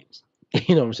my plane.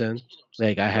 You know what I'm saying?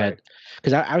 Like I Right. had,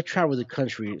 because I've traveled the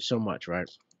country so much, right?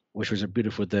 Which was a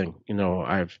beautiful thing.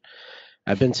 I've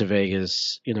been to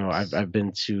Vegas. I've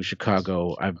been to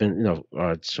Chicago. I've been to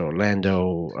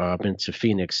Orlando. I've been to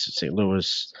Phoenix, St.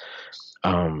 Louis,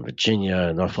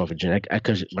 Virginia, Norfolk, Virginia.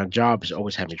 Because my job has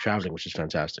always had me traveling, which is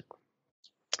fantastic.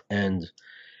 And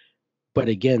but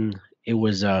again, it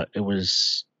was a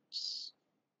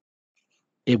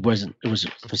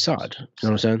facade. You know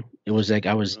what I'm saying? It was like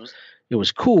it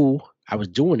was cool. I was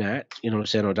doing that. You know what I'm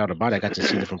saying? No doubt about it. I got to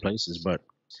see different places, but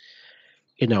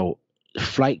the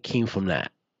flight came from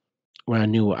that, where I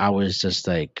knew I was just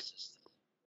like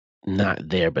not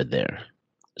there, but there.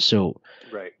 So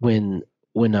Right. when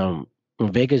when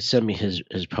Vegas sent me his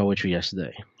poetry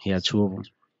yesterday, he had two of them,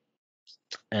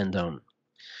 and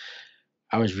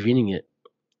I was reading it.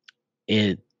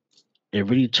 It it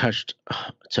really touched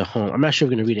to home. I'm not sure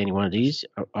if I'm gonna read any one of these,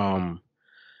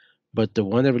 but the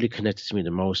one that really connected to me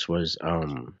the most was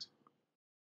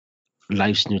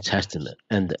Life's New Testament,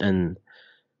 and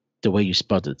the way you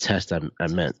spelled the test, I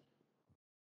meant.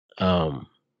 Um,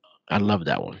 I love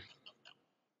that one.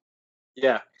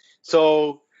 Yeah.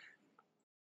 So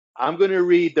I'm gonna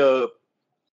read the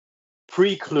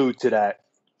preclude to that.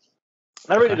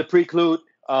 Not really Okay. the preclude.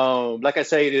 Like I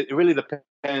say, it really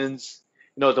depends.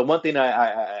 The one thing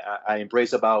I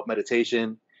embrace about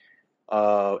meditation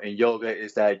and yoga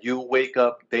is that you wake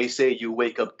up. They say you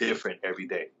wake up different every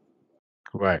day.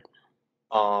 Right.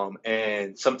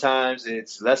 And sometimes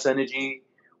it's less energy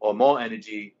or more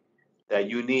energy that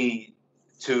you need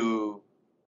to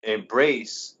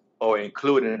embrace or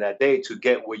include in that day to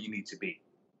get where you need to be.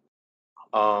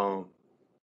 Um,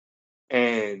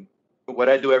 and what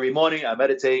I do every morning, I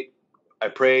meditate, I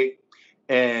pray,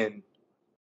 and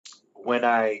when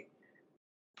I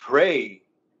pray,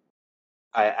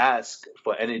 I ask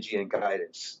for energy and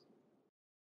guidance.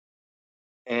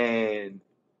 And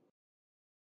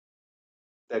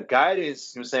the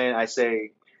guidance, I'm saying, I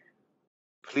say,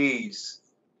 please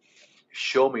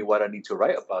show me what I need to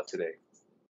write about today.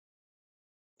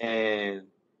 And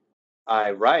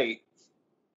I write,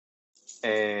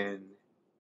 and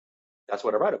that's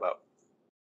what I write about.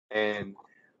 And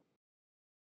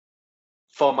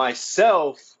for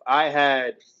myself, I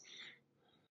had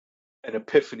an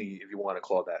epiphany, if you want to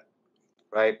call that,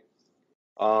 right?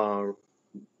 Um,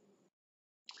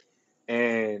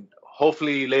 and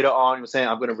hopefully later on,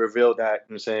 I'm going to reveal that.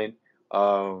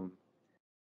 Um,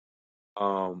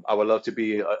 I would love to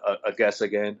be a guest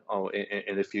again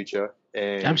in the future,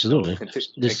 and Absolutely.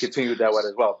 continue that way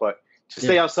as well. But to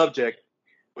stay on subject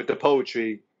with the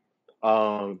poetry,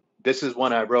 this is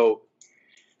one I wrote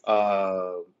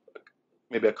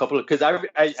maybe a couple of, because I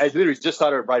literally just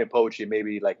started writing poetry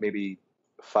maybe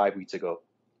 5 weeks ago.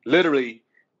 Literally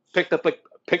picked up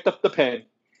the pen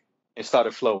and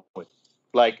started flowing.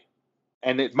 Mind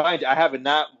you, I haven't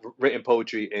not written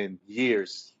poetry in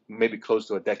years, maybe close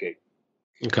to a decade.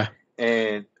 Okay.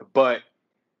 But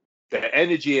the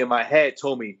energy in my head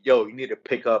told me, yo, you need to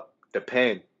pick up the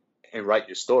pen and write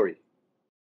your story.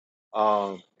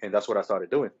 And that's what I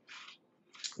started doing.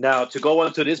 Now, to go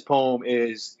on to this poem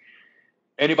is,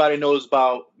 anybody knows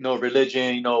about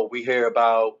religion, we hear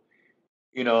about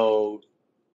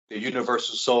the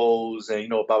universal souls, and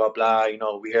blah blah blah.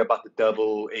 We hear about the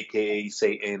devil, aka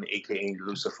Satan, aka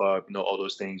Lucifer. All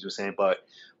those things you're saying. But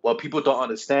what people don't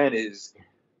understand is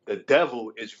the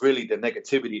devil is really the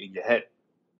negativity in your head.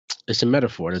 It's a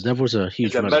metaphor. The devil's a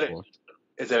huge metaphor.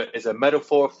 It's a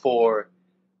metaphor for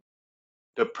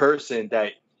the person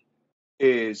that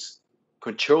is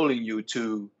controlling you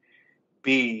to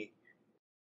be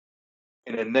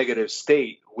in a negative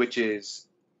state, which is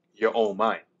your own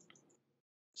mind.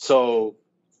 So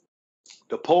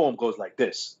the poem goes like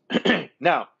this.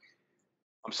 Now,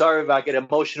 I'm sorry if I get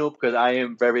emotional because I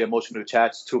am very emotional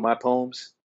attached to my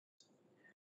poems,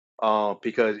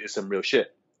 because it's some real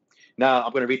shit. Now,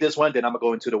 I'm going to read this one, then I'm going to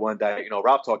go into the one that,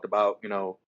 Rob talked about,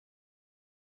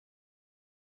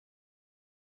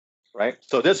 right?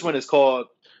 So this one is called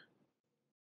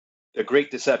The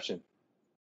Great Deception.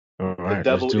 All right, the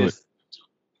devil let's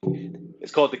do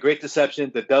It's called The Great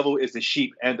Deception. The devil is the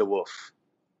sheep and the wolf.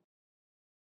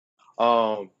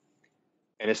 And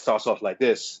it starts off like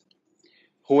this.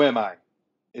 Who am I?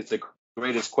 It's the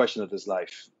greatest question of this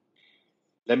life.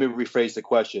 Let me rephrase the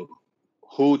question.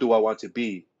 Who do I want to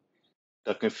be?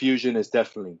 The confusion is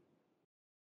deafening.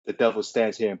 The devil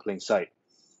stands here in plain sight.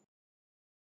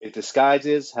 Its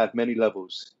disguises have many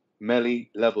levels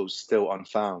still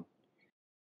unfound.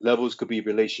 Levels could be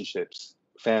relationships,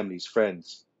 families,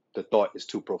 friends. The thought is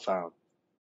too profound.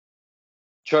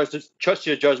 Trust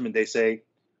your judgment, they say,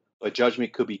 but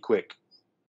judgment could be quick.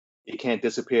 It can't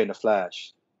disappear in a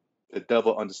flash. The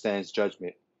devil understands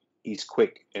judgment. He's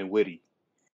quick and witty.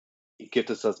 He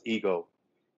gives us ego.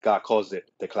 God calls it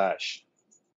the clash.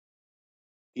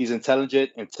 He's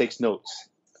intelligent and takes notes,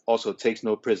 also takes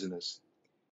no prisoners.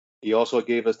 He also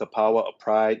gave us the power of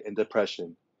pride and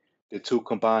depression. The two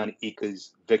combined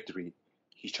equals victory.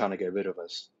 He's trying to get rid of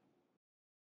us.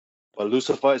 But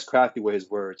Lucifer is crafty with his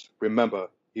words. Remember,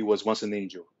 he was once an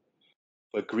angel.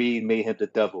 But greed made him the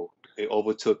devil. It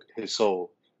overtook his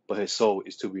soul, but his soul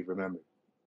is to be remembered.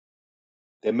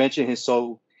 They mention his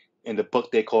soul in the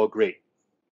book they call great.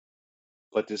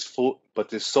 But this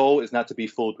soul is not to be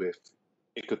fooled with.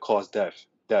 It could cause death.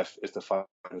 Death is the final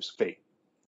fate.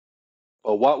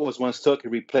 But what was once took, he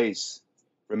replaced.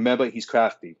 Remember, he's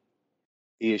crafty.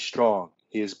 He is strong.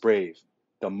 He is brave.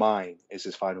 The mind is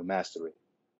his final mastery.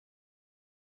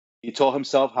 He taught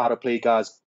himself how to play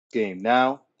God's game.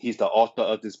 Now, he's the author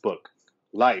of this book.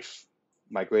 Life,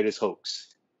 my greatest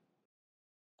hoax.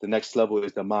 The next level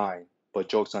is the mind, but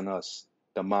joke's on us.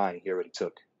 The mind he already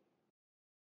took.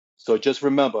 So just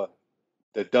remember,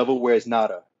 the devil wears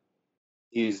nada.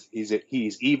 He is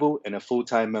evil and a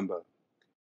full-time member.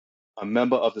 A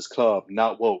member of this club,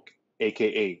 not woke,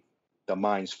 aka the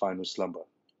mind's final slumber.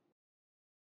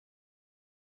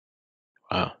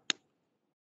 Wow.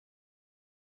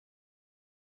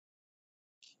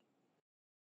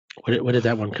 Where did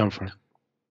that one come from?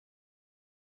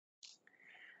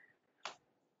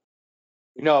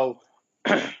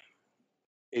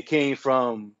 It came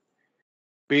from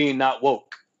being not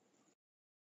woke.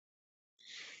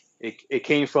 It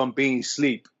came from being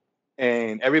sleep.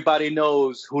 And everybody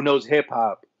who knows hip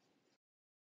hop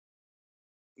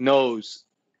knows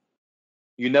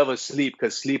you never sleep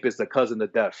because sleep is the cousin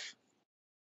of death.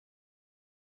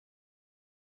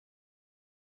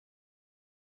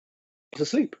 I was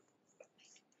asleep.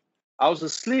 I was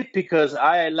asleep because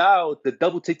I allowed the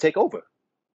devil to take over.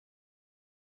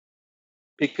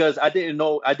 Because I didn't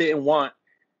want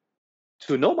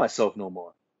to know myself no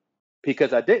more.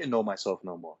 Because I didn't know myself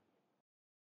no more.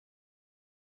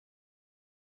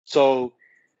 So,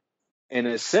 in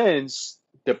a sense,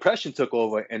 depression took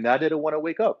over and I didn't want to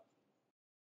wake up.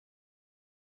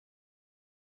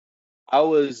 I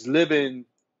was living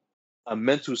a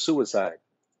mental suicide.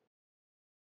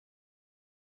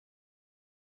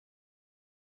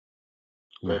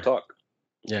 Real talk.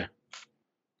 Yeah.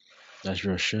 That's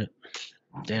real shit.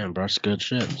 Damn, bro, it's good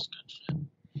shit.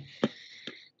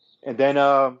 And then,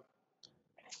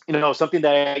 something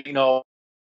that,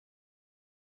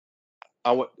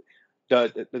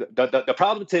 the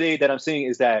problem today that I'm seeing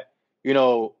is that,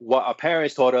 what our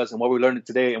parents taught us and what we're learning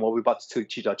today and what we're about to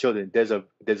teach our children, there's a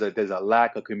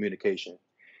lack of communication.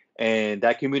 And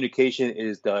that communication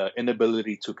is the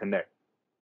inability to connect,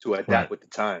 to adapt with the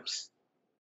times.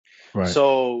 Right.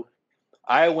 So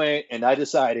I went and I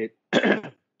decided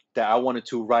that I wanted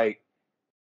to write,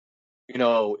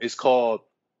 it's called,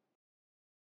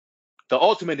 the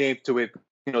ultimate name to it,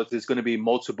 there's going to be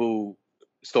multiple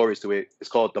stories to it. It's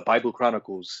called The Bible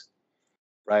Chronicles,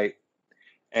 right?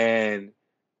 And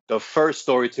the first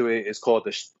story to it is called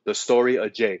the story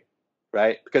of Jay,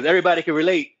 right? Because everybody can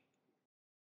relate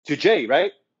to Jay,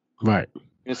 right? Right. You know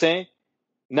what I'm saying?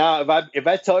 Now, if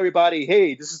I tell everybody,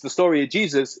 hey, this is the story of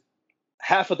Jesus,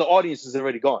 half of the audience is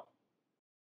already gone,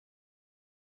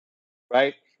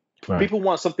 right? Right. People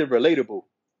want something relatable,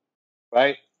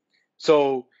 right?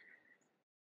 So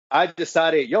I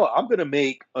decided, yo, I'm gonna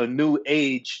make a new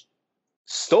age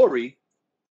story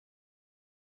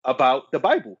about the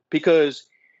Bible, because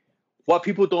what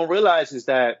people don't realize is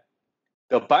that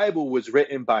the Bible was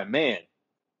written by man,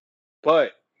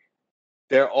 but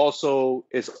there also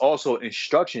is also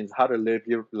instructions how to live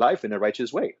your life in a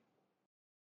righteous way,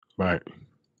 Right.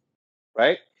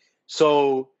 right?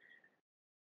 So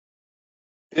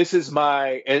this is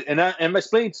my I'm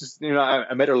explaining to,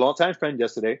 I met a longtime friend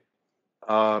yesterday.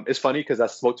 It's funny because I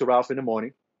spoke to Ralph in the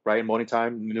morning, right? Morning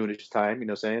time, noonish time, you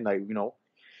know what I'm saying? Like,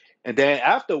 and then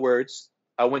afterwards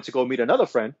I went to go meet another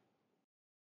friend.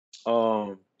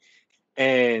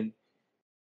 And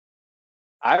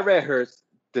I read her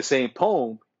the same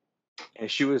poem, and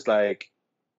she was like,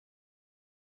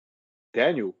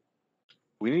 Daniel,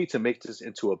 we need to make this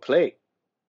into a play.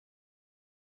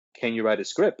 Can you write a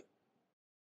script?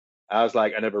 I was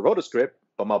like, I never wrote a script,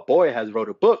 but my boy has wrote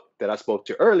a book that I spoke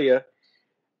to earlier.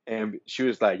 And she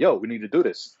was like, yo, we need to do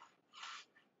this.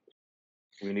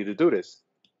 We need to do this.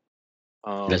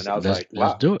 And I was like, Let's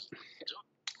wow. do it.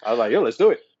 I was like, yo, let's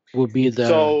do it. We'll be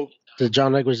the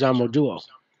John Leguizamo duo.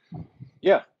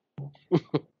 Yeah.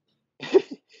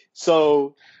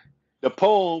 So the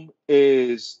poem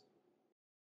could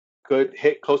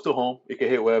hit close to home. It could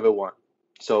hit wherever it want.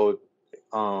 So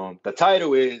the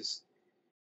title is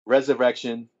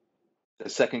Resurrection, the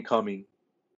Second Coming,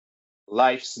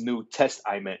 Life's New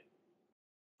Testament,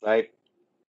 right?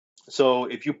 So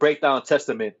if you break down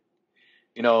Testament,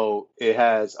 it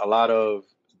has a lot of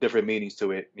different meanings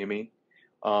to it. You know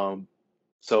what I mean?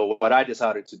 So what I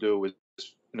decided to do was,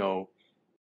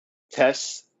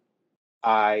 test,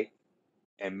 I,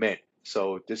 and meant.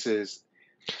 So this is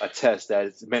a test that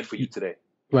is meant for you today.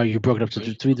 Right. You broke it up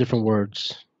to three different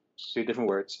words. 3 different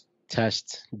words.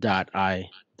 Test, I,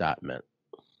 meant.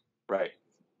 Right.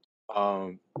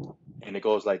 And it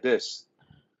goes like this.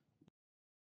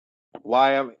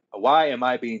 Why am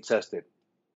I being tested?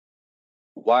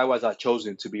 Why was I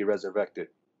chosen to be resurrected?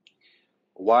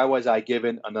 Why was I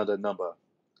given another number?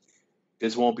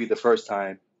 This won't be the first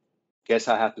time. Guess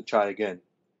I have to try again.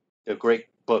 The great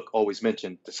book always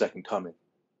mentioned the second coming.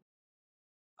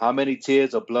 How many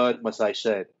tears of blood must I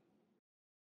shed?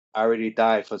 I already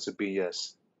died for some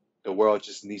BS. The world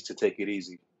just needs to take it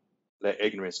easy. Let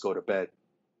ignorance go to bed.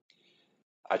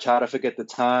 I try to forget the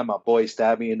time my boy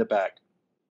stabbed me in the back.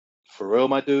 For real,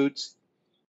 my dudes,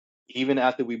 even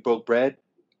after we broke bread,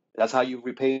 that's how you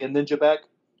repay a ninja back?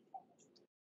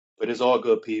 But it's all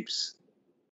good, peeps.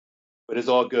 But it's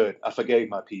all good. I forgave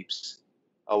my peeps.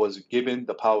 I was given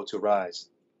the power to rise.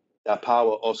 That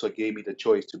power also gave me the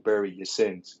choice to bury your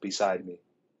sins beside me.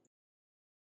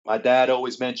 My dad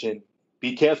always mentioned,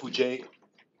 be careful, Jay.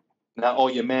 Not all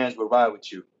your mans will ride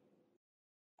with you.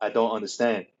 I don't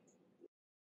understand.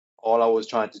 All I was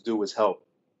trying to do was help.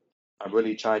 I'm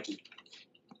really trying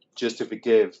to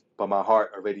forgive, but my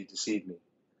heart already deceived me.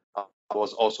 I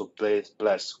was also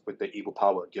blessed with the evil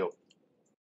power of guilt.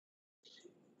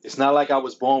 It's not like I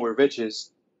was born with riches.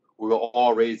 We were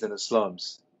all raised in the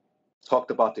slums.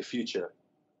 Talked about the future.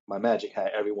 My magic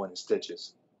had everyone in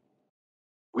stitches.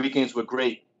 Weekends were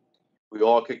great. We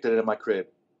all kicked it in my crib.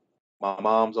 My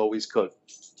mom's always cooked.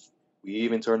 We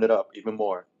even turned it up even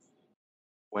more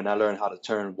when I learned how to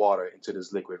turn water into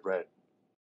this liquid red.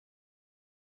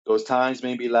 Those times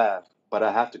made me laugh, but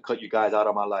I have to cut you guys out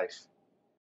of my life.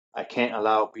 I can't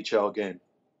allow betrayal again.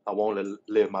 I won't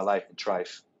live my life in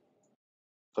strife.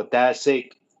 For Dad's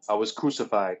sake, I was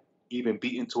crucified, even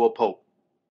beaten to a pulp.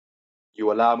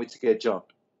 You allow me to get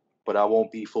jumped, but I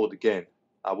won't be fooled again.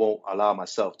 I won't allow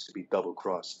myself to be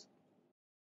double-crossed.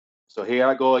 So here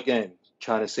I go again,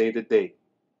 trying to save the day.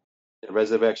 The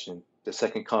resurrection, the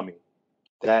second coming.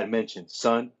 Dad mentioned,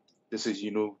 son, this is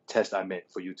your new test I meant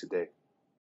for you today.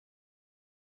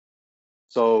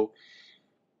 So,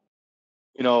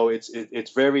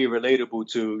 it's very relatable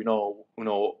to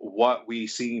what we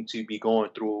seem to be going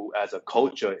through as a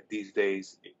culture these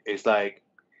days. It's like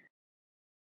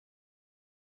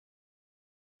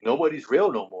nobody's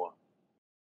real no more.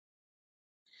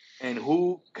 And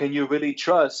who can you really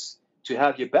trust to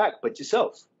have your back but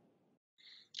yourself?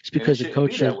 It's because the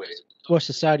culture,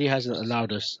 society hasn't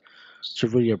allowed us to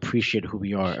really appreciate who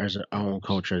we are as our own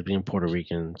culture, as being Puerto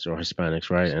Ricans or Hispanics,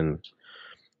 right? And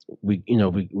we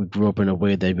grew up in a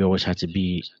way that we always had to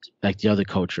be like the other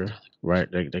culture, right?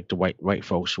 Like the white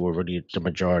folks who were really the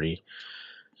majority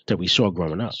that we saw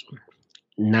growing up.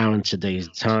 Now in today's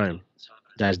time,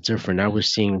 that's different. Now we're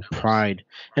seeing pride,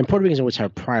 and Puerto Ricans always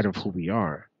have pride of who we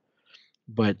are,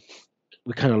 but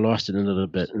we kind of lost it a little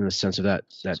bit in the sense of that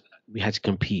we had to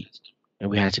compete and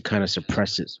we had to kind of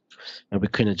suppress it, and we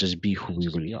couldn't just be who we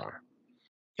really are.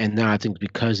 And now I think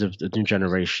because of the new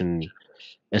generation,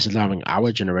 it's allowing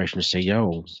our generation to say,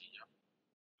 "Yo,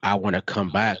 I want to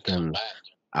come back and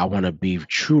I want to be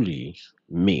truly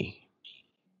me.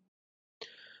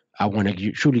 I want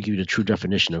to truly give you the true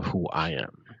definition of who I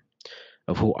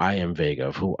am, Vega,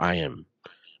 of who I am."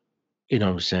 You know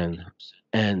what I'm saying?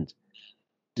 And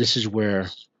this is where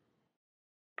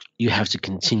you have to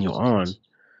continue on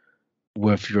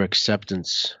with your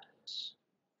acceptance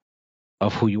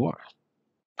of who you are.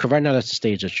 Because right now, that's the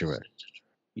stage that you're in.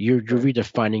 You're Right.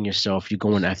 redefining yourself. You're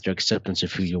going after acceptance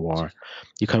of who you are.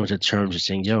 You're coming to terms with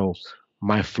saying, "Yo,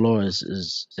 my flaw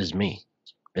is me.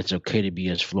 It's okay to be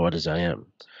as flawed as I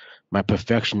am. My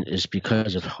perfection is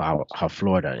because of how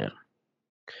flawed I am.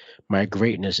 My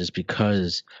greatness is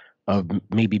because of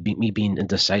me being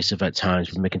indecisive at times,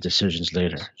 but making decisions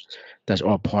later. That's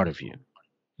all part of you.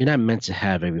 You're not meant to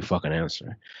have every fucking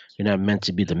answer. You're not meant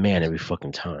to be the man every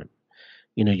fucking time.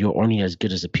 You're only as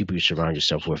good as the people you surround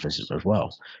yourself with as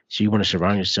well. So you want to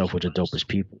surround yourself with the dopest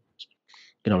people.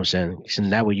 You know what I'm saying? So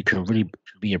that way you can really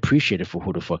be appreciated for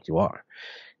who the fuck you are.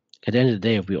 At the end of the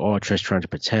day, if we all just trying to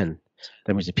pretend,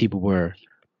 that means the people we're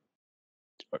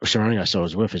surrounding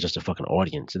ourselves with is just a fucking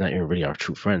audience. They're not even really our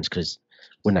true friends because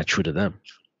we're not true to them.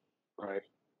 Right.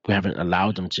 We haven't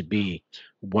allowed them to be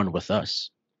one with us.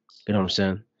 You know what I'm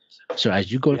saying? So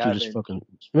as you go We through this haven't. fucking,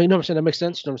 I mean, you know what I'm saying? That makes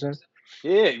sense. You know what I'm saying?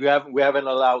 Yeah, we haven't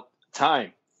allowed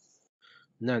time.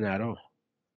 No, not at all.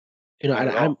 Not And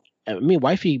at all. me and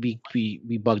wifey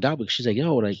be bugged out because she's like,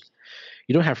 "Yo, like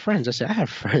you don't have friends." I said, "I have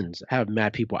friends. I have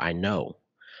mad people I know."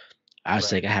 I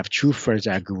was like, Right. "I have true friends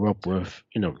that I grew up with.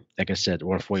 Like I said,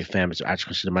 140 families. So I actually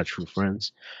consider my true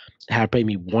friends. I have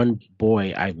maybe one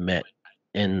boy I've met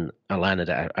in Atlanta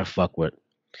that I fuck with,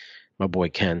 my boy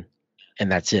Ken,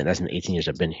 and that's it. That's in the 18 years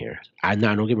I've been here. I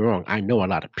now don't get me wrong. I know a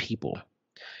lot of people.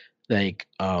 Like,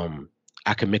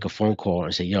 I can make a phone call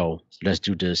and say, "Yo, let's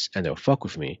do this," and they'll fuck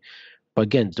with me. But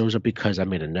again, those are because I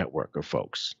made a network of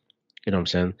folks. You know what I'm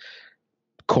saying?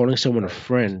 Calling someone a Right.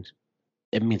 friend,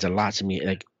 it means a lot to me.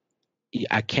 Like,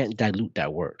 I can't dilute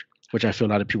that word, which I feel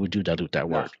a lot of people do dilute that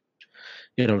Nah. word.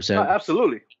 You know what I'm No, saying?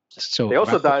 absolutely. So They if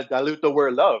I also call, dilute the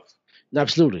word love.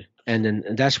 absolutely, and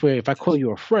that's where if I call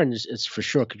you a friend, it's for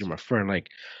sure because you're my friend. Like,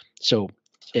 so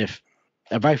if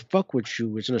if I fuck with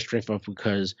you, it's in a strength of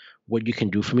because what you can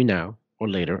do for me now or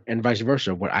later, and vice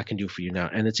versa, what I can do for you now,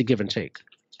 and it's a give and take.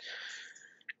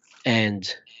 And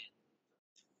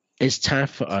it's time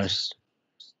for us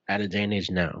at a day and age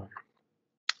now,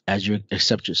 as you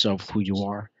accept yourself who you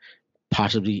are,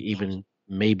 possibly even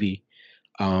maybe,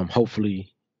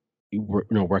 hopefully,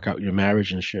 work out your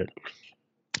marriage and shit,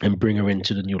 and bring her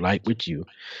into the new light with you,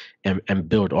 and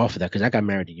build off of that. Because I got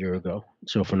married a year ago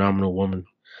to a phenomenal woman.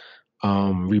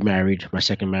 Remarried, my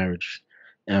second marriage,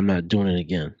 and I'm not doing it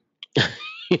again.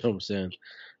 You know what I'm saying?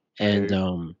 I hear And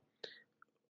you.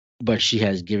 but she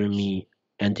has given me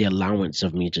and the allowance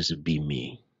of me just to be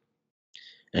me.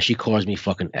 And she calls me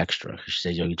fucking extra. She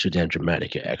says, "Yo, you're too damn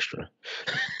dramatic. You're extra."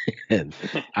 And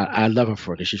I love her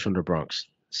for it because she's from the Bronx.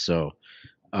 So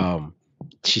um,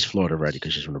 she's Florida already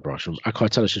because she's from the Bronx.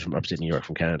 Tell her she's from upstate New York,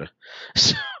 from Canada.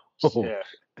 So,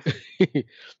 Yeah.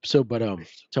 but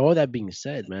so all that being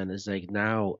said, man, it's like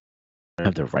now I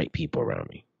have the right people around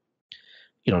me.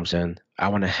 You know what I'm saying? I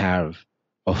want to have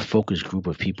a focused group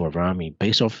of people around me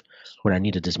based off what I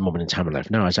need at this moment in time in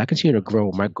life. Now, as I continue to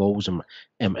grow, my goals and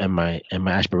my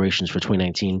aspirations for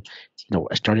 2019,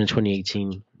 starting in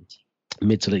 2018,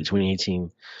 mid to late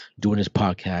 2018, doing this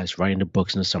podcast, writing the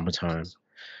books in the summertime,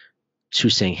 to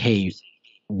saying, "Hey,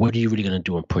 what are you really going to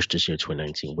do and push this year,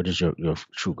 2019? What is your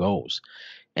true goals?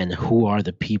 And who are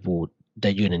the people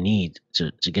that you're going to need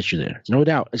to get you there?" No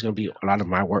doubt it's going to be a lot of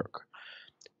my work,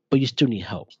 but you still need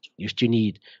help. You still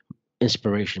need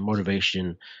inspiration,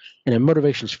 motivation. And then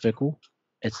motivation's fickle.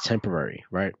 It's temporary,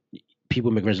 right? People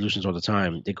make resolutions all the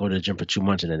time. They go to the gym for 2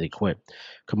 months and then they quit.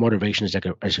 Because motivation is like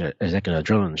an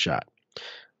adrenaline shot.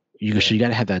 Yeah. So you got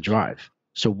to have that drive.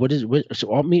 So so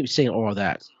all me saying all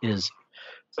that is,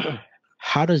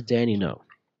 how does Danny know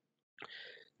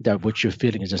that what you're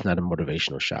feeling is just not a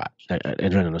motivational shot, like an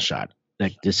adrenaline shot?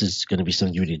 Like this is going to be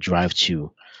something you really drive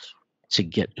to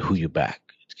get who you back,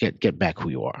 get back who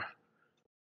you are.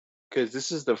 Because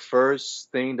this is the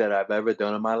first thing that I've ever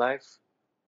done in my life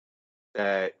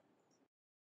that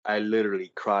I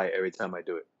literally cry every time I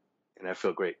do it, and I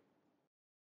feel great.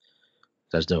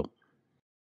 That's dope.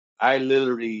 I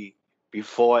literally,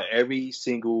 before every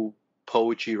single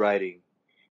poetry writing,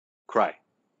 cry.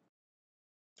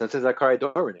 Sometimes I cry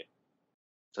during it.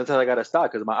 Sometimes I gotta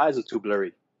stop because my eyes are too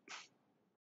blurry.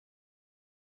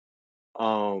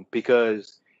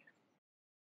 Because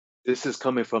this is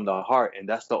coming from the heart, and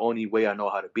that's the only way I know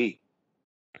how to be.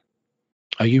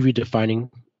 Are you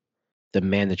redefining the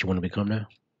man that you want to become now?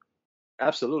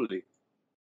 Absolutely.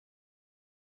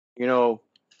 You know,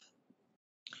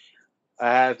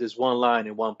 I have this one line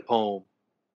in one poem,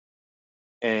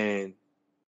 and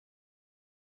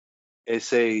it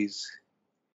says,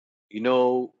 you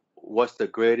know, what's the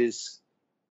greatest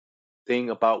thing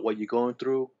about what you're going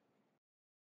through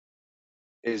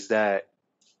is that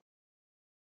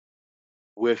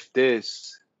with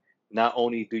this, not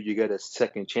only do you get a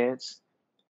second chance,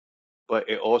 but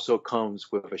it also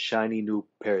comes with a shiny new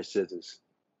pair of scissors.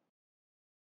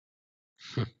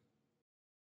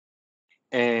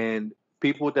 And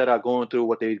people that are going through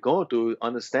what they're going through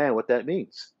understand what that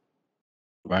means.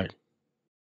 Right.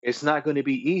 It's not going to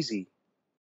be easy,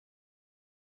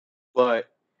 but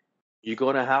you're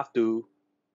going to have to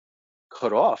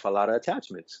cut off a lot of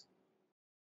attachments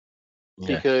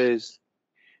Yeah. because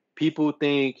people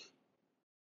think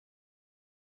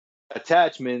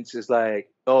attachments is like,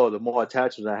 oh, the more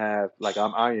attachments I have, like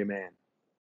I'm Iron Man.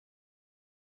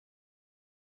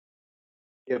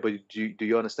 Yeah, but do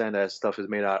you understand that stuff is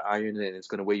made out of iron and it's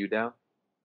going to weigh you down?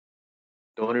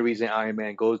 The only reason Iron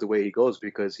Man goes the way he goes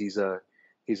because he's a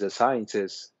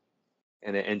scientist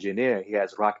and an engineer. He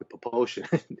has rocket propulsion.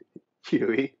 You know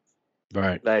what I mean?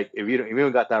 Right. Like if you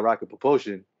don't got that rocket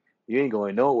propulsion, you ain't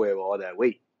going nowhere with all that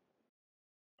weight.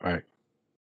 Right.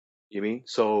 You know what I mean?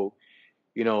 So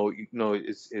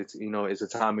it's a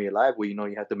time in your life where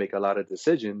you have to make a lot of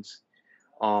decisions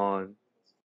on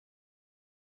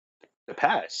the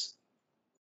past.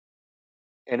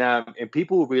 And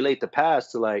people relate the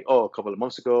past to like, oh, a couple of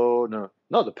months ago.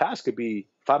 No, the past could be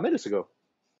 5 minutes ago.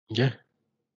 Yeah.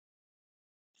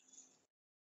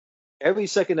 Every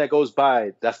second that goes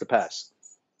by, that's the past.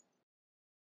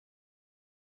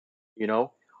 You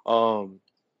know,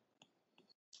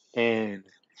 and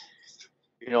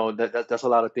that's a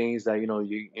lot of things that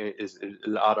is a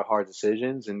lot of hard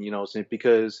decisions, and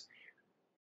because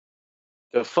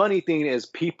the funny thing is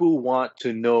people want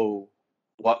to know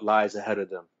what lies ahead of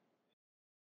them,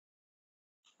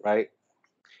 right?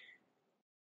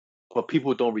 But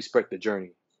people don't respect the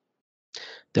journey.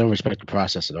 They don't respect the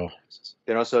process at all.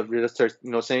 They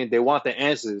don't saying they want the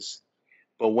answers,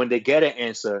 but when they get an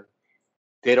answer,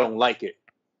 they don't like it,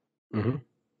 Mm-hmm.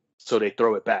 so they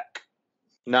throw it back.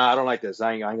 Nah, I don't like this.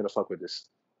 I ain't gonna fuck with this.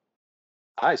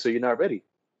 All right, so you're not ready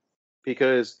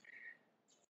because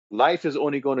life is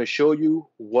only going to show you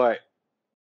what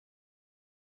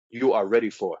you are ready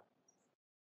for.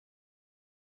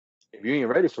 If you ain't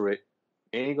ready for it,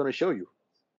 it ain't going to show you.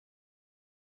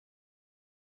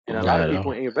 And a lot Not of at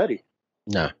people all. ain't ready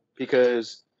No.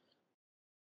 because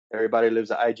everybody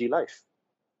lives an IG life.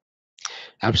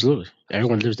 Absolutely.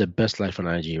 Everyone lives their best life on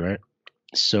IG, right?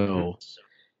 So,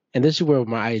 and this is where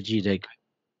my IG, like,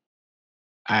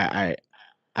 I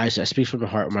speak from the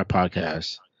heart of my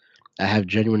podcast. I have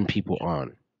genuine people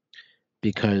on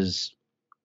because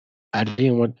I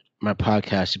didn't want my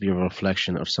podcast to be a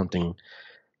reflection of something,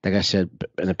 like I said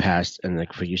in the past, and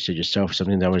like for you said yourself,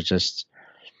 something that was just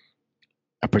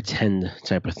a pretend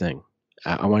type of thing.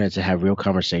 I wanted to have real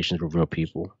conversations with real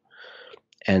people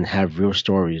and have real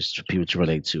stories for people to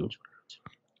relate to.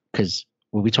 Because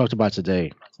what we talked about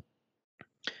today,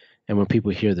 and when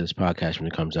people hear this podcast when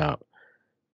it comes out,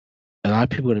 a lot of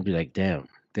people are going to be like, damn,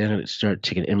 they're going to start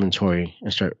taking inventory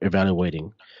and start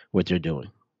evaluating what they're doing.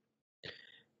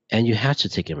 And you have to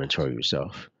take inventory of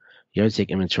yourself. You have to take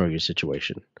inventory of your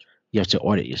situation. You have to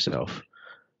audit yourself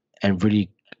and really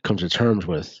come to terms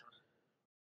with,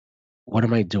 what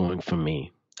am I doing for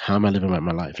me? How am I living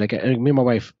my life? Like me and my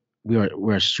wife,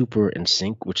 we're super in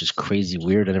sync, which is crazy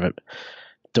weird. I never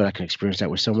thought I could experience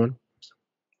that with someone.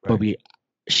 Right.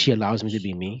 But she allows me to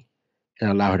be me and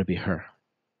I allow her to be her.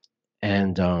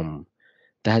 And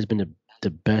that has been the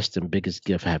best and biggest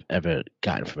gift I have ever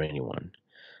gotten from anyone.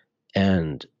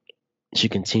 And she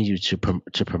continues to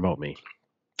promote me.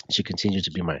 She continues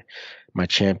to be my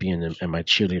champion and my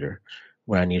cheerleader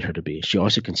where I need her to be. She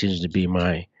also continues to be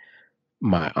my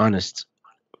honest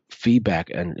feedback,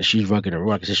 and she's rugged and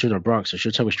raw because she's in the Bronx, so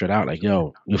she'll tell me straight out, like,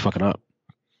 yo, you're fucking up.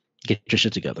 Get your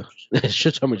shit together.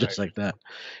 She'll tell me just like that.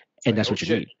 And Like, that's oh, what you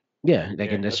shit. need. Yeah, like,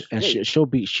 Yeah, and that's she'll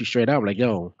be straight out like,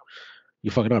 yo,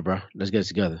 you fucking up, bro. Let's get it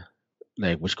together.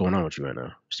 Like, what's going on with you right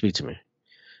now? Speak to me.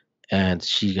 And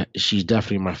she's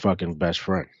definitely my fucking best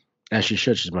friend. As she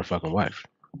should. She's my fucking wife.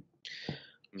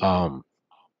 Mhm.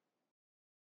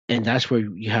 And that's where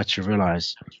you have to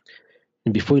realize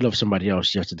And before you love somebody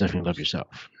else, you have to definitely love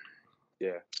yourself.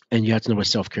 Yeah. And you have to know what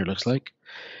self-care looks like.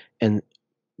 And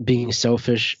being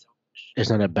selfish is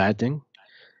not a bad thing.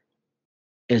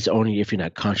 It's only if you're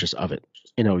not conscious of it.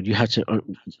 You have to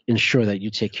ensure that you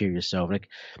take care of yourself. Like,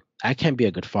 I can't be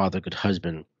a good father, good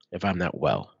husband if I'm not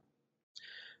well.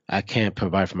 I can't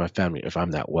provide for my family if I'm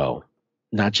not well,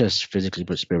 not just physically,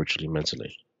 but spiritually,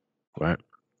 mentally, right?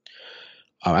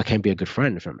 I can't be a good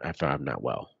friend if I'm not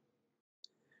well.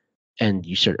 And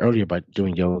you said earlier about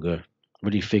doing yoga,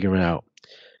 really figuring out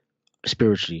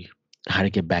spiritually how to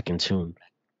get back in tune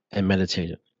and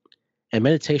meditate. And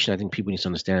meditation, I think people need to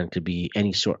understand, could be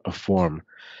any sort of form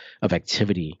of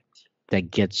activity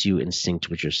that gets you in sync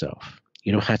with yourself.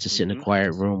 You don't have to sit in a Hmm.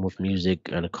 quiet room with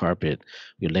music on a carpet,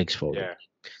 your legs folded. Yeah.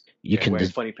 You And can wearing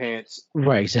just funny pants.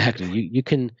 right, exactly. You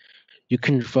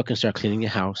can fucking start cleaning your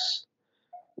house,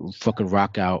 fucking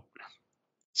rock out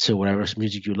to whatever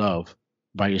music you love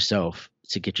by yourself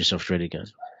to get yourself straight again.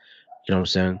 You know what I'm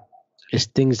saying? It's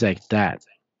things like that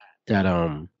that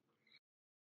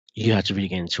you have to really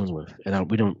get in tune with, and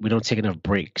we don't take enough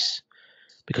breaks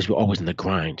because we're always in the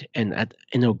grind. And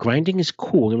grinding is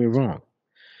cool. Don't get me wrong,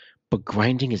 but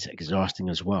grinding is exhausting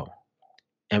as well.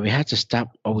 And we have to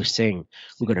stop always saying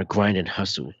we're gonna grind and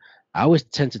hustle. I always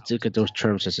tend to look at those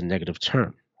terms as a negative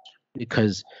term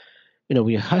because when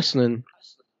you're hustling,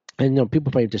 and people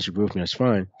probably disagree with me. That's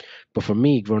fine, but for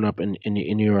me, growing up in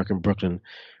New York and Brooklyn,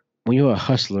 when you're a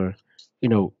hustler, you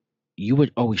know, you were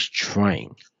always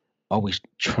trying.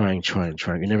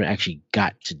 You never actually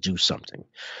got to do something.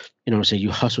 You know what I'm saying?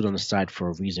 You hustled on the side for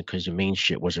a reason because your main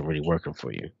shit wasn't really working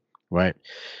for you, right?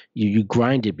 You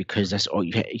grinded because that's all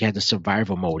you had the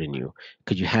survival mode in you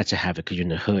because you had to have it because you're in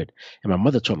the hood. And my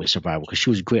mother taught me survival because she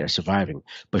was great at surviving,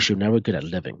 but she was never good at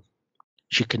living.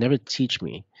 She could never teach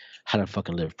me how to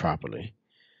fucking live properly.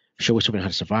 She always told me how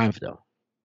to survive though.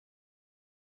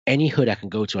 Any hood I can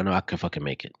go to, I know I can fucking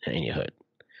make it in any hood.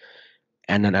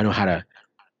 And then I know how to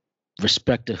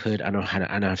respect the hood. I know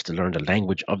have to learn the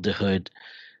language of the hood,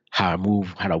 how I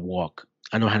move, how to walk.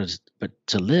 I know how to, but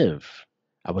to live,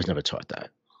 I was never taught that.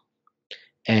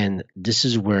 And this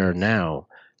is where now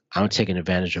I'm taking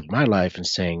advantage of my life and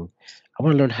saying, I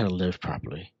want to learn how to live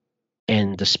properly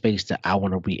in the space that I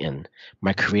want to be in,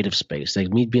 my creative space. Like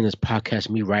me being this podcast,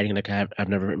 me writing like I've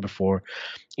never written before,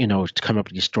 to come up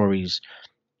with these stories.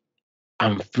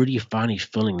 I'm really finally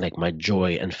feeling like my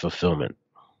joy and fulfillment.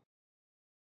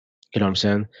 You know what I'm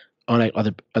saying? Unlike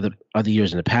other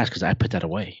years in the past, because I put that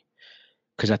away.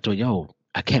 Because I thought, yo,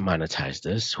 I can't monetize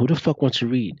this. Who the fuck wants to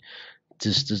read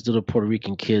this little Puerto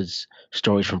Rican kid's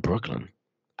stories from Brooklyn?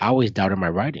 I always doubted my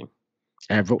writing.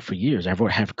 And I wrote for years.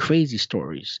 Have crazy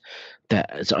stories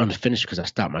that it's unfinished because I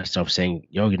stopped myself saying,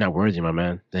 yo, you're not worthy, my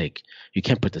man. Like, you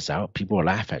can't put this out. People will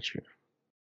laugh at you.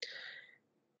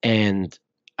 And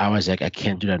I was like, I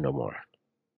can't do that no more.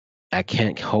 I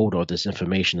can't hold all this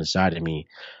information inside of me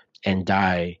and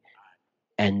die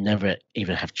and never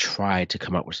even have tried to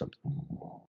come up with something.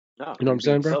 No, You know what you're I'm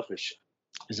saying, being bro? selfish.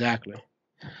 Exactly.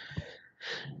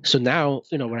 So now,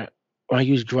 when I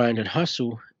use grind and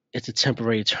hustle, it's a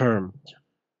temporary term.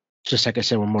 Just like I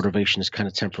said, when motivation is kind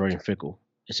of temporary and fickle.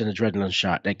 It's an adrenaline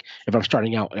shot. Like if I'm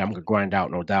starting out, I'm gonna grind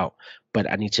out, no doubt. But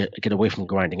I need to get away from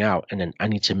grinding out, and then I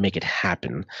need to make it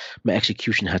happen. My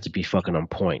execution has to be fucking on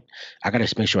point. I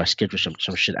gotta make sure I schedule some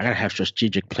shit. I gotta have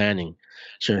strategic planning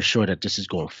to ensure that this is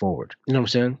going forward. You know what I'm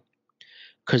saying?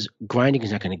 Because grinding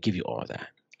is not gonna give you all that.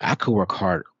 I could work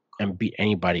hard and beat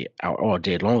anybody out all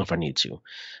day long if I need to.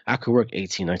 I could work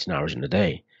 18, 19 hours in a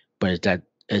day, but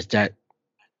is that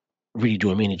really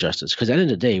doing me any justice? Because at the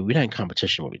end of the day, we're not in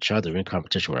competition with each other. We're in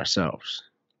competition with ourselves.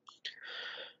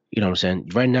 You know what I'm saying?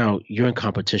 Right now, you're in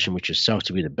competition with yourself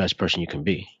to be the best person you can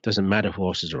be. Doesn't matter who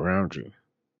else is around you.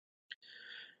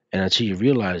 And until you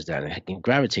realize that and can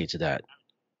gravitate to that,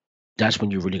 that's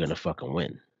when you're really gonna fucking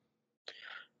win.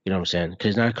 You know what I'm saying? Because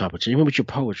it's not a competition. Even with your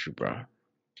poetry, bro.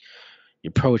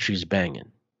 Your poetry is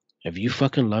banging. If you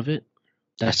fucking love it,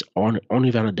 that's only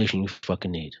validation you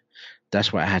fucking need.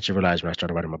 That's what I had to realize when I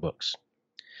started writing my books.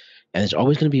 And there's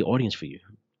always gonna be an audience for you.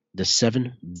 There's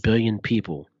 7 billion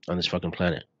people on this fucking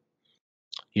planet.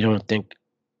 You don't think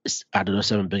out of those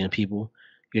 7 billion people,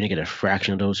 you're gonna get a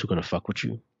fraction of those who are gonna fuck with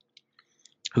you,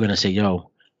 who are gonna say,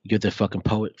 "Yo, you're the fucking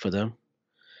poet for them."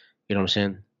 You know what I'm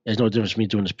saying? There's no difference me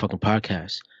doing this fucking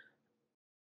podcast.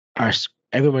 Are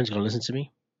everyone's gonna listen to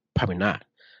me? Probably not.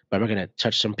 But am I gonna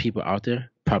touch some people out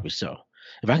there? Probably so.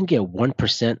 If I can get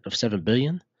 1% of 7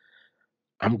 billion,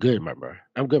 I'm good, my bro.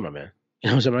 I'm good, my man. You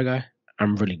know what I'm saying, my guy?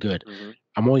 I'm really good. Hmm.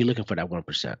 I'm only looking for that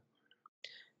 1%,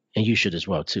 and you should as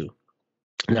well too.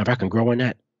 Now, if I can grow in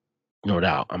that, no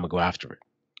doubt, I'm gonna go after it.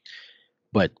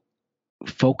 But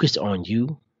focus on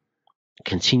you.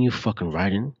 Continue fucking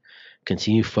writing.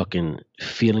 Continue fucking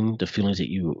feeling the feelings that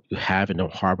you have, and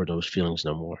don't harbor those feelings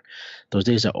no more. Those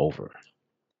days are over.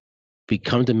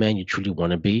 Become the man you truly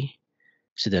want to be.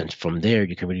 So then from there,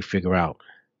 you can really figure out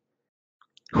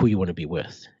who you want to be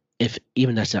with. If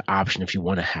even that's an option, if you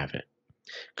want to have it.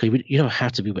 Because you don't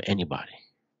have to be with anybody.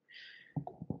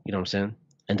 You know what I'm saying?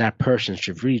 And that person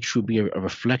should really truly be a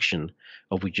reflection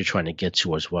of what you're trying to get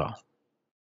to as well.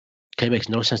 Okay, it makes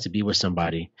no sense to be with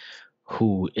somebody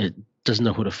who doesn't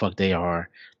know who the fuck they are.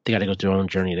 They got to go through their own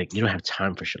journey. Like, you don't have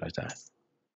time for shit like that.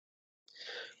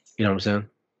 You know what I'm saying?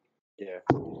 Yeah,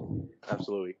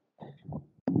 absolutely.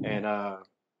 And I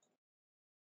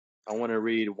want to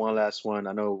read one last one.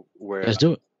 I know we're Let's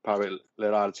do it. probably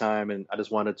let out of time, and I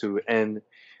just wanted to end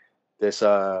this.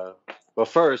 But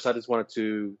first, I just wanted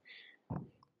to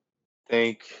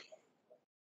thank.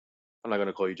 I'm not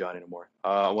gonna call you John anymore.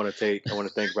 I want to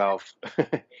thank Ralph.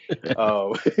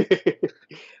 uh,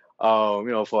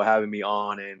 for having me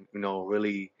on, and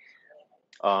really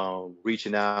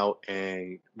reaching out,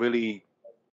 and really,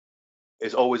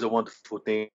 it's always a wonderful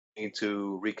thing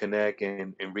to reconnect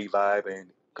and revive, and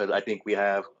because I think we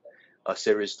have a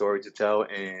serious story to tell,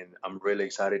 and I'm really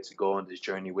excited to go on this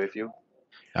journey with you.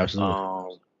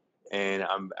 Absolutely. And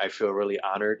I feel really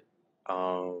honored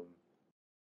um,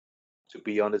 to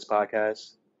be on this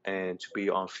podcast and to be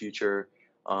on future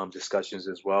discussions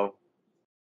as well.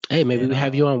 Hey, maybe And we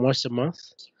have you on once a month.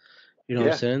 You know what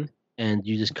I'm yeah, saying? And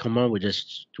you just come on. We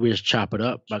just chop it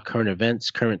up about current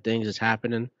events, current things that's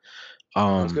happening.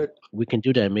 sounds good. We can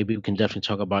do that. Maybe we can definitely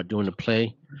talk about doing a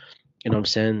play. You know what I'm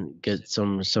saying? Get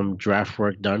some draft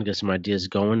work done. Get some ideas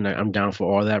going. I'm down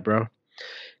for all that, bro.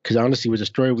 Because honestly, with the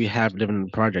story we have living in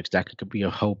the projects, that could be a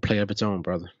whole play of its own,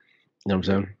 brother. You know what I'm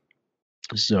saying? We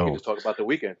can So, just talk about the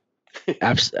weekend.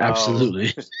 um,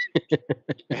 absolutely,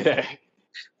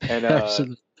 and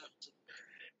absolutely.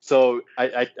 so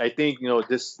I think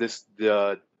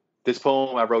this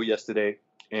poem I wrote yesterday,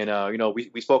 and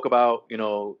we spoke about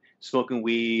smoking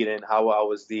weed and how I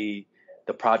was the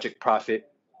project prophet,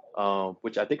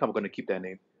 which I think I'm going to keep that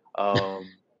name. Um,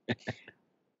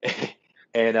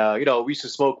 and we used to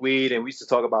smoke weed, and we used to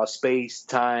talk about space,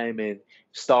 time, and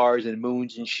stars and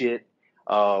moons and shit.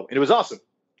 And it was awesome.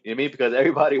 You know what I mean? Because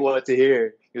everybody wanted to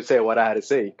hear you say what I had to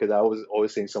say, because I was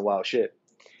always saying some wild shit.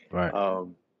 Right.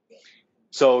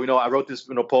 So I wrote this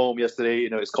poem yesterday.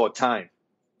 It's called Time,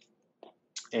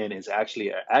 and it's actually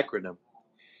an acronym.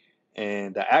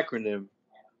 And the acronym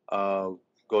uh,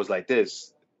 goes like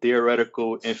this: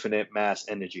 theoretical infinite mass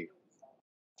energy,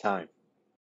 time.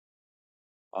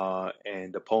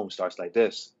 And the poem starts like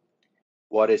this: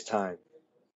 what is time?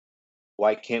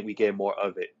 Why can't we get more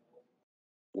of it?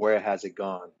 Where has it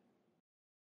gone?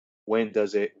 When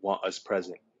does it want us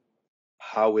present?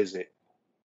 How is it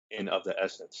in of the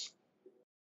essence?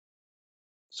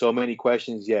 So many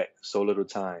questions, yet so little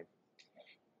time.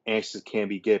 Answers can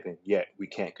be given, yet we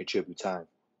can't contribute time.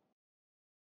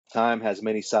 Time has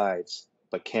many sides,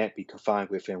 but can't be confined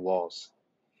within walls.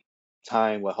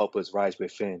 Time will help us rise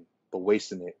within, but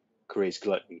wasting it creates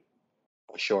gluttony,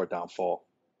 a sure downfall.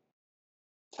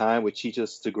 Time will teach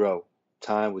us to grow.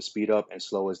 Time will speed up and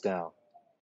slow us down.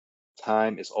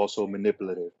 Time is also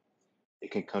manipulative.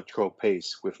 It can control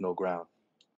pace with no ground.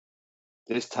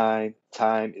 This time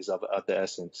is of the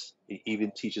essence. It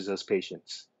even teaches us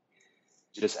patience.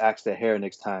 Just ask the hare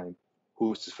next time,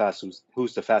 who's the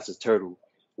fastest turtle,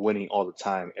 winning all the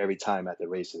time, every time at the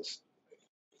races.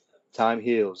 Time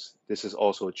heals. This is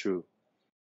also true.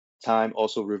 Time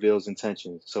also reveals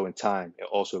intention, so in time, it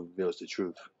also reveals the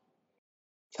truth.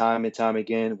 Time and time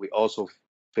again, we also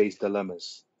face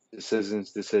dilemmas,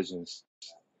 decisions.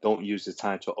 Don't use the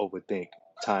time to overthink.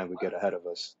 Time will get ahead of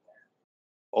us.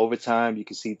 Over time, you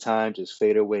can see time just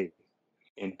fade away.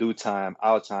 In due time,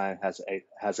 our time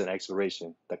has an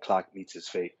expiration. The clock meets its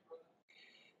fate.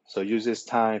 So use this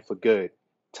time for good.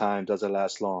 Time doesn't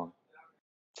last long.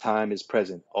 Time is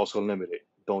present, also limited.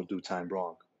 Don't do time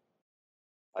wrong.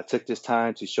 I took this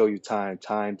time to show you time.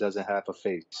 Time doesn't have a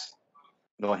face,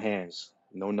 no hands,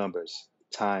 no numbers.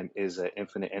 Time is an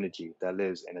infinite energy that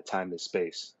lives in a timeless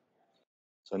space.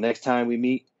 So next time we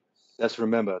meet, let's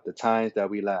remember the times that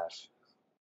we laugh.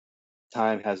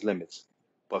 Time has limits,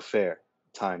 but fair,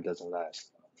 time doesn't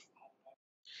last.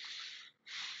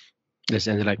 Let's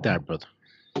end it like that, brother.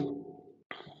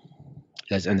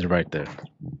 Let's end it right there.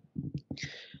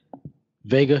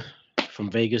 Vega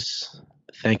from Vegas.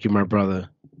 Thank you, my brother.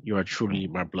 You are truly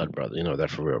my blood brother. You know that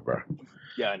for real, bro.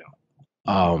 Yeah, I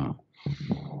know.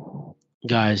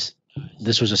 Guys,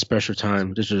 this was a special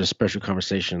time. This was a special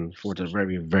conversation for a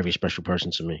very, very special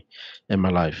person to me in my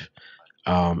life.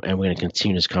 And we're gonna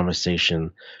continue this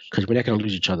conversation because we're not gonna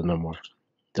lose each other no more.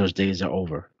 Those days are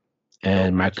over.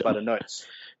 And my By the nuts.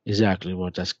 exactly,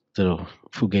 well, that's the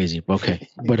fugazi. Okay,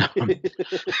 but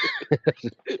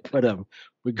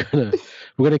we're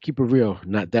gonna keep it real,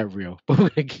 not that real, but we're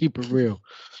gonna keep it real.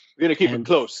 We're gonna keep it And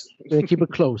close. we're gonna keep it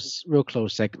close, real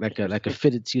close, like a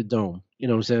fitted to your dome. You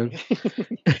know what I'm saying?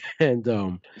 And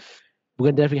we're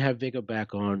gonna definitely have Vega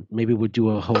back on. Maybe we'll do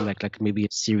a whole like maybe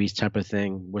a series type of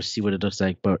thing. We'll see what it looks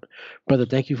like. But brother,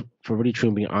 thank you for really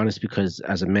truly being honest because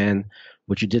as a man,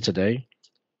 what you did today,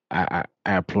 I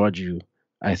applaud you.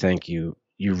 I thank you.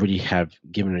 You really have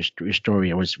given your story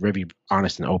and was very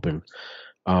honest and open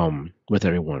with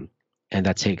everyone. And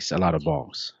that takes a lot of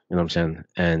balls. You know what I'm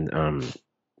saying? And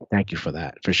thank you for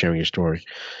that, for sharing your story.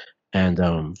 And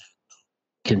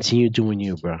continue doing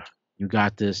you, bro. You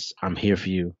got this. I'm here for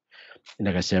you. And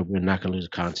like I said, we're not gonna lose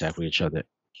contact with each other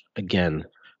again.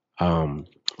 So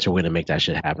we're gonna make that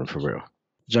shit happen for real.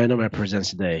 Join Nomad presents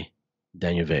today,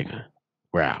 Daniel Vega.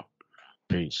 We're out.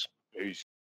 Peace. Peace.